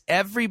and miss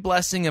every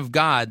blessing of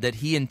God that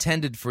he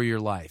intended for your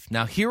life.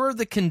 Now, here are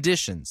the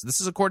conditions. This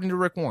is according to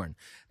Rick Warren.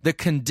 The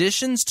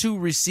conditions to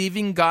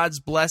receiving God's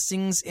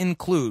blessings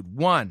include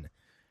 1,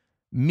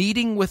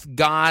 meeting with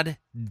God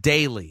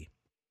daily.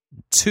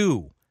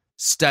 2,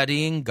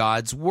 studying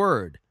God's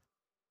word.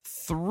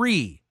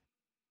 3,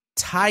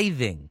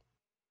 tithing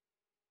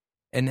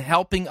and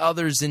helping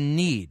others in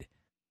need.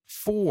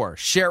 4,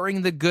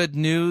 sharing the good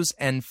news.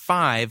 And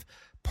 5,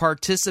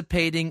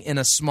 participating in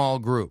a small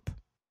group.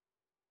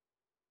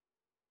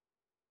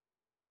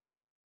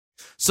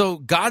 So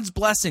God's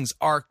blessings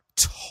are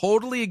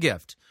totally a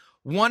gift.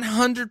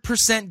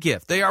 100%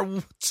 gift. They are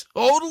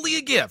totally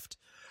a gift.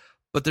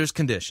 But there's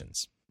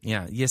conditions.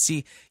 Yeah, you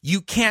see,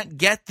 you can't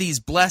get these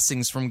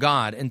blessings from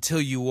God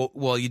until you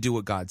do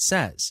what God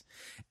says.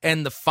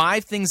 And the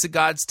 5 things that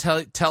God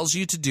tells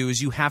you to do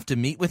is you have to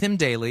meet with him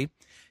daily,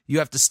 you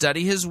have to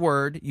study his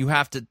word, you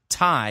have to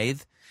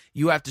tithe,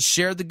 you have to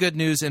share the good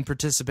news and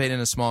participate in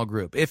a small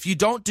group. If you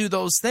don't do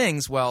those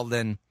things, well,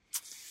 then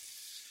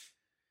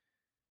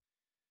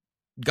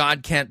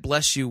God can't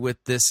bless you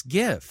with this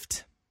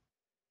gift.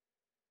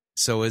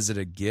 So is it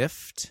a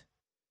gift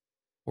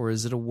or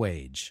is it a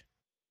wage?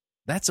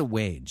 That's a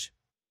wage.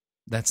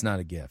 That's not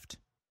a gift.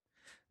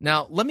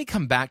 Now, let me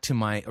come back to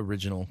my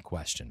original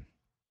question.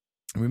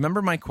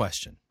 Remember my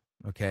question,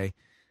 okay?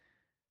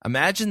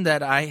 Imagine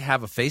that I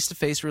have a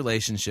face-to-face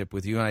relationship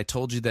with you, and I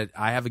told you that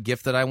I have a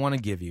gift that I want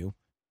to give you,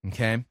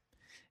 okay,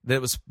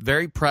 that was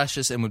very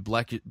precious and would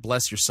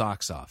bless your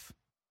socks off.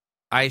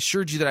 I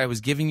assured you that I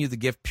was giving you the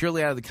gift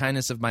purely out of the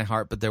kindness of my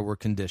heart, but there were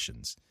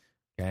conditions,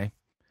 okay?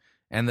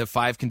 And the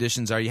 5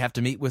 conditions are: you have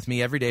to meet with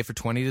me every day for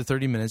 20 to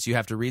 30 minutes. You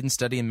have to read and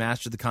study and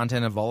master the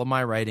content of all of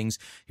my writings.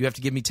 You have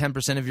to give me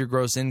 10% of your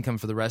gross income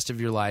for the rest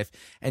of your life.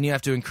 And you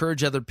have to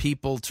encourage other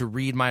people to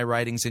read my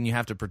writings, and you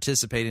have to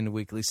participate in a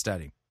weekly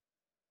study.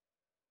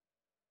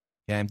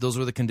 Okay, those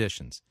were the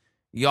conditions.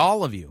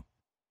 All of you,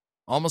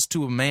 almost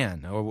to a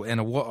man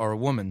or a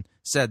woman,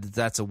 said that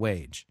that's a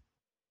wage,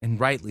 and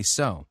rightly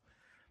so.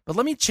 But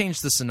let me change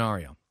the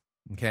scenario,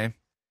 okay?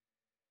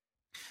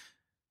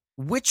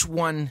 Which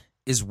one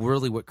is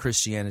really what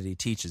Christianity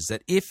teaches?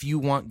 That if you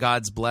want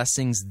God's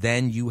blessings,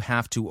 then you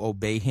have to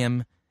obey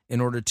him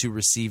in order to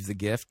receive the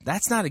gift?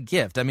 That's not a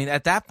gift. I mean,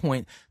 at that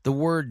point, the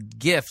word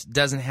gift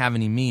doesn't have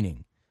any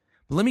meaning.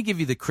 But let me give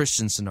you the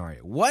Christian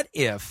scenario. What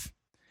if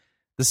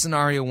the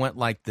scenario went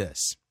like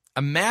this?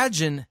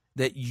 Imagine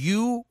that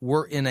you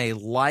were in a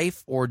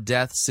life or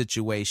death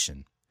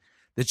situation,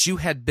 that you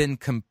had been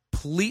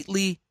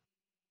completely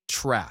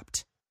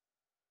trapped,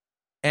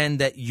 and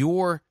that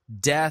your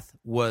death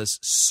was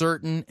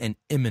certain and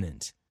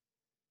imminent,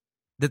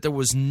 that there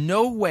was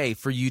no way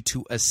for you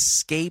to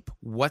escape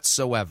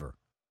whatsoever.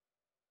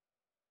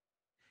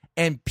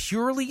 And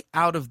purely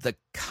out of the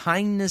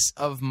kindness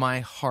of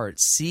my heart,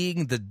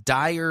 seeing the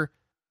dire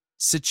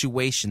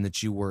situation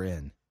that you were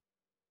in,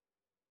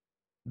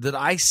 that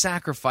I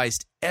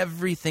sacrificed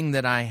everything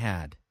that I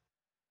had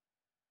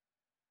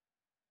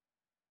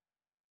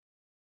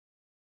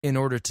in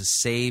order to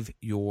save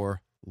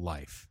your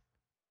life.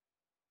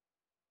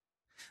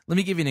 Let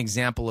me give you an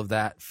example of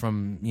that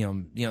from,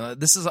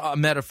 this is a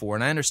metaphor,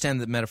 and I understand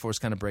that metaphors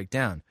kind of break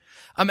down.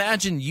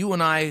 Imagine you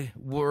and I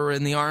were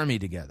in the army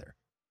together.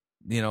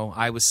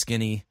 I was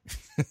skinny.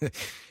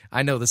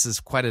 I know this is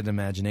quite an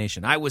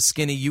imagination. I was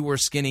skinny, you were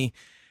skinny,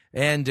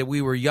 and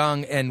we were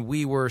young, and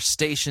we were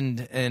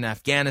stationed in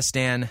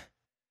Afghanistan,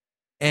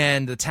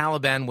 and the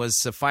Taliban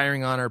was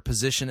firing on our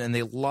position, and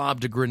they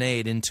lobbed a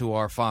grenade into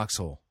our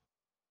foxhole.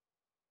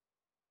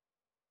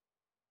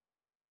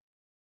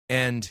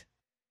 And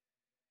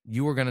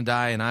you were going to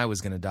die, and I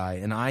was going to die,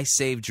 and I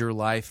saved your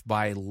life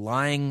by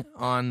lying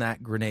on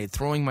that grenade,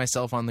 throwing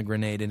myself on the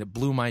grenade, and it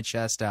blew my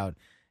chest out,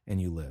 and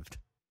you lived.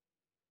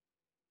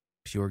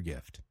 Pure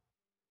gift.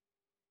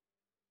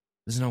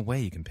 There's no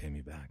way you can pay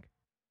me back.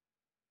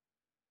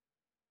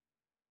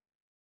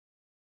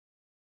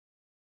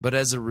 But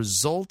as a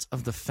result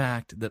of the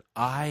fact that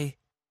I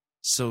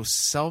so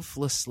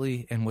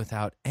selflessly and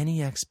without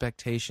any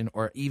expectation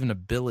or even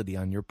ability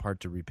on your part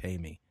to repay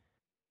me,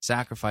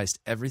 sacrificed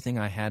everything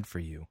I had for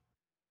you,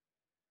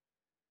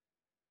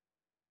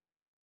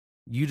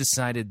 you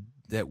decided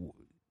that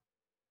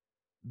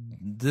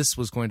this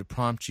was going to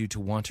prompt you to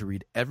want to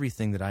read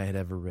everything that I had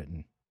ever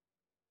written.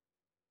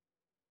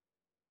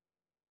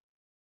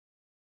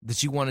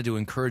 That you wanted to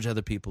encourage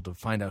other people to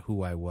find out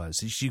who I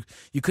was.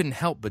 You couldn't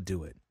help but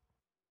do it.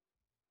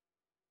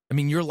 I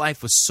mean, your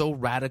life was so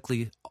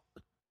radically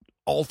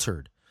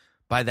altered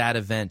by that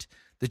event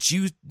that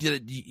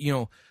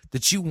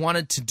that you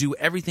wanted to do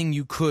everything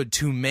you could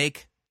to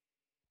make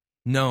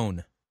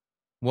known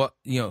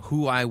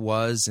who I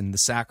was and the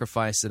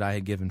sacrifice that I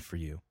had given for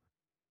you.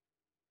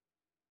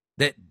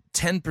 That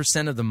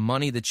 10% of the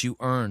money that you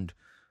earned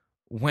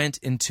went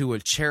into a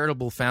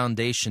charitable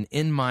foundation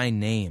in my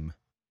name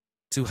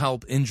to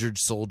help injured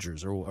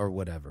soldiers or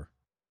whatever.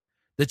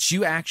 that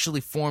you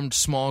actually formed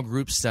small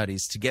group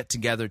studies to get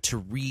together to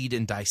read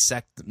and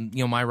dissect,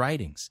 my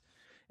writings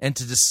and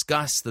to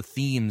discuss the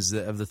themes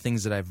of the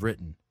things that I've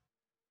written.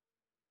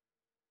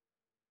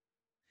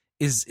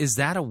 Is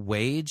that a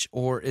wage,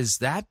 or is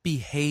that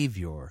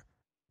behavior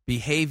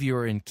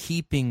in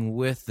keeping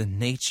with the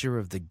nature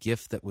of the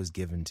gift that was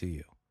given to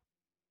you?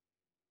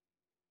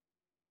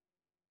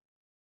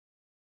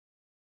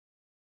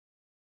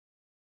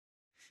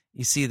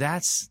 You see,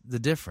 that's the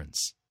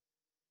difference.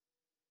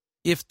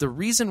 If the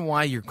reason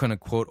why you're going to,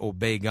 quote,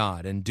 obey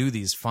God and do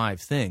these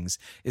 5 things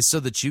is so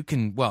that you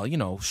can,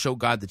 show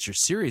God that you're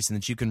serious and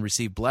that you can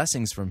receive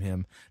blessings from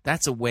Him,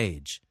 that's a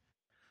wage.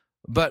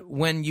 But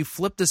when you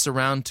flip this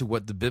around to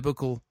what the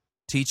biblical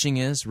teaching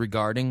is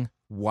regarding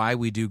why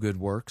we do good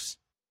works,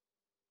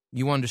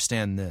 you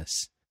understand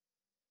this.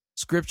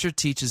 Scripture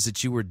teaches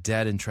that you were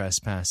dead in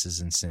trespasses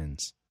and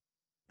sins,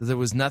 that there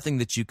was nothing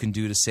that you can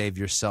do to save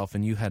yourself,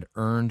 and you had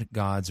earned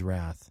God's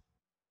wrath.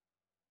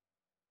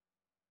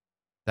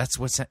 That's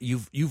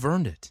you've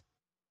earned it.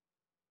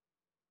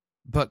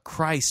 But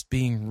Christ,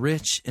 being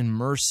rich in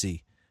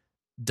mercy,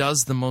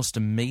 does the most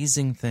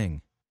amazing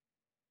thing.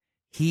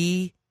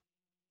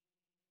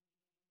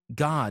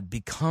 God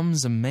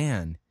becomes a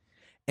man,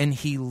 and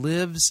He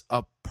lives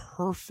a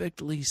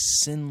perfectly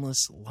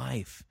sinless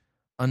life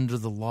under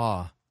the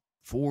law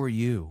for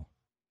you.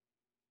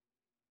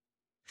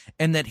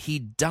 And that He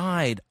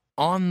died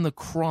on the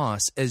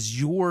cross as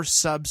your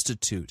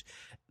substitute,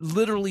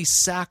 literally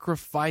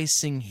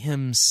sacrificing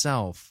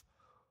Himself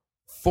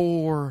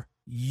for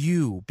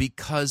you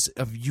because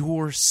of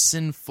your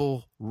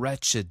sinful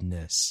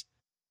wretchedness,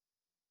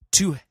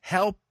 to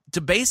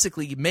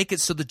basically make it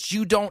so that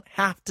you don't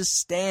have to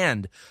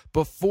stand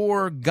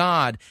before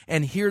God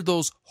and hear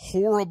those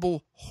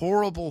horrible,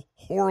 horrible,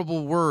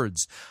 horrible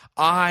words.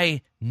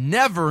 I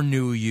never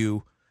knew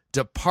you.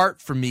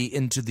 Depart from me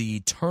into the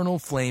eternal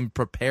flame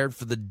prepared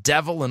for the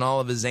devil and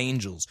all of his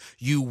angels,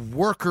 you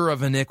worker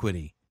of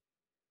iniquity.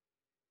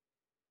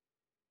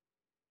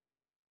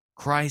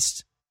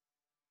 Christ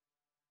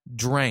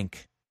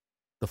drank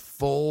the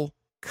full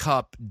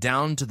cup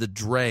down to the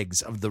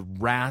dregs of the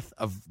wrath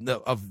of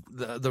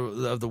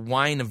the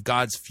wine of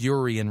God's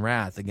fury and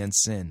wrath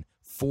against sin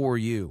for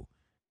you.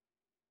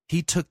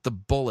 He took the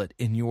bullet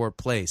in your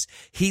place.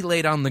 He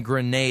laid on the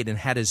grenade and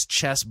had his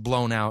chest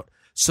blown out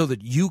so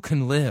that you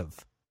can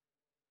live.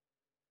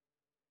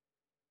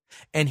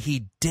 And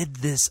He did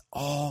this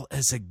all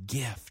as a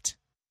gift.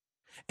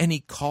 And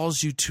He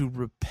calls you to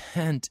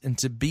repent and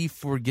to be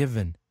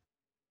forgiven.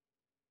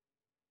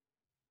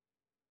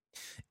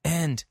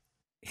 And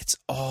it's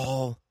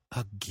all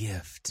a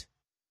gift.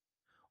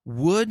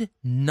 Would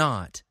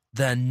not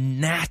the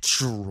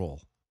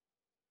natural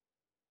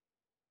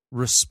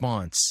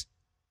response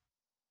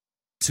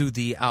to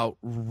the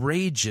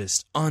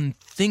outrageous,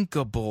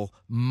 unthinkable,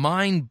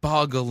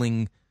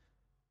 mind-boggling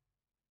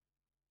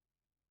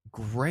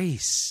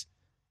grace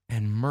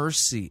and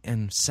mercy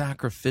and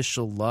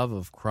sacrificial love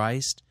of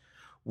Christ,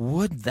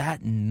 would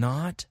that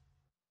not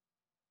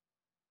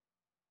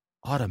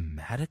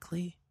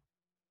automatically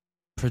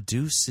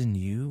produce in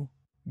you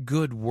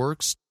good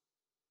works?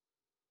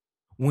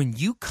 When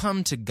you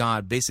come to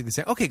God, basically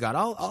say, okay, God,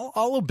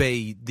 I'll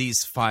obey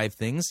these 5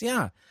 things.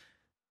 Yeah.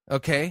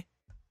 Okay.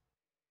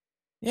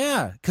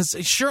 Yeah, because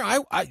sure,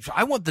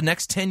 I want the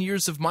next 10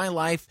 years of my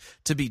life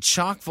to be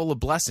chock full of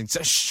blessings.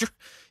 Sure,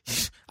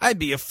 I'd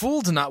be a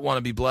fool to not want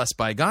to be blessed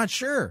by God,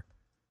 sure.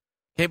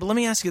 Okay, but let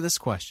me ask you this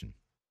question.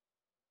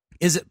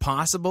 Is it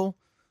possible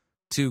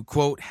to,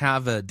 quote,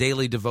 have a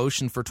daily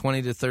devotion for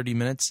 20 to 30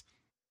 minutes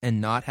and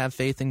not have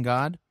faith in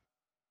God?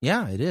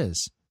 Yeah, it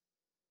is.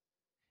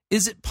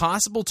 Is it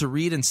possible to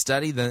read and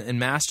study and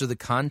master the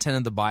content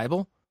of the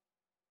Bible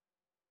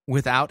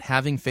without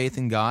having faith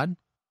in God?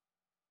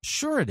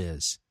 Sure it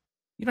is.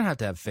 You don't have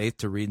to have faith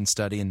to read and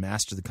study and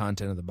master the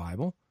content of the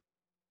Bible.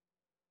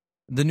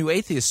 The New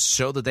Atheists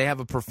show that they have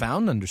a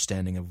profound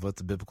understanding of what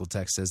the biblical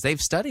text says. They've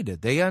studied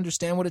it. They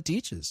understand what it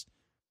teaches.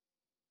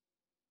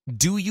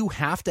 Do you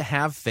have to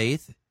have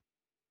faith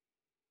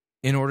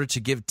in order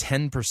to give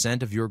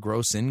 10% of your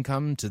gross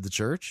income to the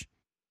church?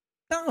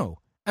 No.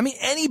 I mean,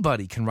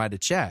 anybody can write a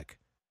check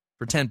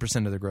for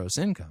 10% of their gross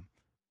income.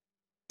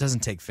 It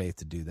doesn't take faith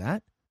to do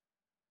that.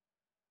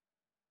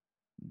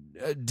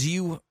 Do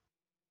you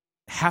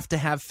have to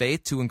have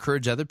faith to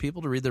encourage other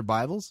people to read their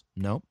Bibles?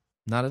 No,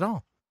 not at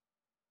all.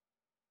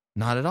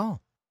 Not at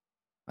all.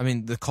 I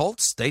mean, the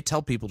cults, they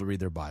tell people to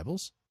read their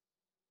Bibles.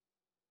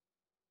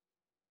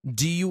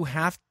 Do you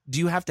have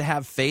to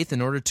have faith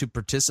in order to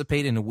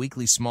participate in a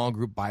weekly small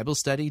group Bible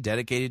study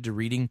dedicated to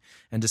reading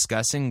and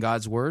discussing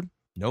God's Word?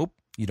 Nope.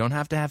 You don't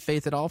have to have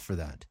faith at all for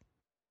that.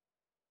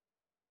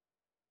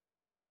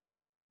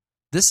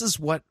 This is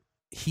what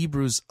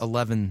Hebrews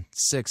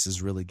 11:6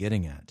 is really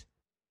getting at.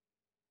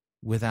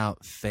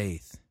 Without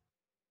faith,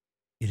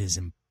 it is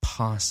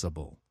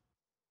impossible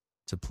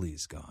to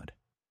please God.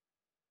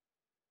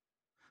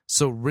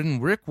 So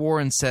when Rick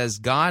Warren says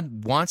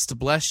God wants to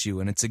bless you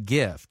and it's a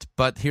gift,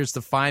 but here's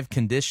the 5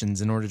 conditions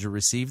in order to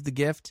receive the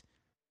gift,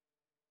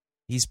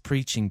 he's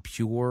preaching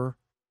pure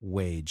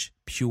wage,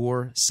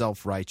 pure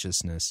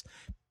self-righteousness,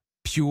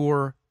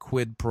 pure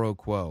quid pro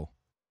quo.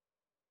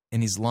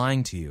 And he's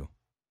lying to you.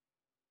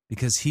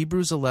 Because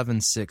Hebrews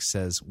 11:6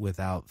 says,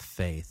 without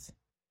faith,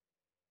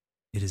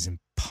 it is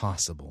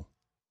impossible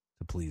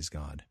to please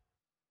God.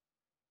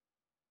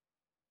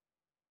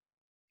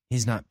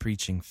 He's not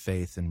preaching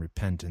faith and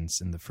repentance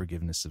and the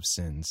forgiveness of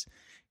sins.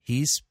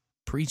 He's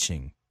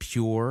preaching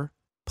pure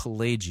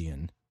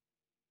Pelagian,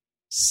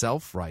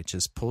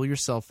 self-righteous, pull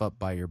yourself up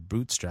by your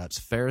bootstraps,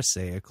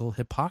 Pharisaical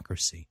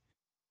hypocrisy.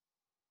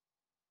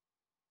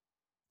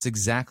 It's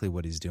exactly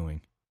what he's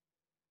doing.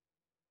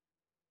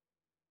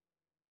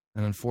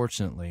 And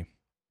unfortunately,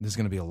 there's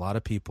going to be a lot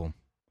of people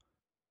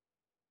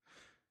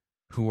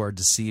who are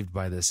deceived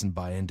by this and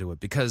buy into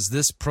it, because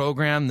this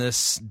program,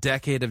 this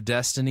Decade of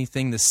Destiny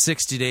thing, the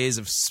 60 days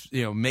of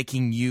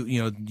making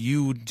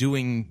you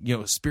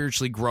doing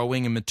spiritually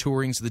growing and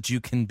maturing so that you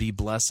can be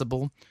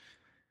blessable.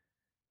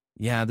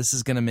 Yeah, this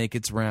is going to make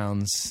its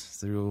rounds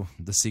through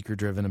the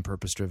seeker-driven and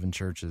purpose-driven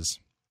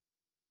churches.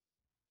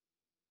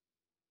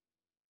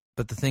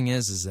 But the thing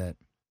is that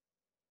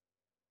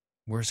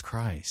where's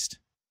Christ?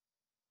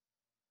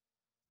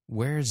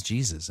 Where is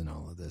Jesus in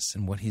all of this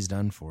and what he's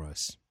done for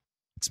us?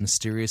 It's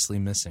mysteriously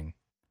missing.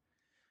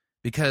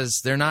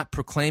 Because they're not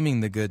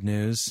proclaiming the good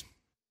news.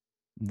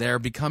 They're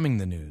becoming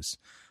the news.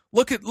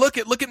 Look at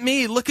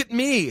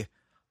me.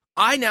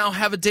 I now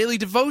have a daily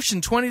devotion,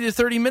 20 to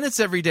 30 minutes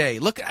every day.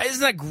 Look,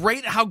 isn't that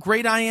great how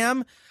great I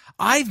am?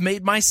 I've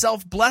made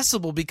myself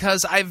blessable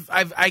because I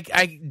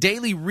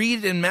daily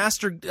read and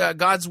master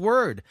God's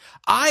word.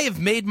 I have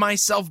made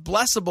myself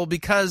blessable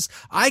because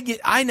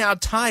I now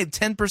tithe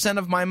 10%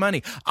 of my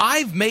money.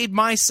 I've made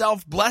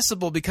myself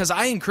blessable because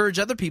I encourage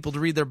other people to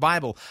read their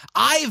Bible.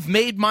 I've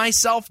made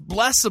myself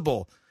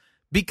blessable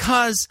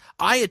because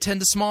I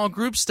attend a small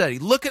group study.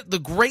 Look at the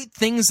great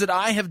things that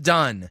I have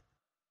done.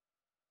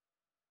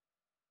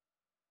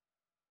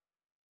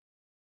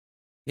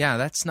 Yeah,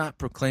 that's not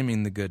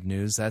proclaiming the good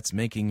news. That's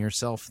making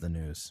yourself the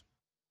news.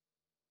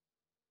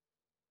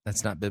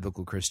 That's not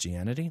biblical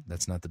Christianity.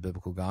 That's not the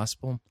biblical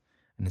gospel.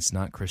 And it's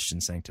not Christian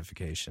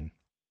sanctification.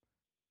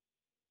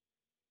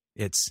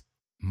 It's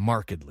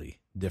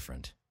markedly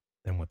different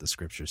than what the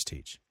scriptures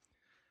teach.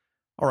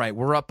 All right,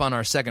 we're up on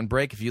our second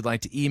break. If you'd like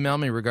to email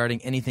me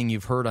regarding anything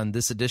you've heard on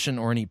this edition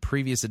or any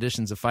previous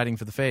editions of Fighting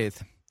for the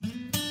Faith,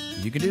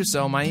 you can do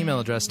so. My email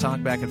address,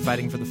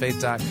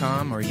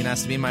 talkback@fightingforthefaith.com, or you can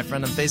ask to be my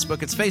friend on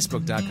Facebook. It's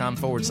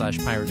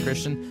facebook.com/Pirate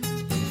Christian. You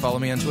can follow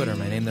me on Twitter.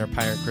 My name there,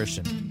 Pirate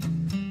Christian.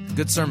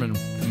 Good sermon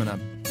coming up.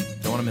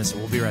 Don't want to miss it.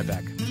 We'll be right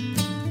back.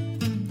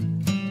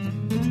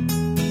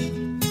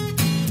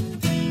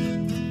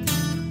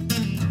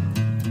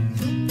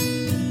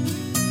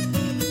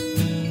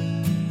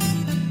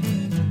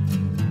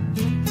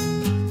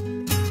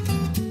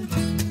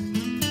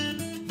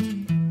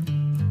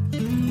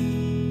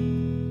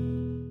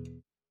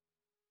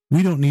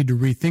 We don't need to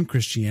rethink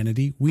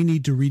Christianity. We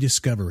need to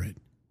rediscover it.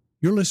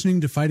 You're listening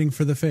to Fighting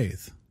for the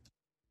Faith.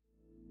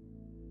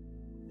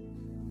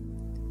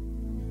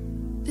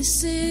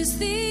 This is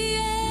the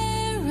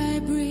air I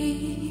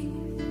breathe.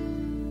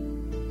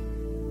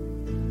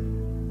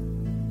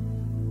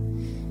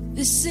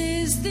 This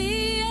is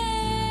the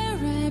air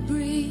I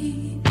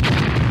breathe.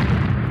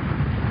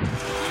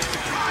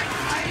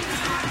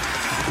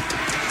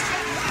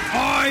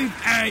 I've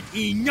had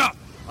enough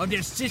of the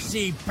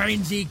sissy,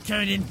 bransy,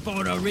 turning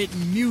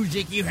photo-written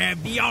music you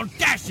have the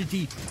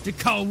audacity to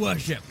call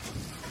worship.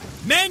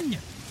 Men,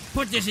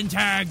 put this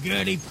entire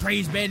girly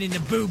praise band in the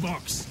boo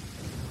box.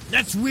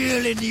 Let's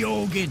wheel in the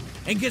organ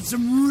and get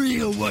some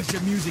real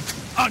worship music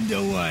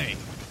underway.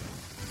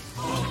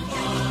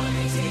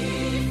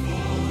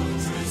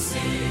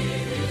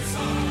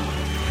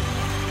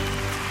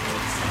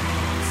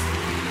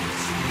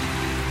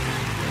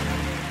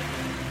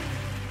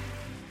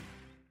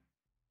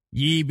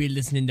 Ye be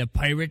listening to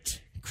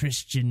Pirate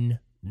Christian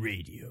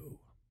Radio.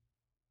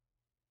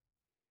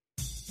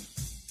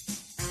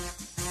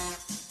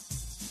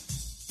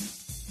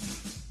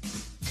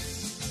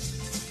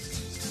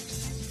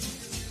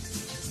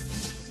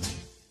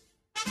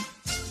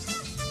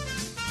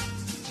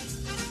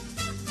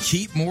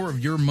 Keep more of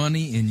your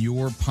money in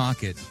your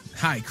pocket.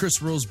 Hi, Chris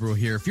Roseborough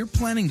here. If you're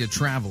planning to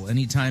travel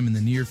anytime in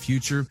the near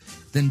future,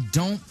 then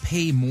don't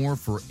pay more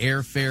for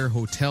airfare,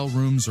 hotel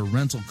rooms, or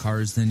rental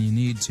cars than you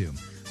need to.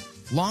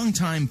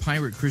 Longtime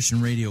Pirate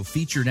Christian Radio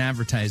featured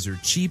advertiser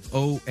Cheap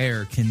O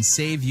Air can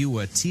save you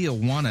a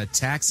Tijuana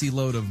taxi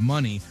load of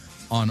money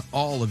on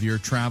all of your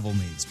travel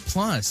needs.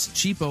 Plus,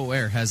 Cheap O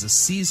Air has a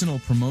seasonal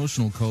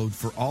promotional code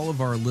for all of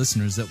our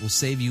listeners that will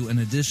save you an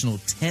additional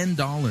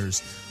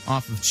 $10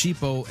 off of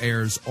Cheap O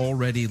Air's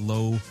already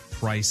low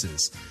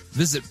prices.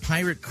 Visit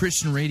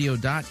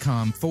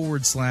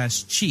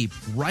piratechristianradio.com/cheap,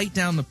 write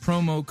down the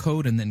promo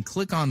code, and then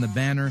click on the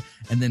banner,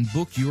 and then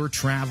book your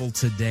travel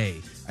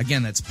today.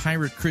 Again, that's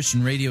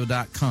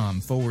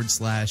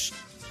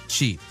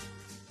piratechristianradio.com/cheap.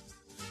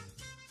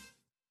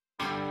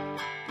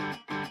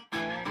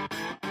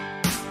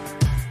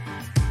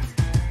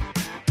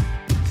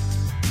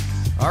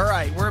 All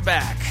right, we're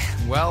back.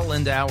 Well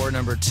into hour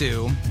number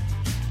 2.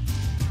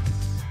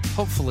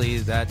 Hopefully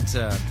that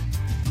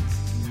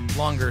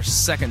longer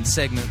second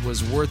segment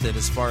was worth it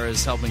as far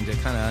as helping to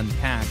kind of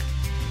unpack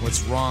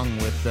what's wrong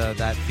with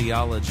that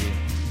theology.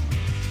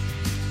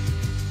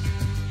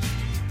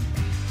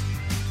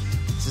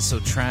 This is so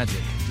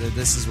tragic.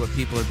 This is what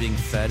people are being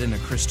fed in a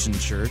Christian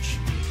church.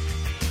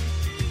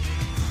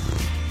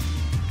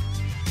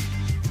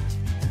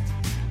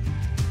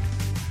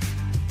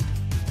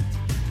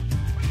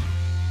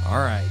 All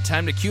right,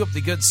 time to cue up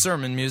the good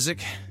sermon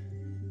music.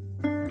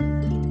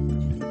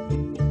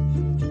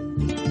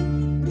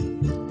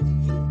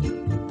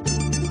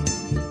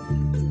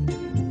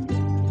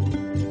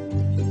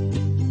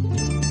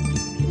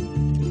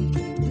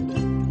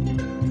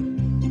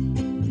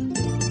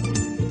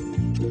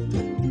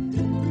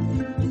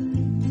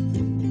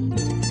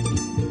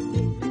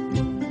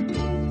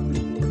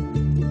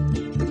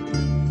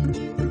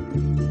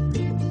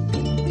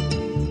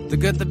 The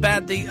good, the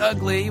bad, the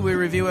ugly, we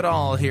review it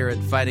all here at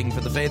Fighting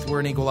for the Faith. We're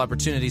an equal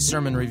opportunity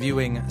sermon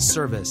reviewing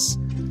service.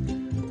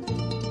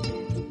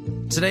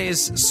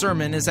 Today's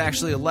sermon is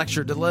actually a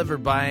lecture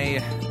delivered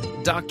by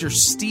Dr.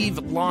 Steve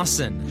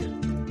Lawson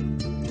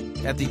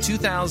at the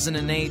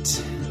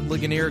 2008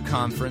 Ligonier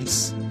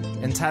Conference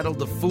entitled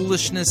The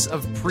Foolishness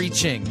of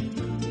Preaching.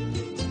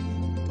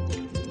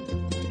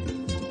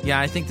 Yeah,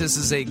 I think this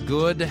is a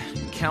good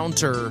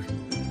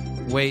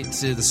counterweight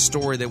to the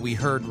story that we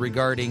heard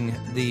regarding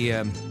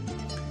the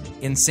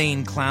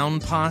insane clown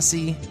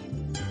posse. In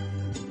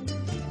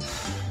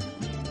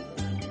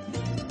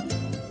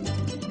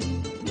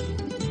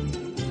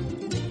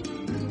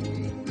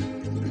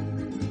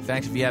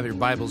fact, if you have your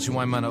Bibles, you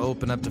might want to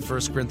open up to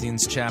 1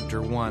 Corinthians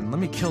chapter 1. Let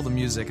me kill the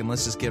music and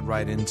let's just get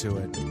right into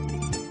it.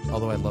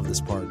 Although I love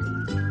this part.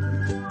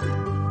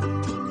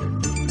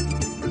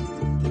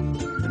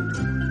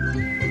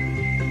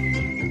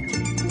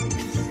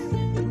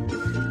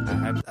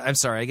 I'm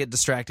sorry, I get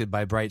distracted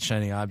by bright,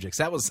 shiny objects.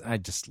 I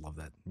just love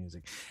that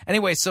music.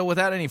 Anyway, so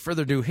without any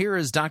further ado, here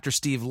is Dr.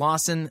 Steve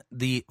Lawson,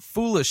 The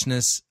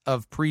Foolishness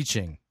of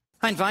Preaching.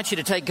 I invite you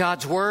to take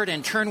God's Word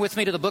and turn with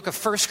me to the book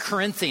of 1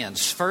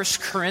 Corinthians. 1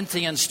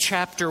 Corinthians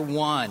chapter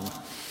 1.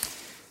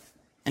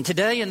 And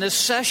today in this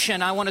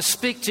session, I want to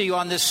speak to you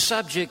on this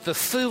subject, the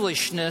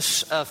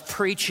foolishness of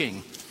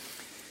preaching.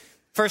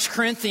 1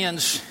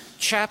 Corinthians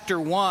chapter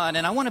 1,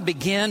 and I want to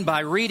begin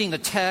by reading the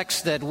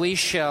text that we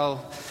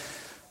shall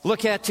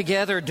look at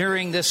together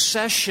during this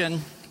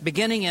session.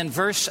 Beginning in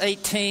verse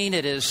 18,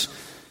 it is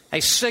a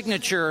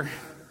signature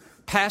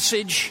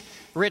passage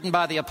written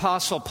by the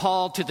Apostle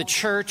Paul to the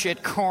church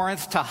at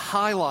Corinth to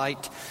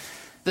highlight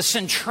the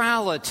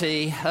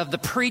centrality of the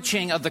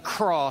preaching of the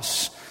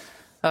cross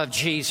of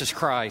Jesus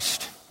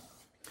Christ.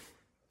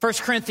 1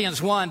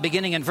 Corinthians 1,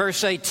 beginning in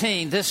verse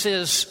 18, this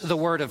is the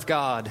Word of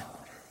God.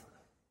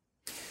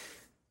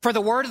 For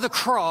the word of the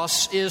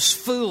cross is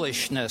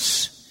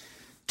foolishness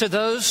to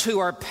those who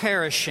are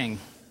perishing,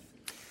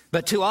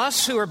 but to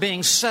us who are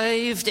being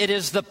saved, it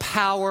is the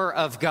power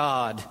of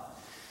God.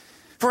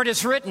 For it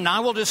is written,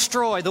 I will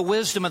destroy the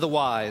wisdom of the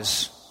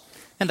wise,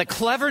 and the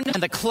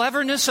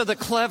cleverness of the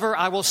clever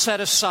I will set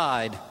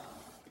aside.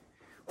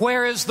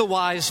 Where is the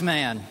wise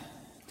man?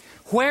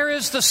 Where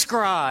is the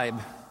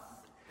scribe?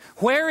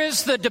 Where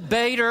is the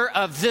debater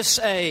of this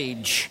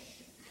age?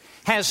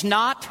 Has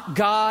not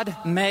God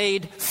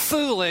made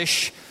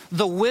foolish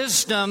the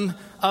wisdom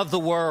of the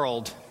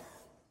world?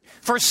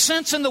 For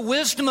since in the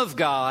wisdom of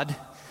God,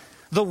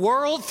 the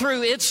world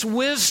through its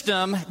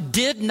wisdom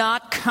did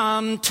not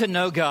come to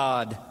know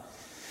God,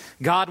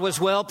 God was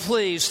well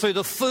pleased through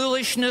the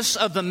foolishness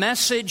of the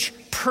message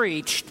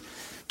preached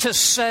to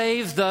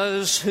save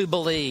those who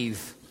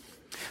believe.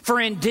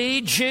 For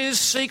indeed Jews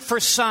seek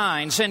for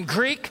signs, and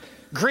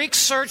Greeks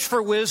search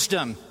for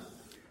wisdom.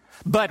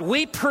 But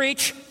we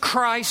preach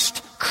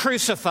Christ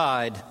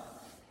crucified.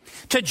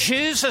 To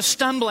Jews a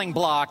stumbling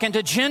block, and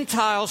to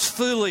Gentiles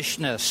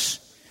foolishness.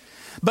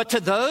 But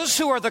to those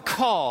who are the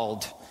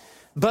called,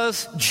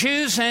 both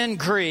Jews and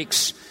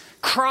Greeks,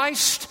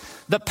 Christ,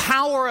 the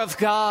power of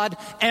God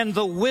and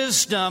the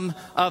wisdom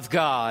of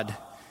God.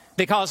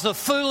 Because the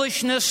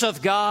foolishness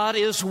of God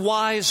is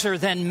wiser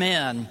than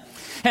men,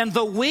 and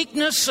the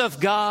weakness of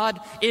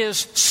God is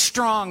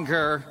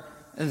stronger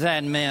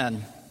than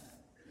men.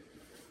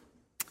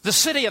 The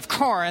city of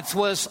Corinth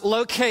was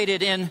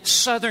located in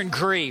southern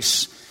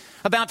Greece,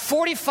 about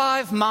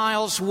 45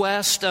 miles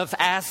west of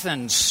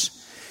Athens,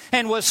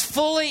 and was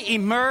fully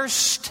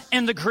immersed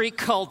in the Greek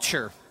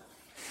culture.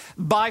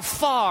 By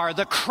far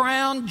the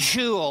crown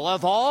jewel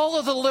of all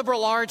of the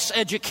liberal arts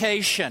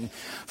education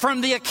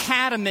from the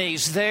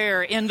academies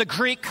there in the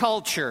Greek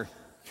culture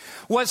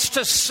was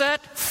to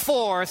set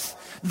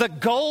forth the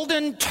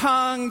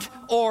golden-tongued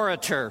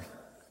orator.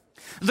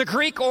 The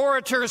Greek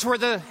orators were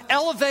the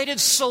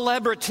elevated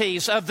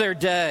celebrities of their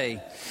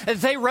day.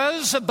 They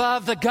rose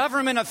above the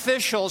government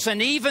officials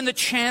and even the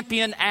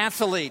champion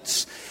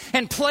athletes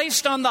and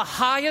placed on the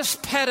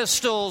highest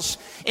pedestals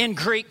in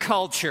Greek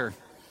culture.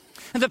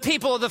 The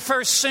people of the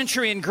first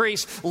century in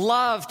Greece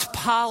loved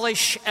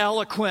polished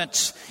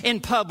eloquence in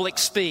public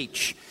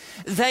speech.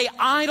 they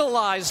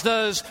idolized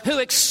those who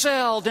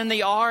excelled in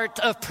the art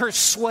of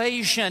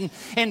persuasion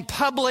and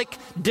public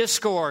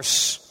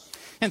discourse.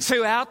 And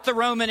throughout the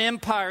Roman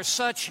Empire,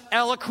 such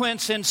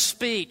eloquence in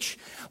speech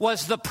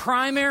was the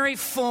primary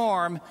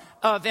form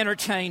of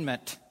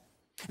entertainment.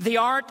 The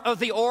art of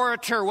the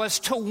orator was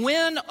to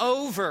win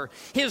over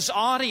his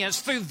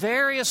audience through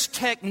various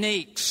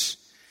techniques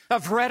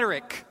of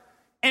rhetoric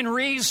and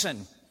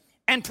reason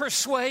and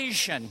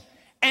persuasion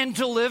and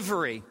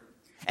delivery.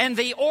 And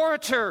the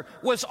orator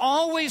was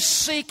always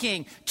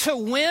seeking to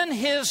win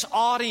his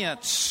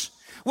audience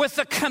with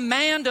the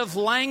command of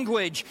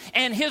language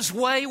and his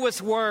way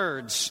with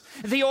words.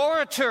 The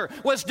orator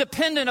was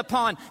dependent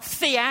upon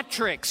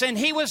theatrics, and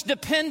he was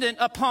dependent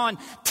upon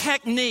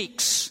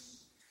techniques.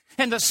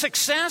 And the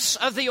success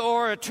of the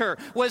orator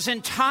was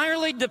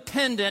entirely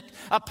dependent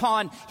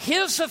upon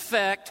his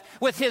effect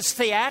with his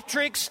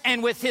theatrics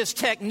and with his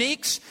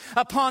techniques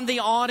upon the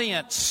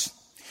audience.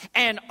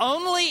 And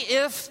only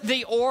if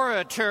the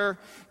orator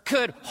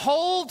could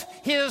hold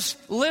his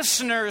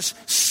listeners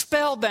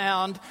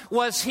spellbound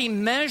was he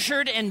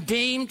measured and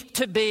deemed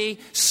to be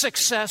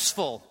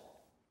successful.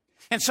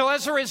 And so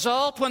as a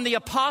result, when the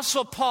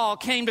Apostle Paul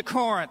came to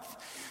Corinth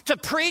to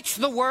preach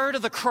the word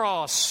of the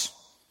cross,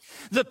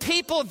 the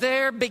people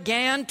there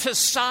began to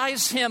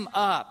size him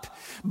up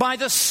by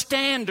the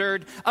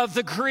standard of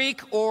the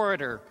Greek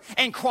orator.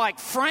 And quite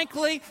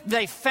frankly,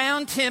 they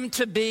found him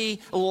to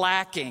be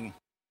lacking.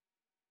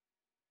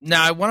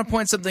 Now, I want to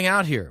point something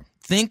out here.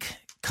 Think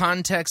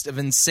context of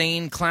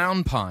Insane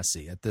Clown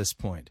Posse at this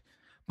point.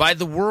 By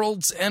the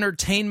world's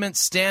entertainment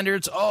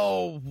standards,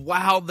 oh,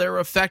 wow, they're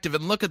effective.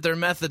 And look at their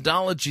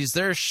methodologies.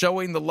 They're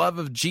showing the love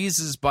of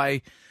Jesus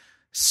by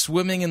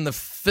swimming in the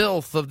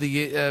filth of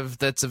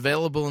that's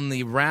available in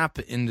the rap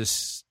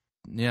industry.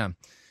 Yeah.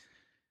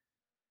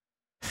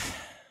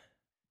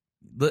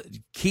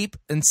 Keep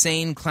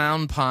Insane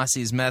Clown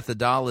Posse's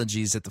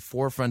methodologies at the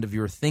forefront of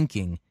your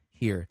thinking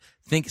here.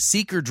 Think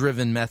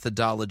seeker-driven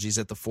methodologies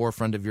at the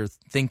forefront of your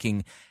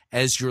thinking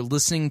as you're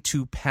listening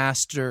to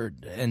Pastor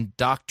and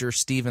Dr.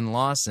 Stephen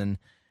Lawson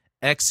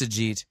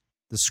exegete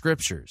the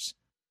Scriptures,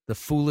 the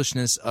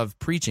foolishness of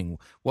preaching.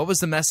 What was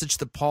the message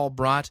that Paul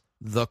brought?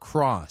 The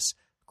cross.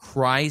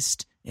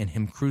 Christ and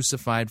Him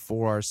crucified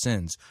for our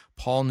sins.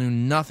 Paul knew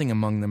nothing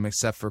among them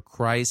except for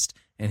Christ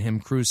and Him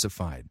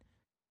crucified.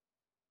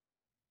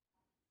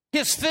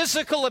 His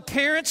physical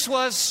appearance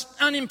was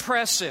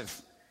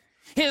unimpressive.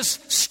 His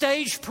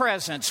stage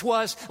presence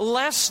was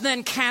less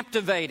than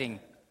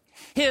captivating.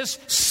 His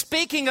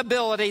speaking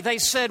ability, they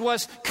said,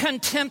 was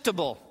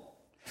contemptible.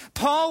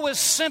 Paul was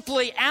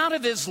simply out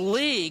of his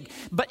league,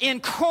 but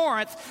in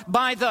Corinth,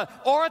 by the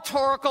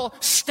oratorical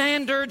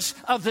standards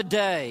of the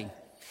day.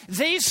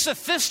 These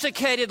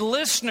sophisticated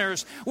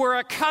listeners were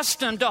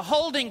accustomed to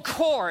holding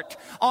court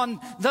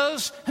on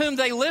those whom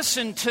they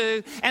listened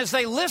to as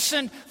they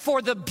listened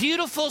for the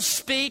beautiful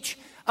speech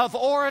of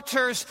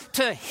orators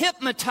to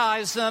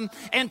hypnotize them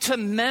and to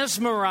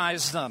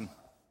mesmerize them.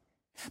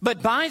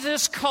 But by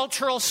this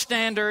cultural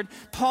standard,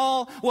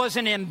 Paul was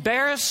an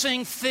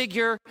embarrassing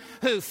figure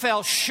who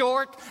fell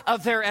short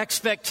of their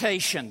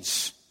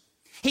expectations.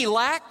 He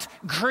lacked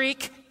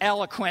Greek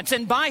eloquence,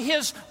 and by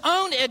his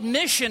own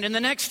admission in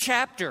the next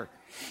chapter,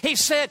 he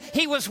said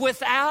he was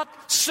without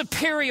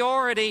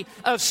superiority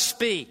of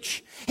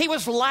speech. He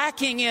was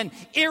lacking in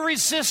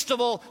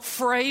irresistible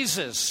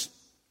phrases.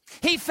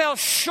 He fell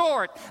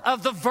short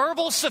of the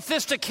verbal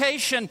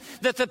sophistication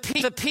that the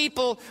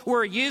people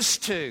were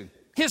used to.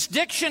 His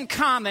diction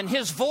common,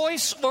 his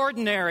voice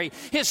ordinary,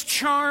 his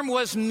charm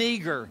was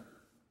meager.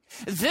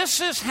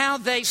 This is how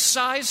they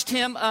sized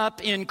him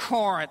up in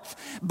Corinth,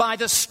 by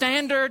the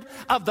standard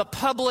of the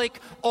public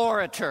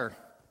orator.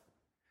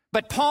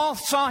 But Paul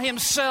saw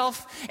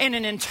himself in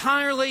an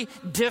entirely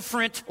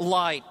different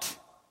light.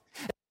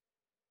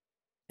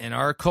 In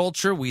our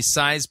culture, we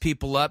size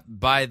people up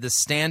by the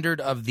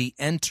standard of the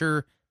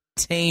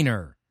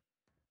entertainer.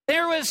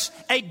 There was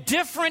a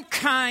different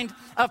kind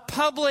of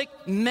public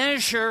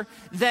measure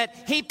that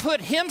he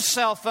put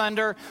himself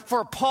under,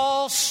 for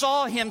Paul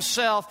saw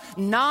himself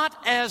not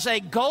as a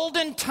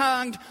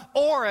golden-tongued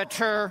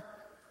orator,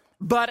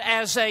 but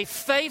as a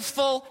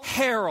faithful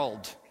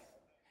herald,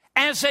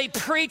 as a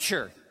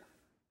preacher.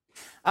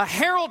 A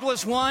herald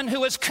was one who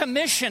was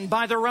commissioned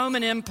by the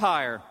Roman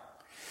Empire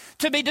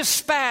to be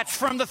dispatched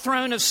from the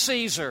throne of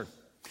Caesar,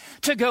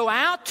 to go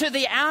out to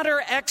the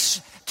outer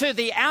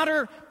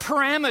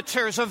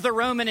parameters of the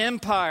Roman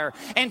Empire,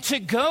 and to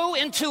go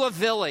into a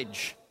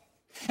village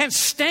and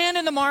stand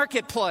in the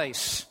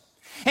marketplace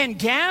and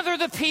gather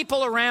the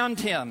people around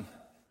him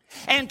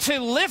and to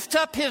lift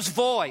up his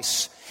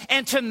voice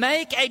and to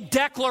make a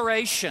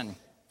declaration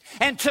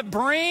and to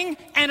bring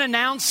an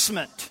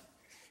announcement.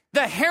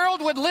 The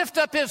herald would lift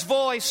up his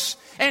voice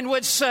and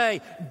would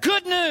say,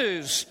 "Good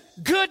news,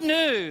 good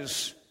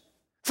news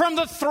from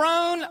the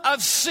throne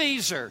of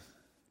Caesar."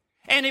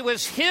 And it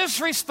was his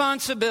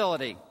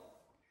responsibility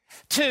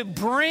to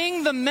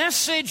bring the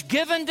message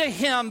given to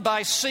him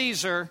by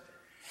Caesar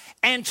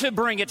and to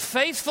bring it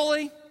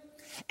faithfully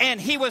And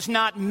he was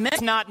not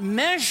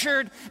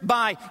measured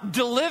by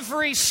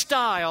delivery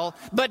style,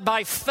 but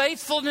by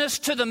faithfulness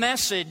to the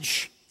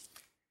message.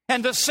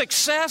 And the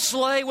success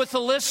lay with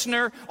the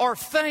listener or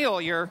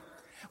failure,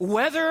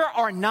 whether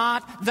or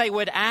not they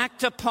would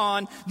act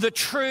upon the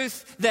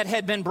truth that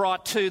had been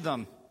brought to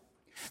them.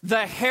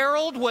 The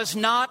herald was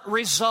not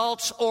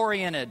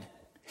results-oriented.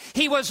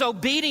 He was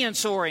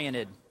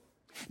obedience-oriented.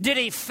 Did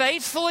he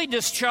faithfully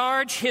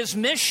discharge his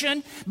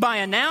mission by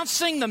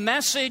announcing the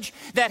message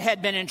that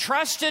had been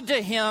entrusted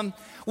to him?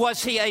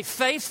 Was he a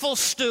faithful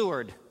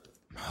steward?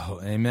 Oh,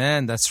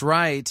 amen. That's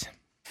right.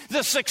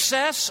 The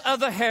success of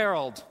the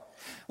herald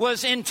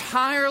was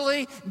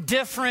entirely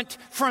different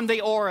from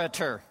the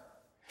orator.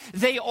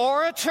 The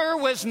orator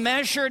was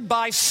measured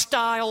by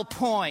style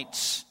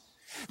points.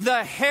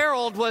 The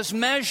herald was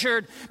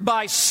measured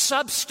by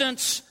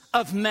substance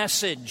of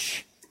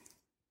message.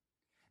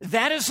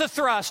 That is the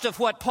thrust of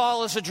what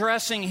Paul is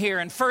addressing here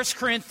in 1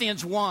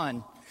 Corinthians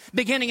 1,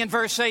 beginning in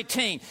verse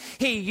 18.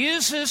 He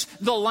uses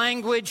the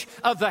language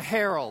of the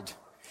herald.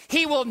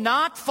 He will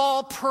not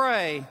fall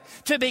prey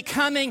to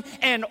becoming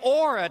an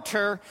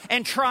orator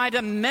and try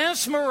to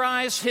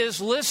mesmerize his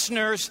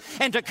listeners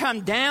and to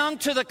come down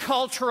to the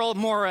cultural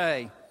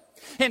moray.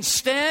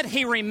 Instead,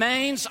 he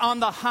remains on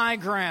the high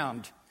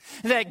ground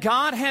that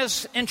God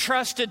has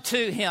entrusted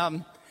to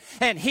him,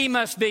 and he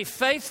must be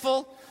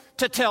faithful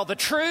to tell the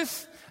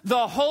truth,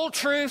 the whole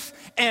truth,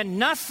 and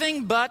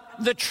nothing but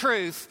the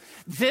truth.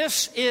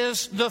 This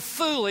is the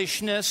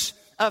foolishness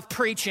of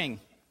preaching.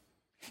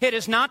 It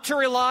is not to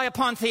rely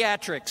upon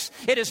theatrics.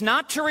 It is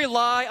not to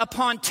rely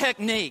upon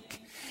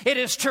technique. It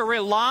is to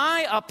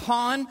rely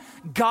upon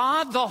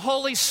God, the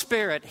Holy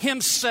Spirit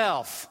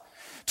himself,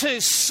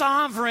 to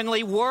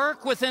sovereignly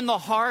work within the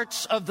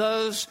hearts of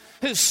those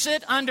who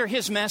sit under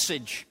his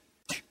message.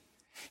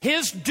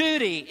 His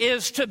duty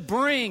is to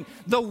bring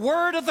the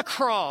word of the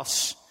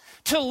cross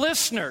to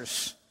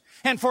listeners,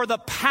 and for the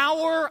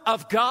power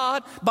of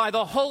God by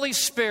the Holy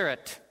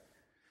Spirit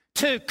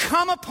to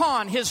come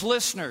upon his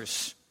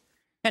listeners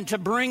and to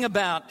bring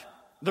about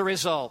the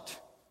result.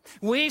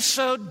 We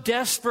so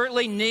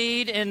desperately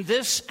need in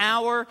this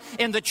hour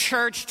in the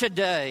church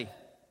today.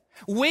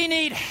 We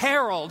need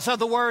heralds of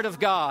the Word of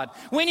God.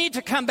 We need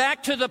to come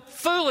back to the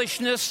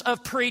foolishness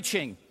of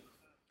preaching.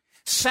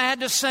 Sad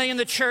to say in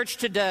the church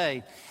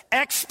today,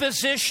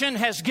 exposition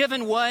has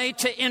given way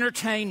to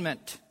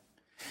entertainment.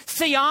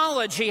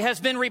 Theology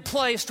has been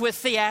replaced with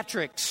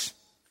theatrics.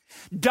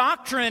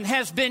 Doctrine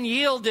has been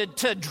yielded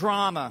to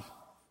drama.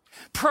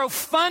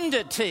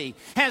 Profundity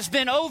has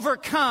been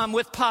overcome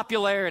with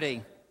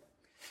popularity.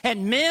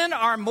 And men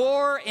are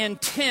more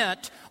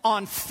intent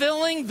on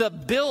filling the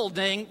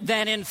building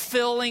than in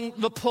filling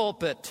the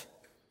pulpit.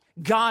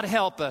 God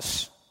help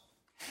us.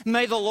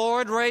 May the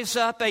Lord raise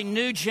up a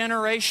new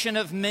generation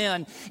of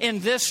men in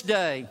this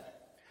day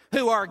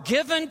who are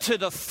given to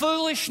the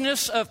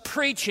foolishness of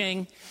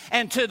preaching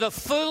and to the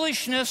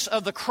foolishness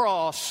of the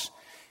cross,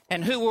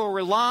 and who will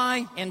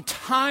rely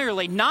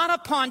entirely not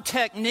upon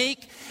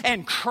technique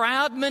and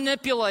crowd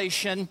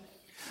manipulation,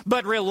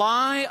 but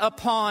rely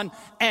upon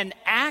an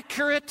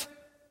accurate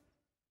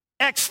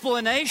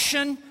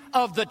explanation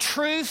of the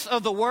truth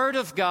of the Word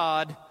of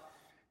God,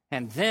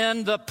 and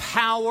then the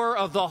power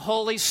of the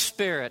Holy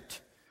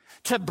Spirit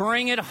to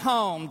bring it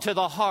home to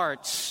the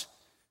hearts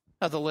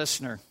of the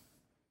listener.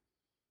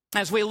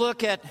 As we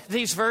look at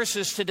these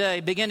verses today,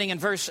 beginning in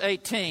verse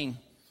 18,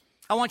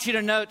 I want you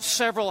to note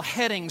several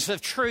headings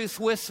of truth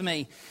with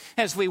me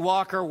as we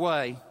walk our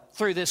way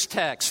through this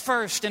text.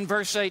 First, in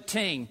verse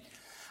 18,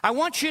 I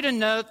want you to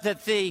note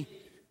that the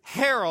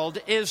herald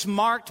is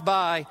marked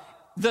by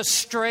the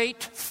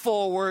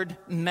straightforward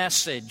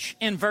message.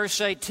 In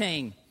verse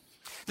 18,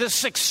 the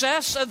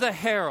success of the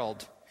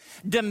herald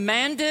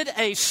demanded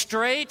a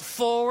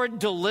straightforward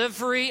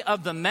delivery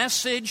of the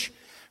message,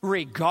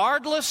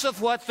 regardless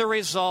of what the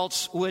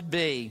results would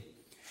be.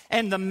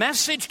 And the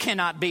message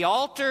cannot be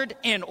altered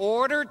in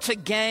order to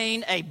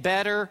gain a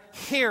better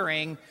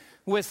hearing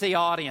with the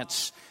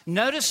audience.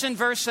 Notice in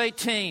verse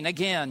 18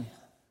 again,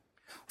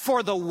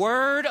 for the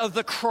word of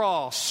the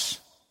cross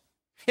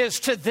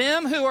is to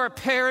them who are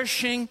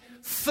perishing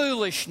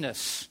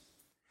foolishness,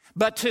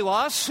 but to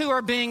us who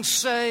are being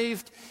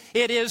saved,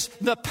 it is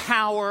the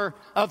power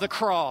of the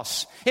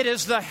cross. It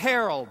is the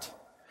herald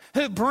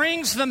who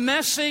brings the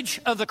message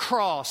of the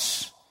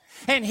cross,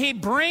 and he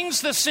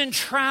brings the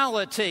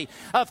centrality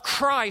of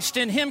Christ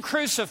in him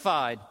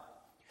crucified.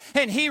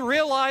 And he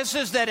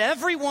realizes that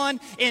everyone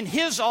in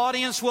his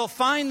audience will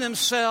find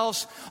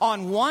themselves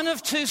on one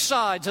of two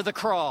sides of the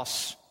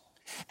cross.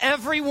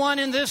 Everyone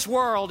in this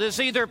world is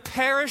either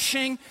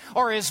perishing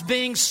or is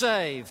being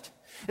saved.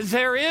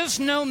 There is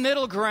no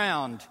middle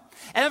ground.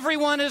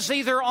 Everyone is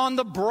either on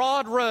the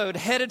broad road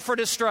headed for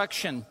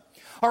destruction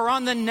or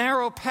on the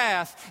narrow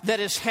path that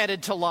is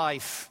headed to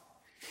life.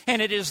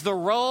 And it is the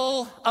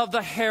role of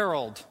the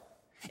herald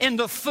in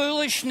the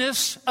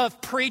foolishness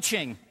of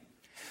preaching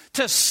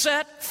to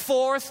set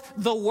forth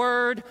the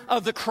word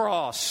of the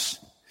cross.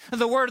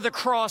 The word of the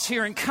cross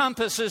here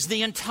encompasses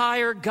the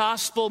entire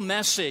gospel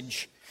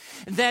message.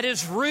 that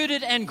is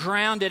rooted and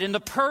grounded in the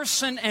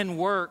person and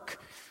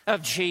work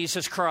of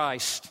Jesus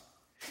Christ.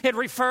 It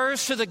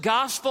refers to the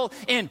gospel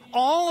in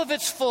all of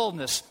its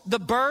fullness, the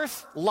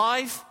birth,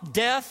 life,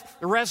 death,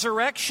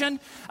 resurrection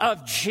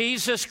of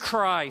Jesus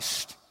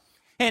Christ.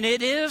 And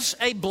it is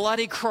a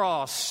bloody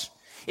cross.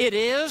 It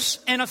is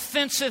an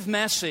offensive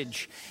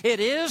message. It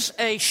is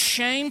a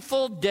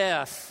shameful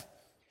death.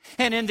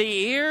 And in the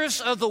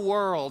ears of the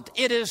world,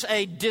 it is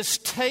a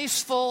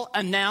distasteful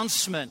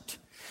announcement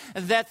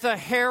that the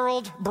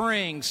herald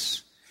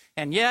brings.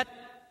 And yet,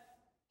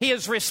 he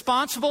is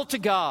responsible to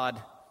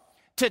God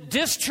to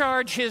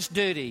discharge his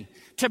duty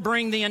to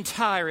bring the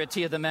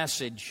entirety of the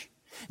message.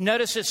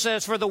 Notice it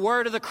says, for the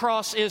word of the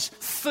cross is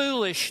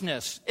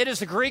foolishness. It is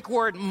the Greek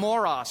word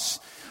moros,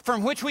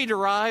 from which we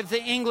derive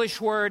the English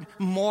word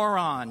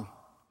moron.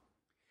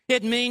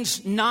 It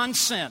means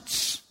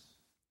nonsense,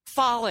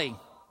 folly,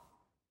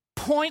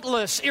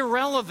 pointless,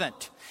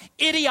 irrelevant,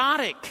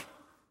 idiotic,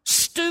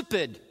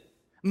 stupid,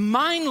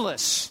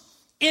 mindless,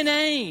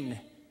 inane,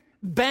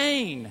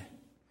 bane.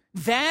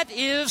 That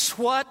is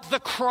what the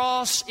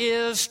cross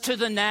is to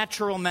the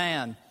natural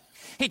man.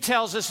 He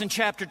tells us in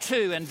chapter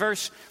 2 and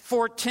verse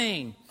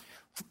 14,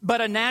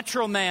 but a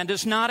natural man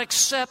does not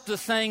accept the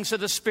things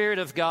of the Spirit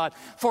of God,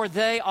 for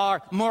they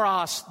are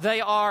moros, they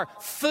are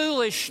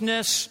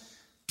foolishness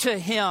to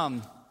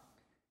him.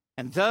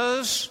 And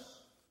those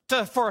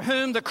for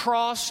whom the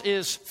cross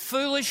is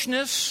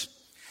foolishness,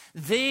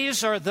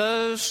 these are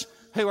those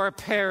who are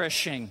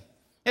perishing.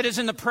 It is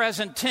in the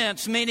present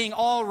tense, meaning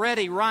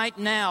already, right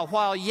now,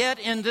 while yet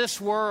in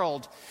this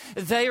world,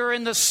 they are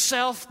in the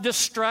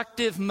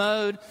self-destructive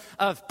mode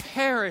of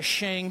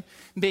perishing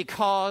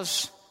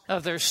because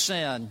of their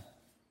sin.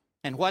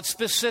 And what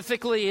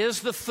specifically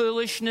is the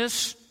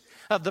foolishness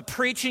of the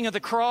preaching of the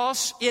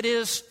cross? It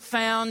is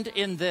found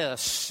in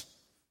this.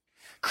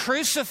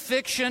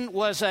 Crucifixion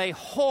was a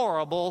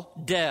horrible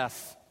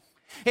death.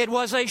 It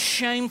was a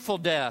shameful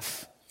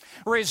death,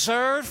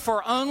 reserved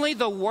for only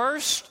the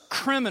worst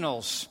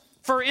criminals,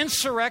 for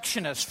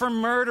insurrectionists, for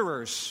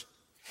murderers.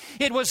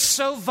 It was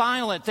so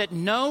violent that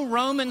no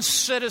Roman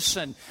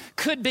citizen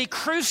could be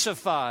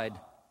crucified.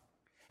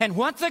 And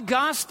what the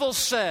gospel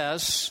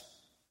says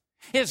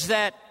is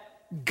that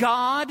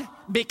God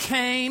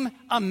became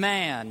a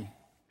man,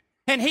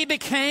 and he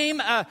became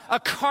a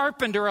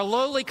carpenter, a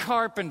lowly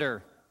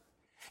carpenter,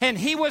 and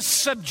he was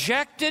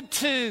subjected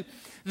to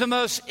the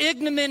most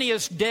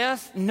ignominious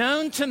death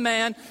known to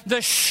man,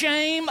 the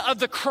shame of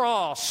the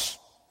cross.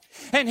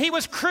 And he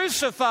was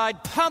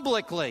crucified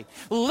publicly,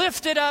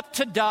 lifted up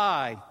to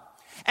die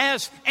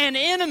as an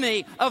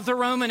enemy of the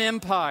Roman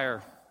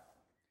Empire.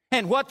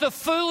 And what the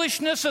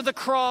foolishness of the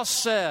cross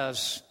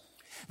says,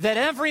 that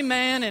every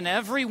man and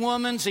every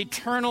woman's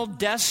eternal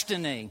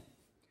destiny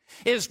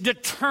is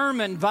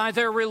determined by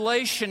their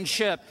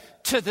relationship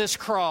to this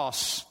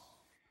cross.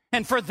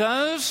 And for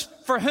those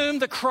for whom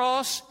the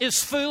cross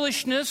is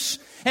foolishness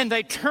and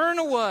they turn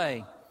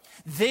away,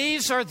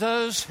 these are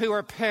those who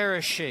are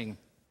perishing.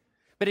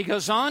 But he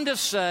goes on to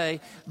say,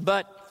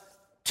 but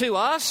to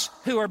us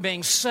who are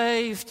being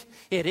saved,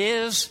 it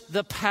is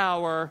the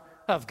power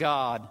of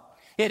God.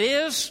 It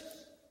is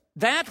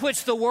that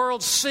which the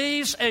world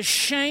sees as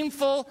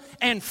shameful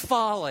and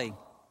folly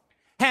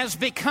has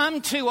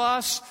become to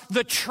us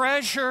the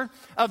treasure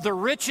of the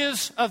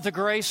riches of the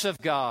grace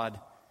of God.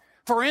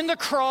 For in the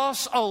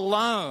cross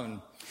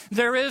alone,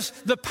 there is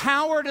the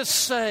power to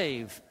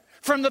save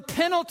from the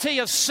penalty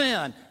of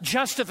sin,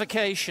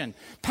 justification,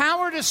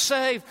 power to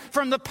save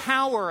from the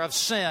power of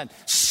sin,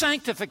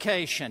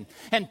 sanctification,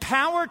 and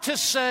power to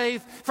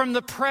save from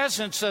the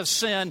presence of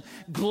sin,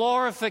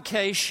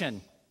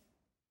 glorification.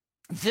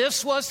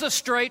 This was the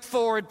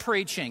straightforward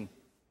preaching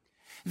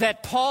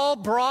that Paul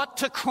brought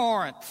to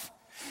Corinth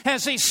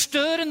as he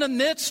stood in the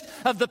midst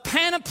of the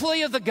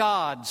panoply of the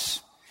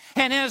gods.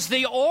 And as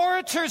the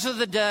orators of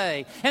the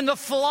day and the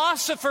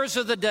philosophers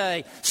of the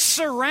day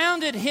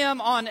surrounded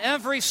him on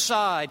every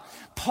side,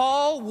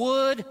 Paul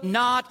would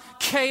not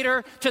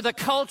cater to the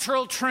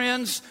cultural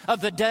trends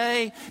of the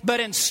day, but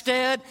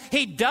instead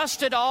he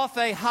dusted off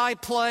a high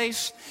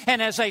place,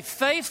 and as a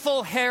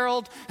faithful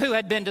herald who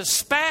had been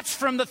dispatched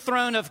from the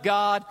throne of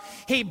God,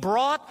 he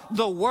brought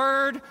the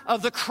word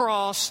of the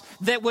cross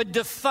that would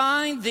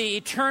define the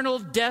eternal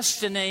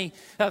destiny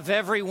of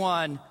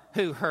everyone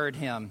who heard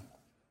him.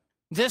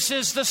 This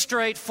is the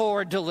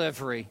straightforward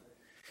delivery.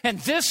 And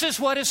this is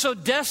what is so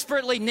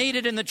desperately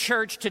needed in the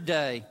church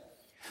today.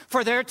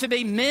 For there to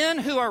be men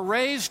who are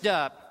raised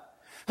up,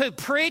 who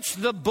preach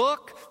the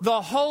book, the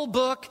whole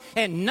book,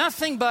 and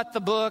nothing but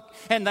the book,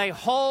 and they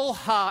hold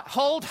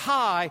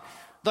high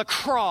the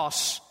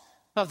cross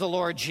of the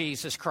Lord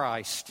Jesus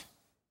Christ.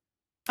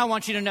 I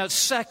want you to note,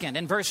 second,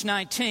 in verse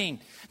 19,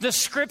 the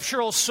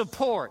scriptural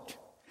support.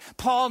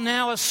 Paul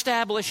now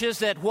establishes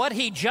that what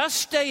he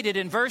just stated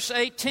in verse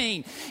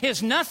 18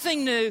 is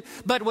nothing new,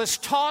 but was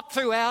taught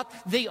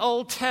throughout the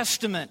Old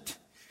Testament.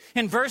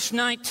 In verse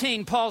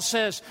 19, Paul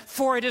says,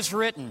 "For it is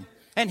written,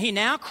 And he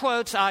now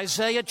quotes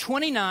Isaiah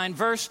 29,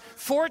 verse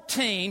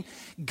 14.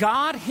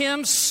 God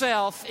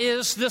himself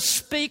is the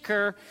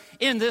speaker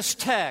in this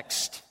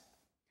text.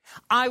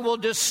 I will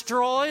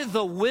destroy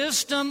the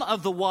wisdom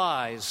of the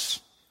wise,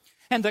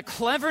 and the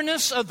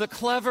cleverness of the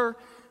clever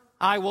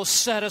I will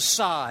set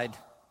aside.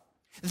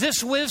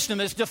 This wisdom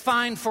is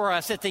defined for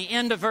us at the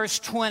end of verse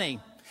 20.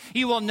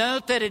 You will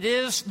note that it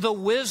is the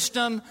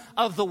wisdom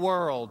of the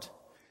world.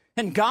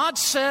 And God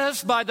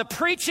says, by the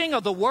preaching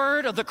of the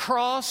word of the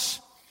cross,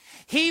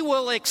 he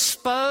will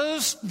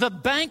expose the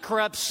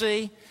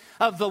bankruptcy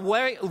of the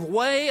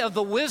way of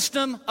the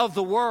wisdom of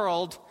the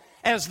world,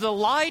 as the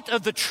light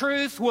of the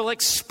truth will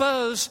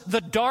expose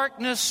the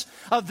darkness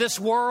of this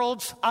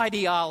world's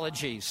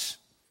ideologies.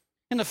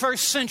 In the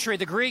first century,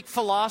 the Greek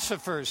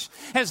philosophers,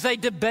 as they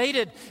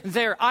debated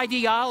their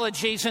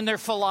ideologies and their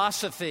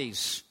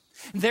philosophies,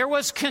 there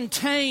was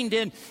contained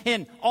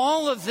in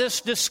all of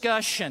this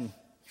discussion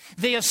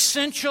the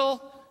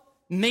essential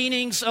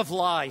meanings of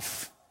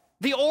life,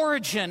 the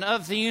origin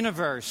of the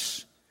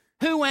universe.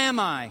 Who am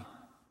I?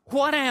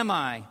 What am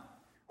I?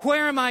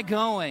 Where am I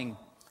going?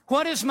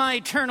 What is my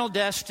eternal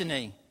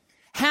destiny?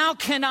 How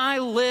can I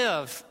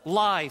live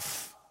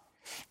life?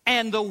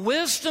 And the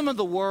wisdom of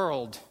the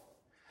world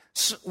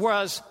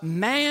was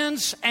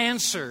man's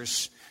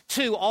answers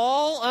to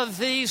all of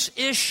these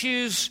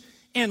issues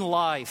in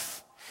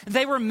life.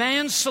 They were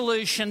man's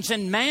solutions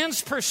and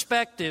man's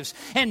perspectives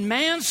and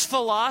man's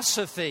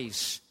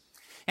philosophies.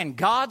 And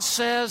God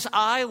says,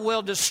 I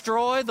will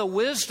destroy the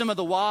wisdom of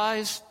the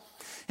wise,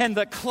 and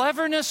the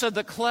cleverness of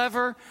the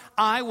clever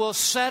I will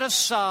set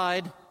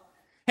aside.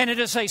 And it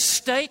is a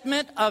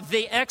statement of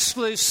the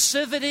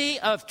exclusivity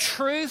of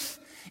truth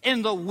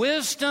in the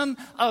wisdom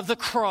of the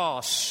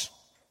cross.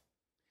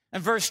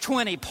 In verse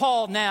 20,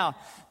 Paul now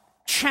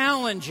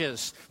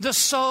challenges the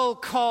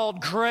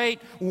so-called great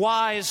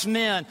wise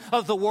men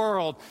of the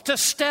world to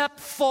step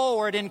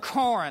forward in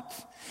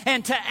Corinth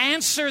and to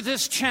answer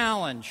this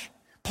challenge.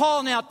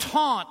 Paul now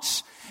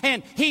taunts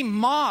and he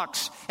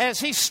mocks as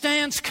he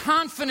stands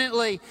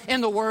confidently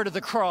in the word of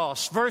the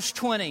cross. Verse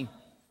 20,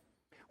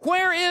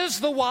 where is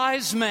the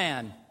wise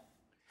man?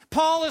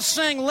 Paul is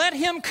saying, let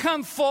him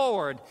come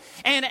forward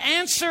and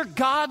answer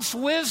God's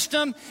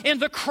wisdom in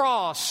the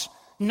cross,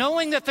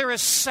 knowing that there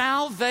is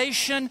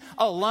salvation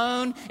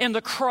alone in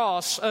the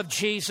cross of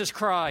Jesus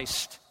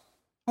Christ.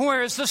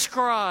 Where is the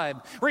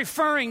scribe?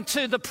 Referring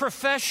to the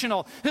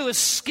professional who is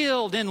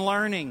skilled in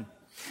learning,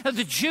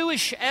 the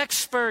Jewish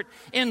expert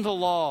in the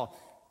law.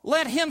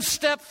 Let him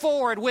step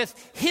forward with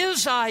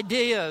his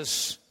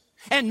ideas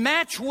and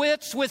match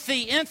wits with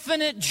the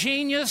infinite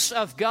genius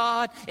of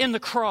God in the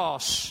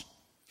cross.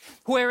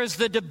 Where is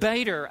the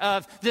debater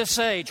of this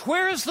age?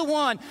 Where is the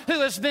one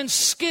who has been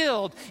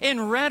skilled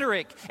in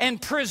rhetoric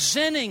and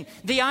presenting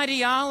the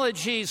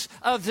ideologies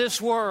of this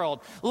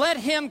world? Let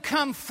him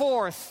come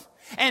forth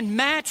and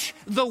match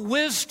the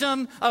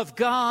wisdom of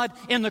God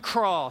in the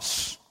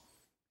cross.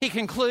 He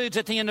concludes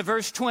at the end of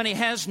verse 20,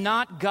 has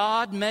not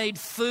God made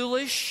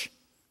foolish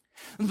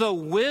the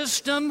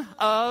wisdom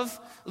of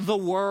the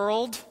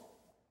world?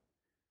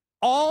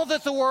 All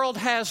that the world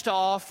has to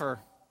offer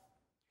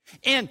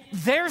in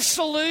their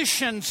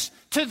solutions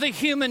to the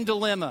human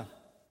dilemma,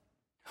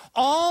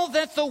 all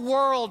that the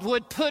world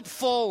would put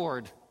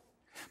forward,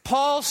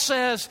 Paul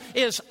says,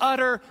 is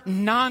utter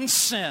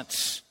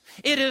nonsense.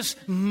 It is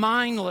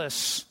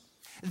mindless.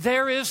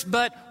 There is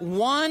but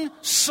one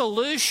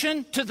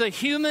solution to the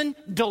human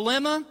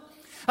dilemma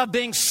of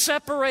being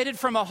separated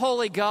from a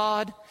holy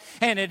God,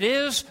 and it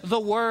is the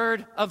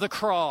word of the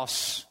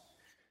cross.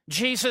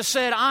 Jesus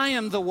said, I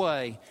am the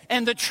way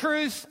and the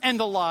truth and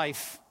the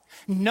life.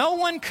 No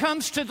one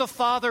comes to the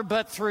Father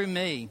but through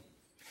me.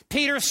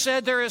 Peter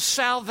said there is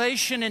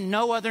salvation in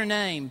no other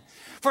name,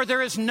 for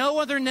there is no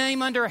other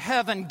name under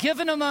heaven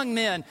given among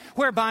men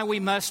whereby we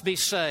must be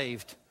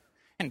saved.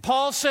 And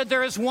Paul said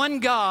there is one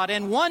God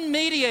and one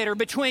mediator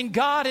between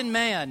God and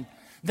man,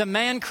 the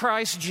man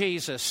Christ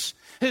Jesus,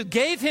 who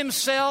gave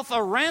himself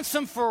a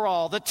ransom for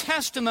all, the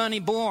testimony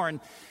born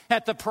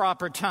at the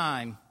proper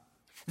time.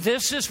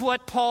 This is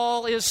what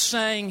Paul is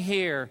saying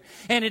here,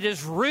 and it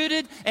is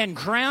rooted and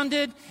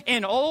grounded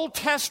in Old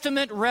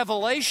Testament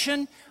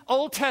revelation,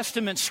 Old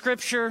Testament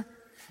scripture.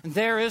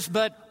 There is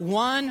but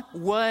one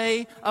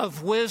way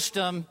of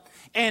wisdom,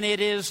 and it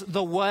is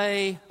the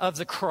way of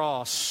the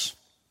cross.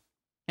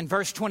 In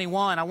verse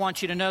 21, I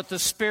want you to note the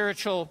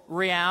spiritual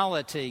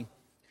reality.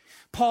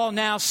 Paul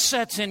now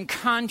sets in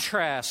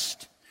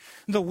contrast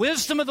the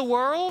wisdom of the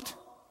world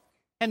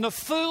and the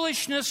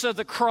foolishness of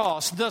the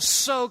cross, the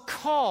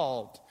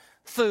so-called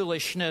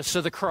foolishness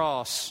of the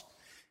cross.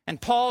 And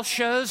Paul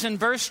shows in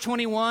verse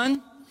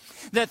 21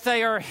 that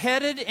they are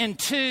headed in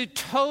two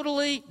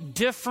totally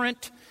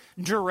different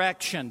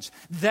directions.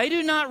 They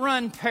do not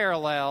run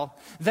parallel.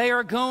 They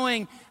are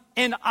going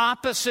in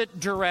opposite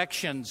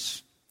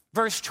directions.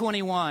 Verse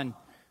 21,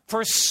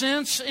 for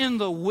since in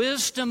the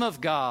wisdom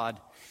of God,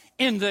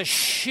 in the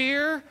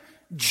sheer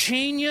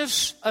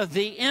genius of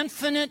the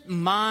infinite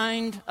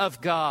mind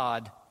of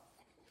God,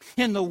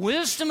 in the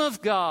wisdom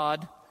of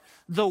God,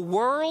 the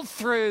world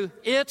through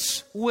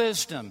its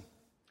wisdom,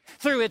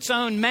 through its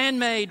own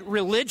man-made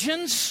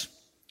religions,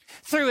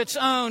 through its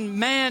own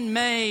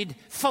man-made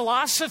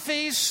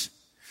philosophies,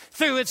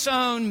 through its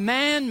own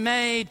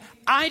man-made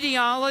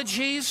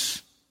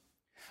ideologies.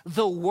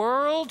 The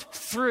world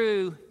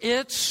through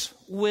its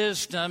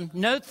wisdom,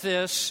 note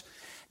this,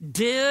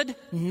 did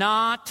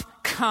not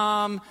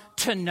come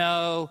to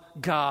know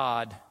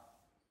God.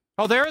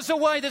 Oh, there is a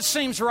way that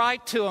seems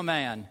right to a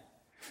man,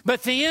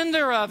 but the end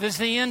thereof is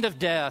the end of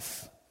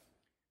death.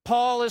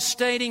 Paul is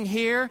stating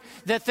here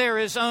that there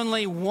is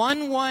only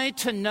one way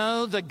to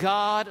know the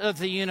God of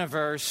the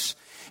universe,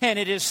 and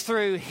it is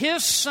through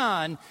His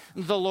Son,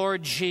 the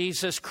Lord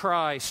Jesus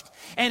Christ.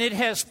 And it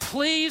has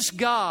pleased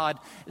God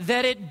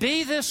that it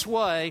be this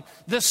way,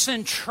 the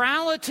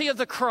centrality of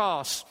the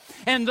cross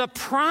and the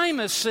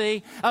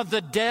primacy of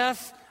the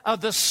death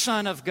of the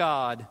Son of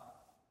God.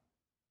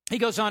 He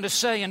goes on to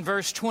say in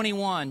verse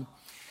 21,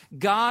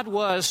 God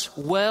was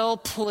well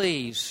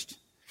pleased.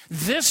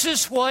 This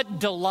is what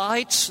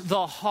delights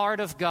the heart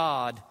of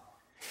God.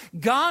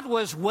 God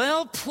was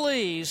well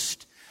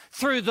pleased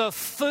through the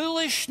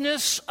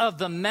foolishness of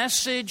the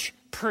message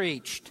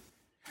preached,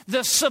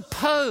 the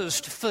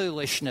supposed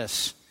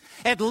foolishness,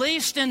 at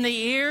least in the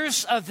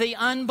ears of the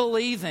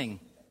unbelieving.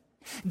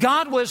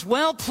 God was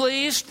well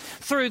pleased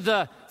through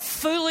the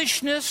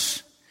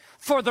foolishness,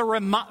 for the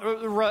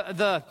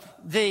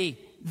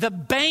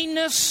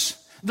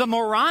baneness, the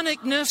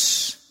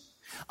moronicness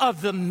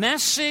of the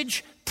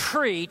message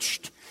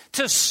preached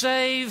to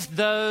save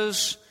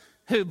those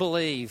who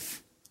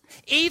believe.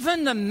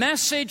 Even the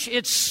message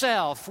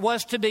itself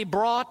was to be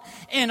brought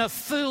in a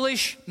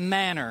foolish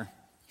manner.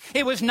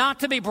 It was not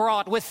to be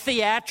brought with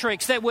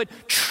theatrics that would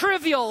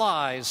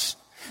trivialize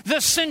the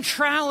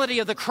centrality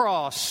of the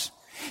cross.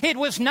 It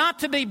was not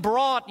to be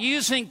brought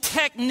using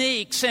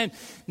techniques and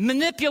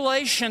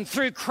manipulation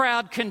through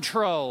crowd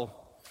control.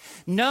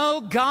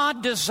 No,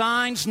 God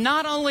designs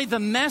not only the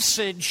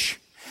message,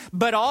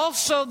 but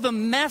also the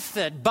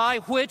method by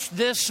which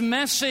this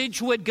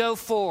message would go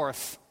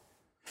forth.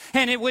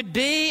 And it would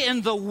be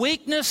in the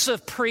weakness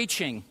of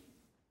preaching,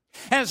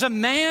 as a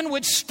man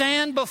would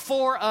stand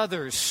before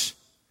others,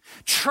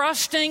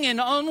 trusting in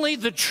only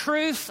the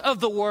truth of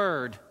the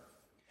Word,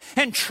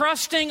 and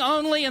trusting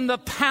only in the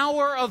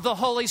power of the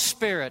Holy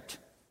Spirit,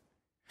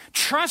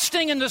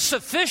 trusting in the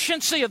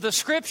sufficiency of the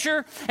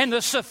Scripture and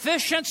the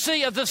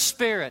sufficiency of the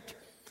Spirit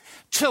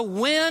to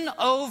win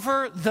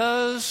over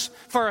those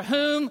for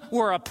whom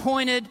we're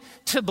appointed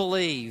to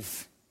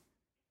believe.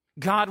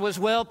 God was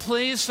well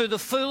pleased through the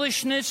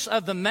foolishness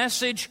of the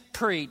message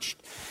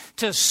preached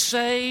to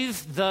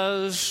save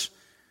those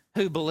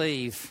who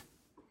believe.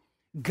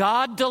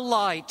 God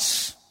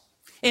delights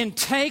in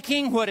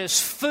taking what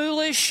is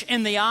foolish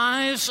in the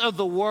eyes of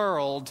the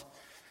world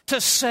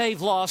to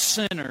save lost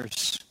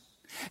sinners.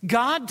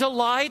 God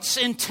delights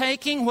in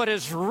taking what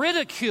is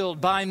ridiculed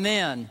by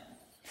men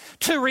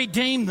to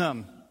redeem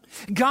them.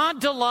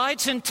 God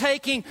delights in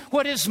taking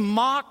what is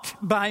mocked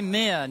by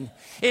men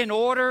in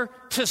order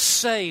to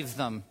save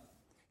them.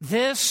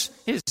 This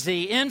is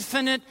the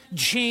infinite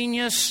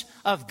genius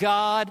of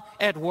God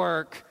at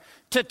work,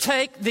 to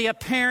take the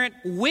apparent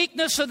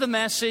weakness of the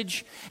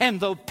message and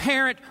the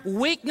apparent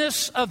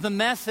weakness of the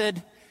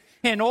method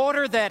in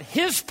order that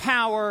His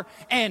power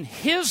and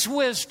His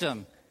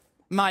wisdom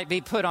might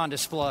be put on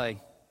display.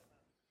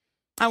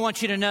 I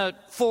want you to note,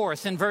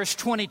 fourth, in verse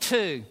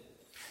 22,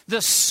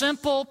 the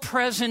simple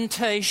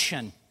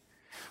presentation.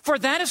 For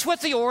that is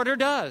what the order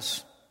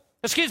does.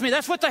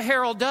 That's what the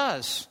herald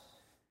does.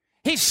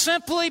 He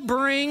simply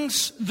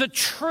brings the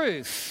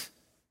truth,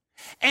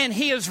 and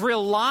he is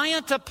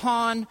reliant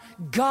upon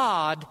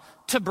God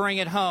to bring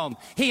it home.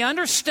 He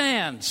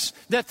understands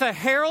that the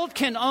herald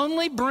can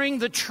only bring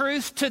the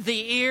truth to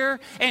the ear,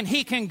 and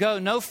he can go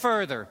no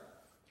further.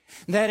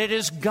 That it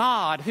is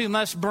God who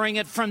must bring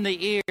it from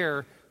the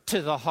ear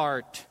to the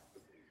heart.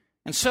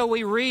 And so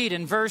we read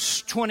in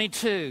verse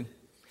 22,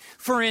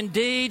 for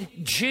indeed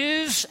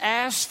Jews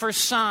asked for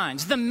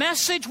signs. The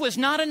message was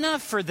not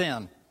enough for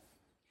them.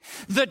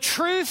 The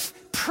truth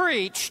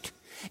preached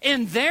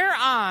in their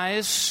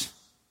eyes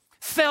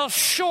fell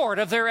short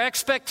of their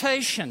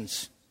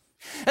expectations.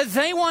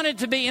 They wanted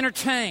to be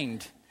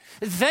entertained.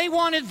 They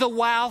wanted the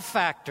wow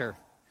factor.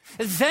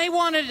 They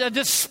wanted a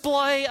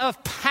display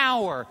of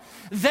power.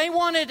 They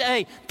wanted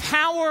a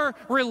power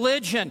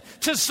religion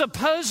to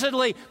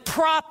supposedly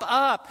prop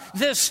up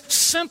this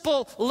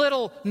simple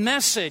little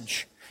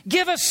message.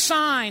 Give us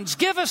signs,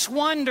 give us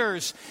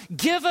wonders,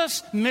 give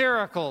us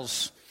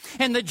miracles.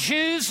 And the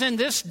Jews in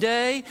this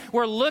day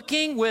were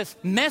looking with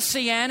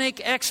messianic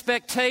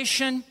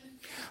expectation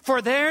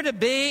for there to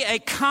be a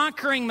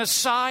conquering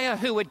Messiah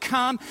who would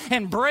come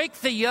and break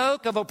the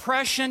yoke of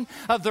oppression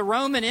of the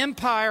Roman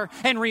Empire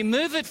and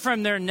remove it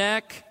from their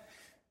neck.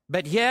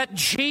 But yet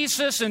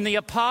Jesus and the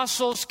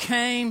apostles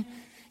came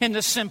in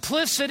the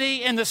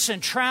simplicity and the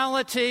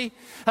centrality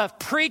of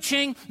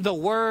preaching the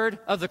word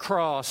of the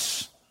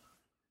cross.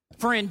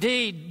 For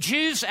indeed,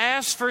 Jews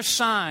asked for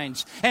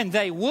signs, and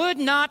they would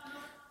not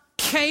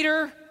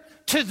cater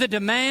to the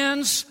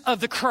demands of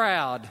the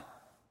crowd.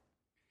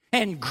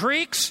 And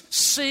Greeks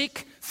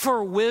seek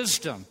for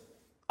wisdom.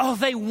 Oh,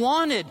 they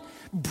wanted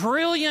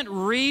brilliant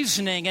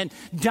reasoning and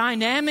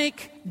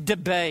dynamic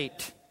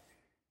debate.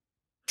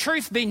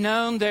 Truth be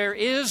known, there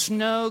is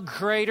no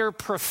greater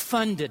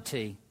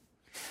profundity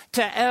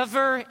to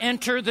ever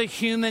enter the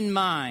human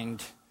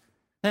mind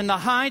than the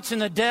heights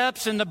and the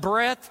depths and the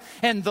breadth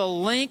and the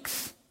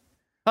length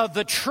of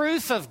the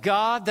truth of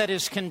God that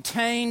is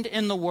contained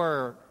in the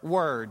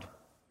Word.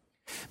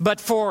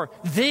 But for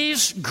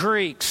these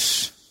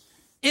Greeks,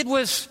 it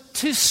was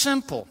too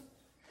simple.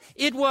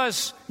 It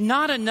was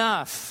not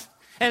enough,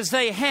 as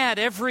they had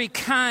every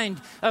kind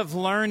of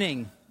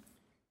learning.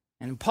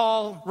 And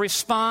Paul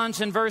responds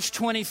in verse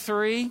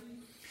 23,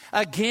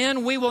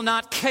 again, we will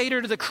not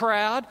cater to the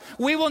crowd.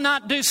 We will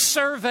not do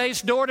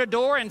surveys door to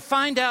door and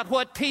find out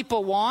what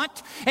people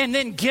want and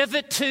then give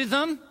it to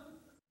them.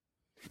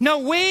 No,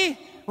 we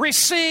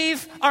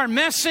receive our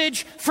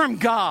message from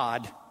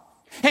God.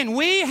 And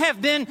we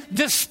have been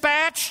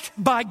dispatched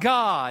by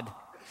God.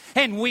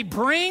 And we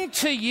bring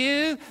to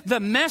you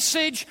the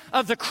message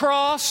of the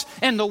cross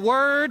and the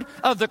word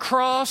of the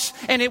cross,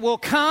 and it will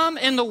come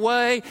in the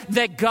way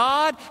that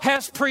God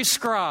has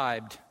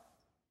prescribed.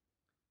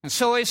 And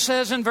so he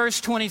says in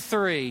verse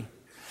 23,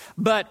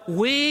 but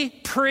we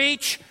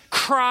preach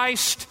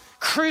Christ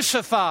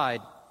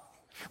crucified.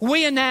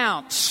 We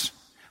announce,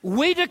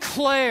 we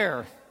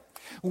declare,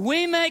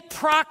 we make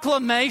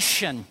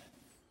proclamation,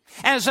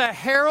 as a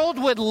herald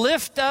would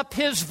lift up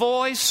his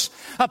voice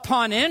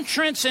upon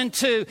entrance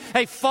into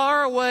a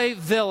faraway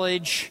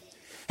village,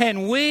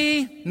 and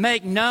we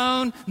make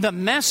known the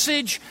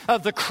message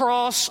of the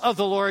cross of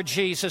the Lord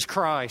Jesus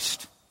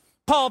Christ.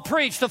 Paul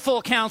preached the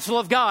full counsel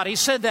of God. He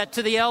said that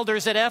to the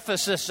elders at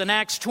Ephesus in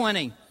Acts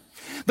 20.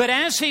 But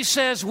as he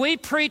says, we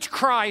preach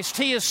Christ,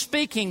 he is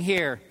speaking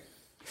here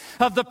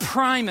of the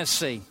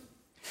primacy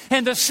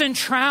and the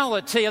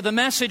centrality of the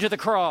message of the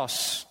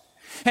cross.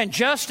 And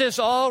just as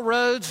all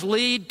roads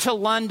lead to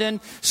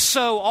London,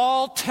 so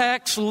all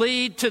texts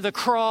lead to the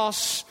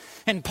cross.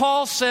 And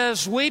Paul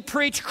says, we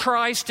preach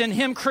Christ and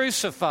him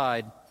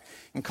crucified.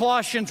 In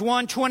Colossians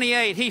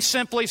 1:28, he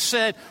simply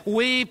said,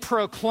 we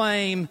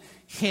proclaim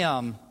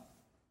him.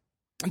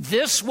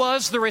 This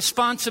was the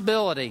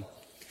responsibility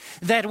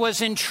that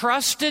was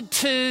entrusted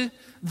to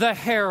the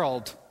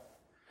herald,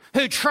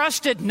 who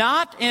trusted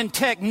not in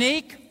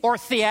technique or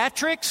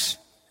theatrics,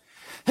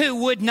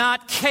 who would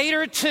not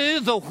cater to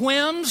the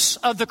whims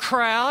of the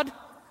crowd,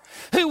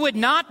 who would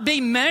not be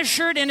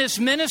measured in his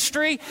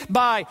ministry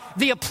by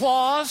the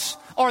applause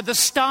or the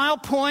style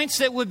points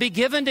that would be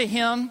given to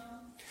him,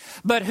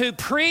 but who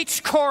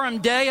preached coram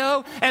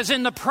Deo, as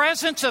in the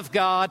presence of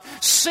God,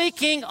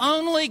 seeking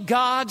only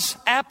God's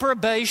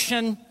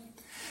approbation,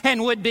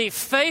 and would be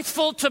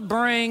faithful to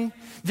bring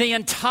the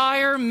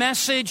entire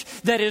message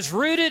that is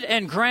rooted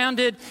and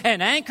grounded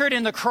and anchored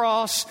in the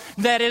cross,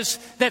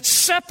 that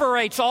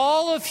separates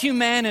all of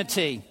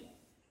humanity,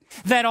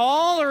 that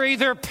all are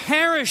either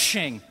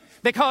perishing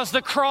because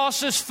the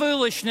cross is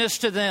foolishness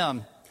to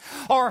them,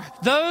 or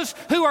those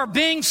who are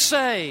being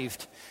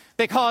saved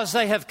because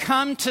they have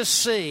come to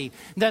see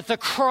that the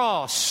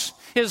cross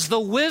is the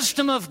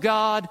wisdom of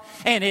God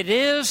and it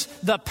is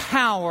the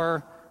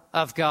power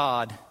of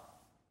God.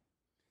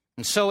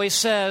 And so he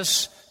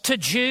says to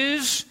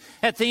Jews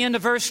at the end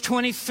of verse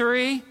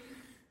 23,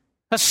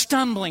 a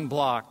stumbling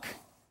block.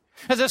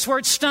 This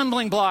word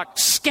stumbling block,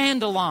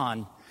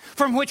 scandalon,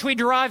 from which we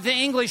derive the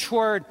English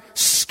word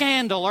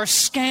scandal or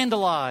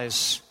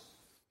scandalize.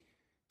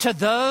 To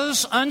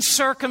those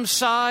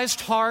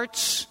uncircumcised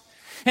hearts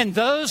and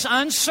those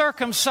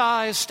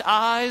uncircumcised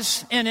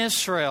eyes in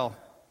Israel,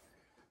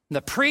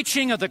 the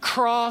preaching of the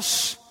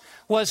cross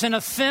was an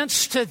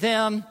offense to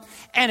them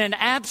and an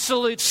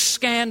absolute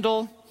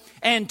scandal,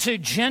 and to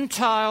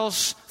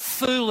Gentiles,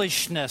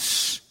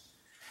 foolishness,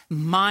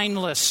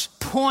 mindless,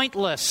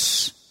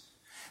 pointless,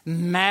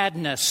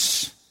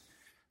 madness.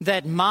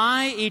 That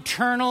my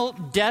eternal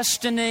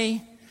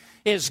destiny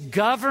is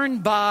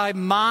governed by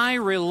my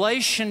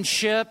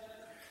relationship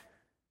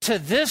to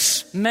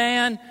this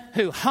man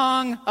who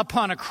hung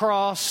upon a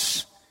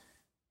cross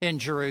in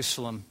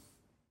Jerusalem.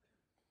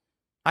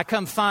 I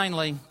come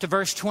finally to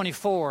verse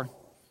 24,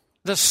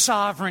 the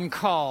sovereign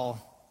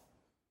call.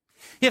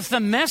 If the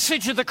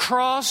message of the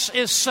cross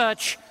is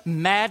such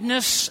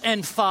madness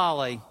and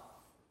folly,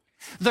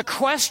 the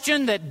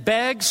question that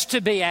begs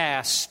to be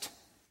asked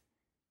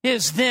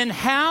is then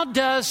how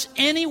does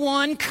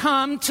anyone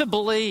come to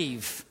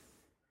believe?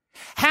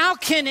 How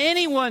can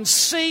anyone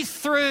see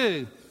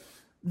through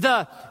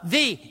the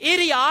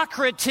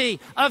idiocracy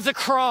of the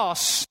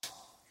cross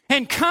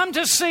and come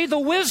to see the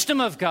wisdom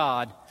of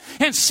God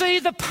and see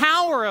the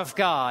power of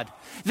God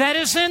that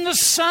is in the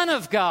Son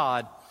of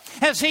God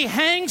as he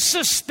hangs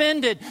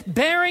suspended,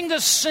 bearing the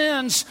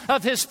sins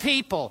of his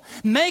people,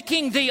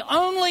 making the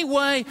only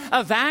way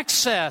of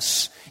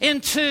access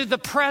into the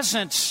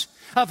presence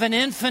of an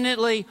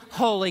infinitely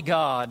holy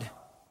God?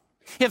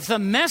 If the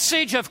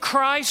message of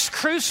Christ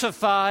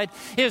crucified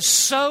is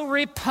so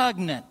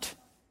repugnant,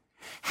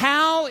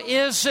 How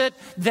is it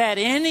that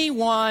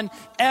anyone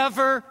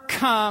ever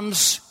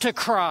comes to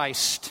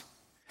Christ?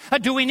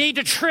 Do we need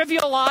to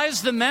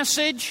trivialize the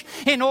message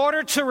in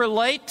order to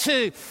relate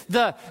to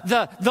the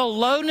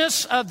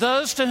lowness of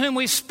those to whom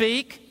we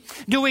speak?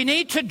 Do we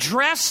need to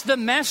dress the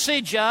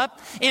message up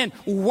in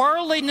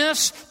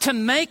worldliness to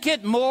make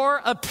it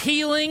more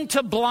appealing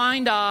to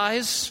blind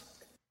eyes?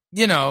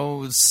 You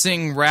know,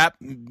 sing rap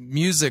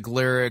music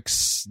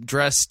lyrics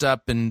dressed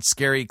up in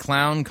scary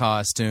clown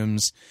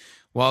costumes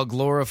while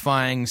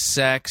glorifying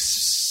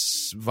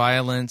sex,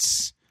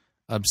 violence,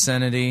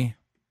 obscenity.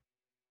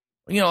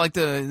 You know, like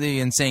the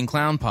Insane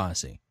Clown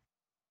Posse.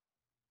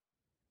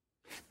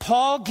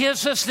 Paul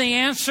gives us the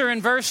answer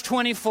in verse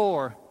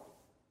 24.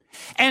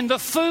 And the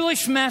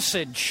foolish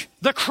message,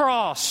 the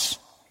cross,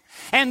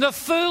 and the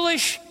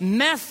foolish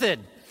method,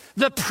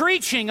 the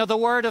preaching of the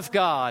Word of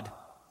God,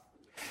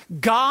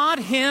 God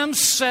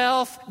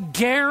Himself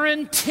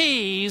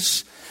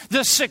guarantees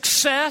the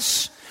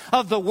success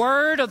of the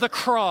word of the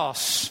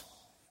cross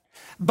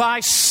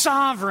by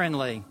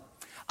sovereignly,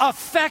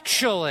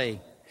 effectually,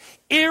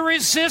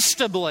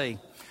 irresistibly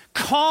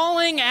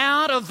calling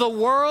out of the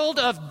world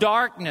of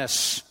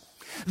darkness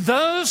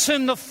those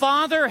whom the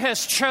Father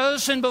has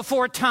chosen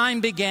before time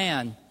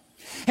began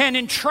and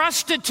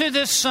entrusted to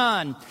the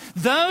Son,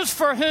 those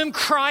for whom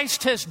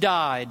Christ has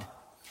died.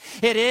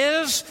 It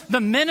is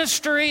the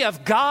ministry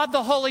of God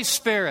the Holy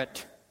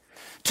Spirit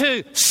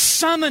to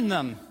summon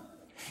them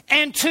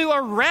and to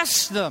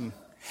arrest them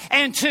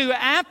and to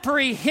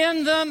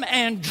apprehend them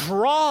and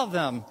draw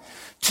them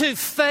to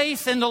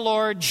faith in the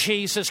Lord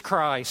Jesus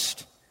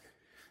Christ.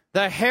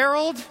 The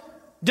herald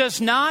does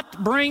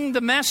not bring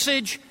the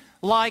message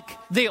like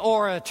the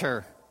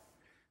orator.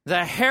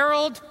 The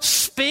herald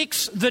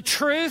speaks the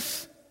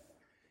truth,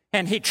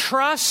 and he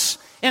trusts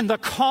in the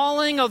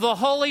calling of the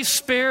Holy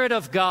Spirit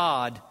of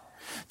God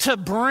to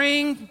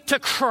bring to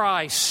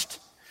Christ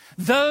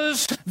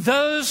those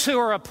who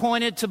are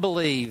appointed to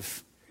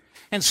believe.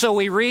 And so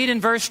we read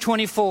in verse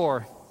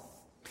 24,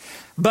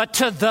 but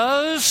to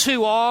those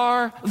who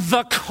are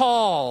the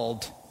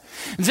called.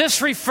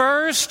 This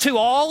refers to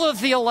all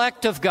of the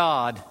elect of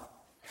God,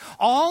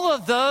 all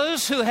of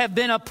those who have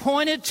been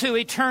appointed to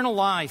eternal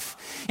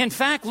life. In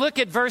fact, look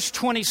at verse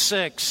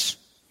 26.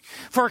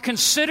 For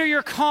consider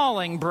your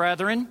calling,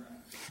 brethren,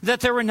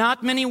 that there were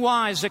not many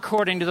wise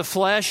according to the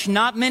flesh,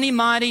 not many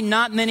mighty,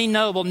 not many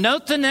noble.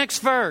 Note the next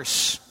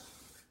verse.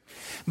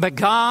 But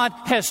God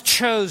has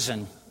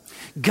chosen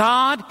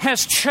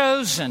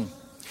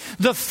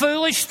the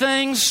foolish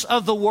things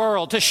of the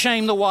world to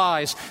shame the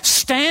wise.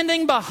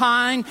 Standing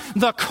behind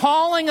the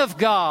calling of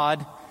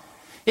God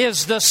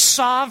is the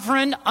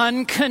sovereign,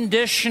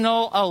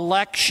 unconditional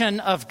election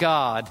of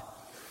God.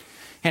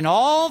 And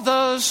all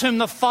those whom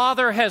the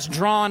Father has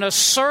drawn a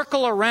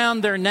circle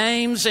around their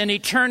names in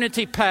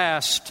eternity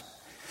past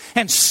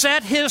and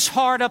set His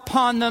heart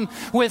upon them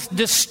with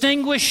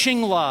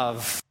distinguishing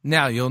love.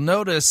 Now, you'll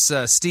notice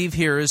Steve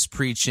here is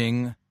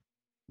preaching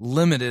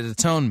limited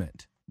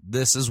atonement.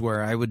 This is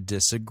where I would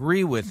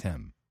disagree with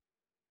him.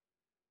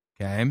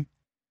 Okay?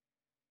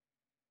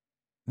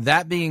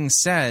 That being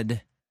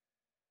said,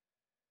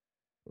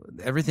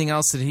 everything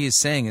else that he is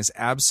saying is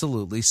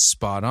absolutely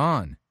spot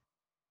on.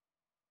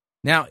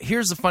 Now,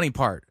 here's the funny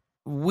part.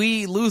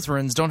 We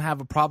Lutherans don't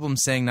have a problem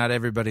saying not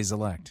everybody's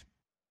elect.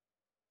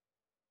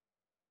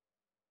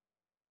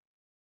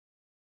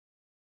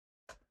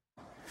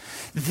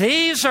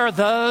 These are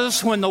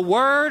those when the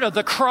word of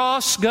the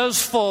cross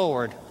goes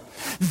forward.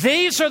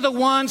 These are the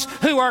ones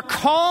who are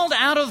called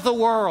out of the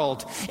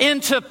world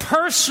into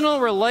personal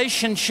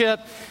relationship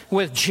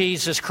with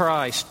Jesus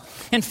Christ.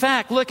 In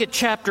fact, look at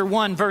chapter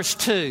 1, verse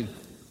 2.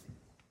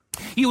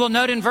 You will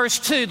note in verse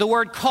 2, the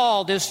word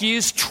called is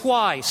used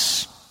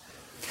twice.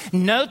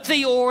 Note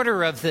the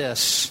order of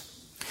this.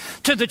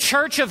 To the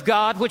church of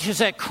God, which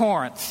is at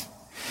Corinth.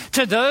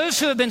 To those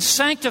who have been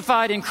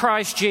sanctified in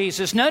Christ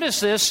Jesus.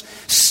 Notice this,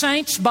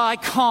 saints by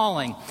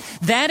calling.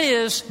 That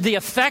is the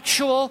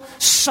effectual,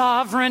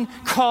 sovereign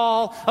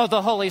call of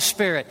the Holy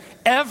Spirit.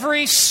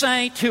 Every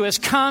saint who has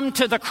come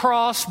to the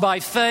cross by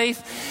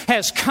faith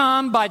has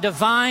come by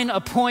divine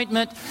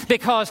appointment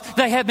because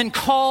they have been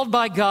called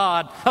by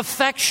God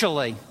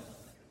effectually.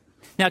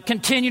 Now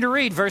continue to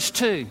read verse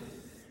 2.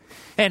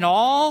 And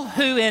all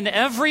who in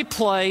every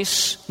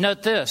place,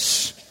 note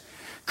this,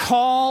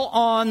 call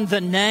on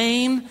the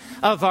name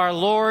of our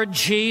Lord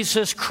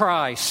Jesus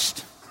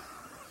Christ.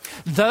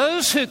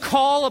 Those who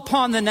call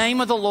upon the name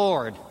of the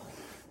Lord.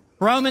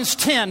 Romans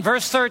 10,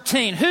 verse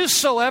 13.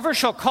 Whosoever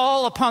shall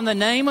call upon the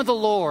name of the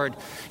Lord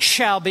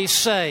shall be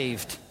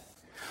saved.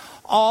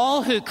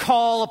 All who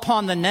call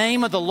upon the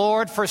name of the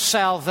Lord for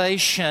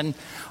salvation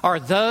are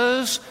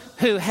those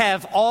who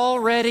have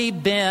already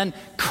been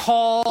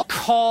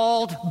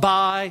called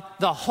by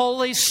the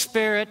Holy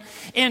Spirit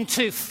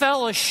into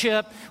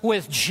fellowship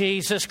with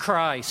Jesus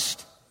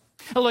Christ.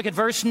 Look at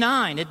verse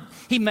 9.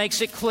 He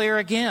makes it clear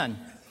again.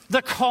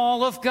 The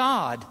call of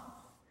God.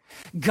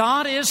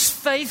 God is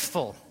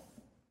faithful,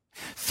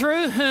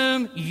 through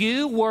whom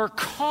you were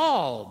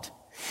called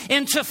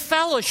into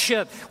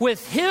fellowship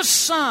with His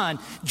Son,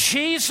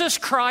 Jesus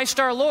Christ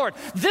our Lord.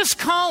 This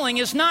calling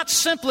is not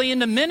simply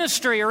into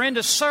ministry or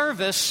into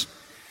service.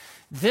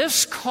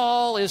 This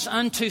call is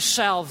unto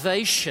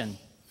salvation.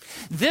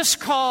 This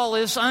call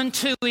is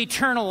unto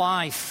eternal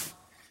life.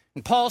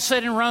 And Paul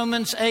said in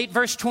Romans 8,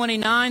 verse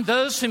 29,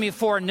 those whom He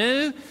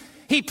foreknew,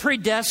 He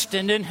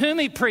predestined. And whom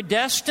He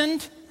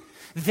predestined,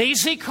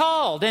 these He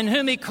called. And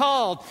whom He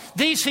called,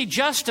 these He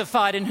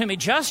justified. And whom He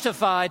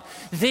justified,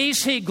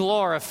 these He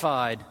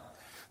glorified.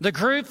 The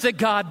group that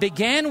God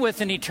began with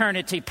in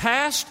eternity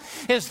past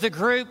is the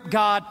group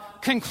God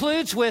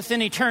concludes with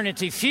in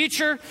eternity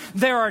future.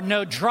 There are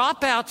no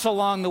dropouts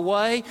along the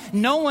way.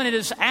 No one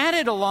is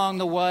added along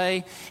the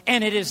way.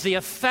 And it is the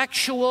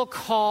effectual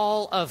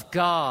call of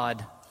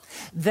God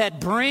that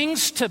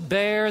brings to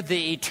bear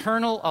the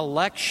eternal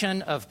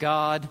election of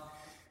God.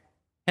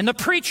 And the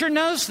preacher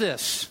knows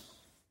this.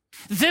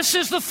 This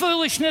is the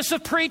foolishness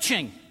of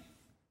preaching,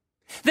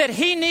 that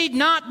he need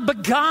not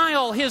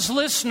beguile his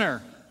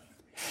listener.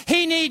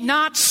 He need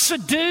not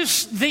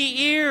seduce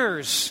the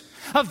ears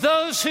of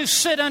those who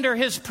sit under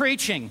his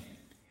preaching.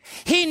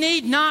 He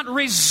need not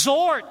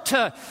resort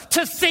to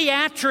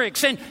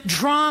theatrics and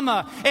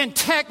drama and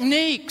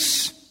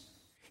techniques.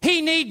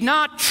 He need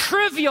not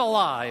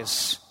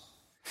trivialize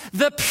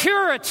the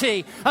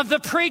purity of the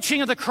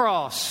preaching of the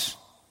cross.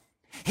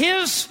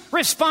 His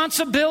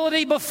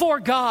responsibility before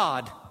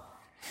God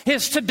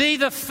is to be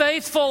the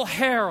faithful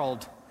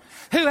herald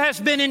who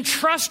has been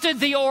entrusted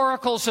the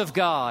oracles of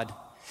God,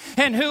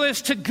 and who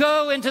is to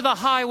go into the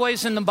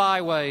highways and the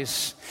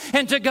byways,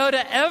 and to go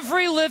to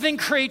every living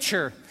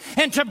creature,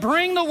 and to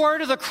bring the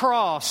word of the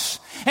cross,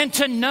 and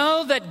to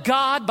know that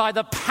God, by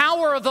the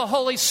power of the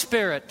Holy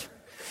Spirit,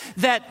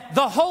 that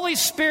the Holy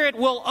Spirit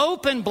will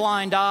open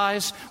blind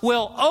eyes,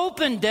 will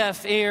open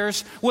deaf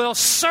ears, will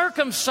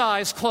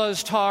circumcise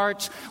closed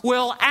hearts,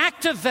 will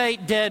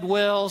activate dead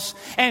wills,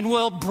 and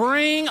will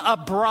bring a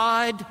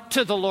bride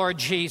to the Lord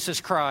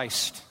Jesus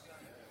Christ.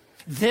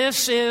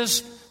 This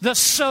is the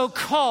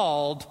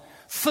so-called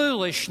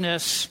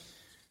foolishness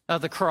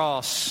of the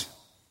cross.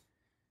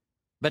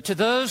 But to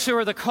those who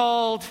are the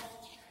called,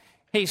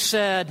 he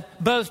said,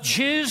 both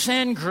Jews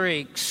and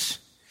Greeks,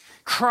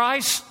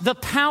 Christ, the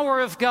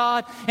power of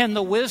God and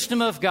the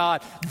wisdom of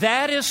God.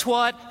 That is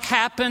what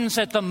happens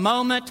at the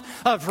moment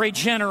of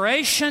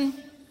regeneration.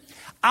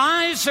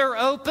 Eyes are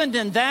opened,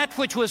 and that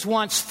which was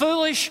once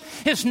foolish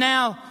is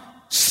now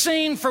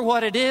seen for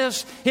what it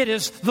is. It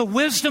is the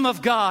wisdom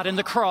of God in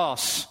the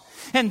cross.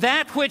 And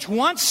that which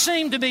once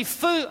seemed to be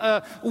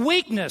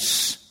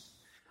weakness,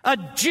 a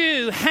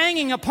Jew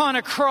hanging upon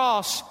a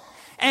cross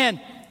and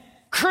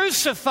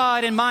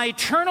crucified in my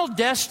eternal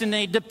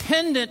destiny,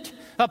 dependent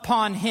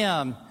upon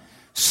Him.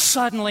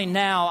 Suddenly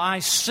now I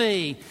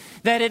see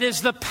that it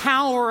is the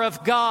power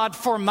of God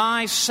for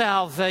my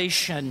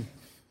salvation.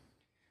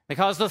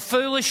 Because the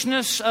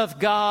foolishness of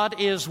God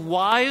is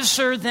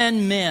wiser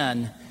than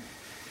men,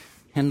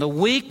 and the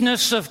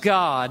weakness of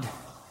God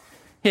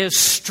is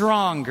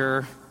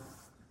stronger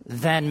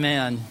than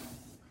men.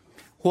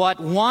 What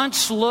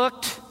once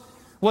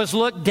was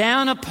looked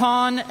down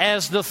upon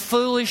as the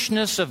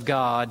foolishness of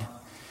God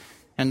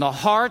in the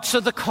hearts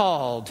of the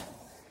called,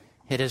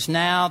 it is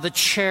now the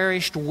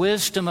cherished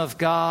wisdom of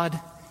God,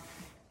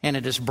 and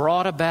it is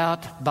brought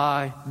about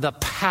by the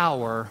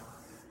power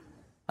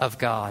of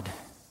God.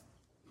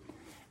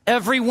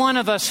 Every one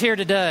of us here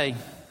today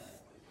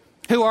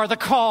who are the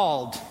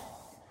called,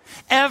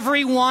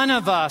 every one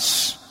of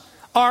us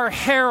are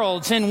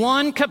heralds in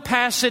one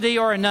capacity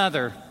or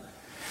another.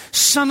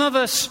 Some of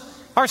us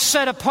are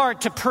set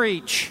apart to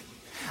preach.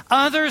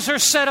 Others are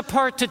set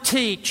apart to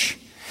teach.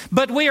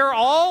 But we are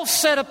all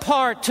set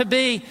apart to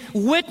be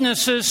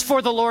witnesses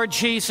for the Lord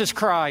Jesus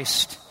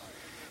Christ.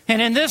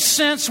 And in this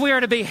sense, we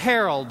are to be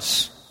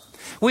heralds.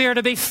 We are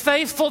to be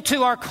faithful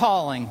to our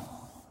calling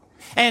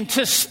and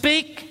to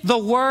speak the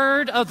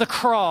word of the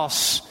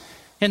cross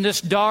in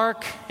this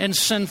dark and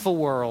sinful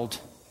world.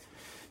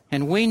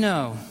 And we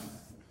know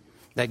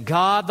that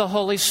God, the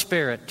Holy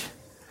Spirit,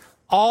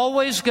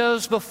 always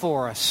goes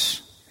before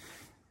us.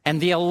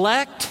 And the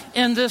elect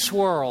in this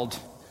world,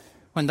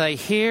 when they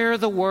hear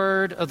the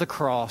word of the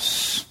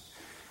cross,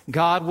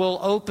 God will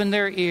open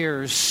their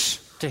ears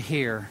to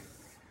hear,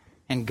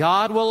 and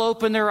God will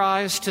open their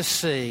eyes to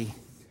see,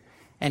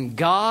 and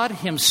God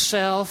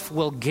Himself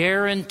will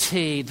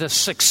guarantee the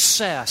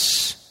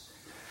success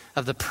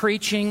of the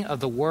preaching of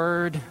the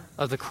word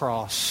of the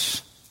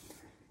cross.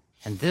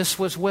 And this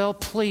was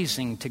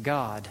well-pleasing to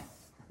God,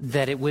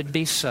 that it would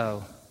be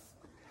so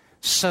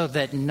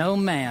that no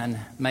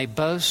man may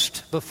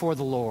boast before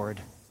the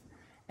Lord,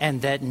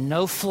 and that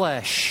no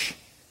flesh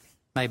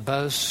may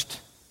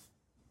boast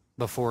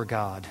before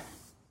God.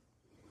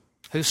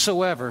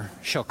 Whosoever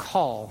shall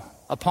call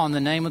upon the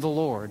name of the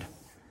Lord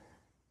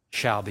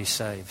shall be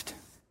saved.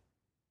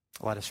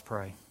 Let us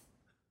pray.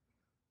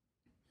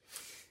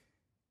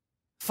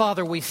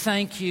 Father, we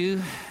thank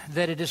You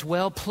that it is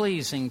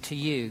well-pleasing to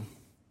You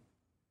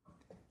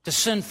to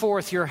send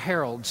forth Your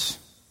heralds,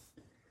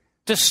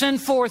 to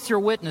send forth Your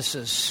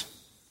witnesses,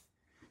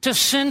 to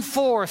send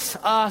forth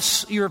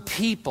us, your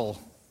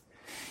people,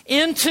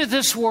 into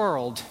this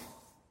world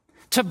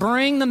to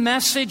bring the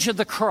message of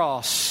the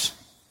cross.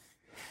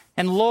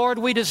 And Lord,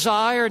 we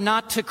desire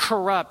not to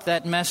corrupt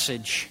that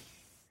message,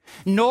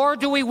 nor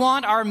do we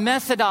want our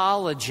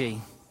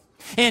methodology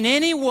in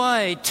any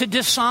way to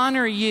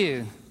dishonor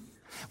you.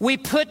 We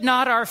put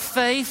not our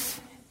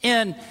faith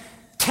in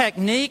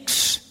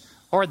techniques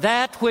or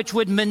that which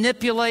would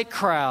manipulate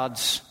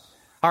crowds.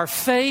 Our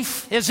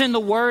faith is in the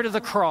word of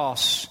the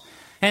cross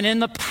and in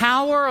the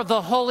power of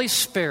the Holy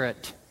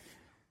Spirit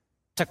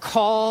to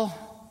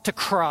call to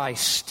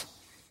Christ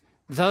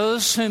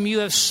those whom you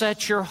have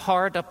set your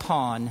heart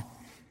upon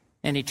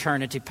in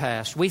eternity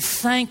past. We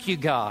thank you,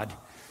 God,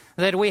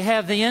 that we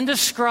have the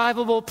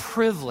indescribable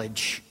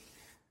privilege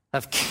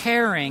of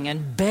carrying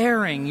and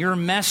bearing your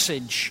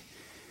message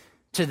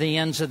to the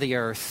ends of the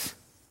earth.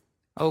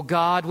 Oh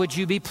God, would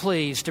you be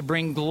pleased to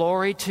bring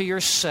glory to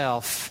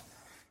yourself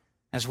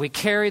as we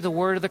carry the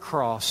word of the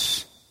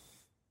cross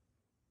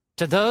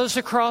to those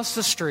across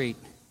the street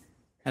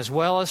as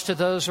well as to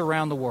those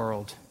around the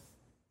world.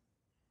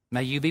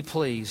 May you be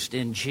pleased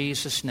in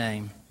Jesus'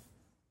 name.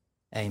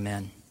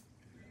 Amen.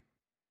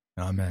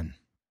 Amen.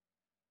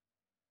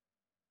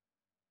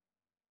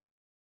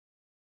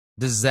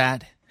 Does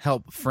that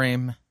help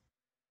frame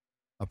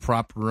a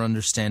proper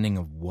understanding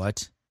of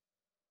what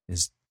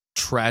is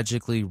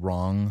tragically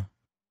wrong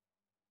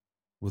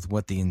with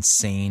what the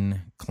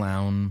insane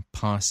clown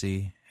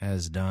posse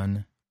has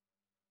done?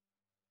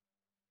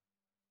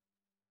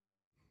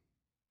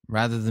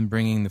 Rather than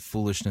bringing the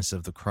foolishness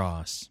of the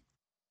cross,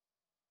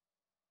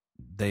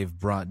 they've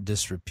brought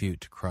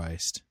disrepute to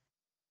Christ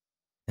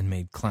and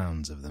made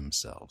clowns of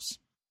themselves.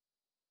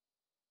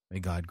 May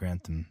God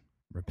grant them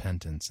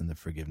repentance and the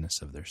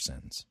forgiveness of their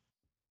sins.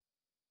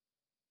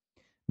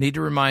 Need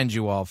to remind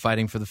you all,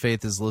 Fighting for the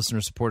Faith is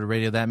listener-supported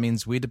radio. That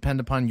means we depend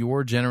upon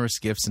your generous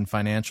gifts and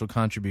financial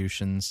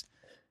contributions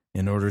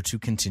in order to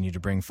continue to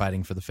bring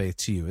Fighting for the Faith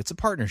to you. It's a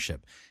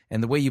partnership,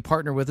 and the way you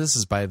partner with us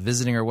is by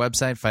visiting our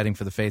website,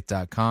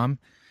 fightingforthefaith.com,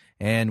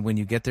 and when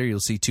you get there, you'll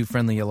see two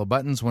friendly yellow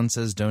buttons. One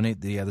says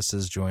Donate, the other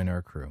says Join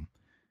Our Crew.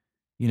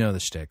 You know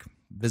the shtick.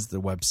 Visit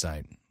the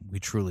website. We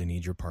truly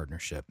need your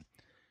partnership.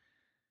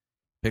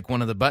 Pick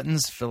one of the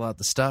buttons, fill out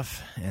the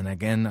stuff, and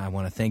again, I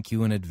want to thank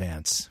you in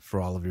advance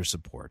for all of your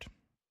support.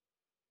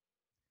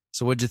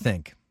 So what'd you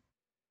think?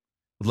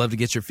 Would love to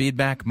get your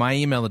feedback. My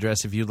email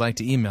address, if you'd like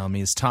to email me,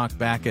 is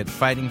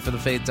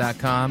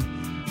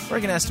talkback@fightingforthefaith.com, or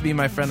you can ask to be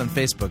my friend on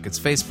Facebook. It's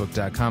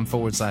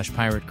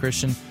facebook.com/Pirate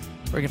Christian,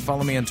 or you can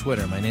follow me on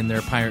Twitter. My name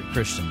there, Pirate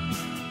Christian.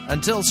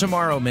 Until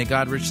tomorrow, may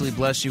God richly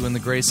bless you in the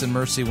grace and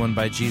mercy won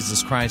by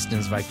Jesus Christ in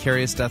his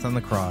vicarious death on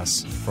the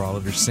cross for all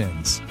of your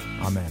sins.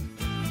 Amen.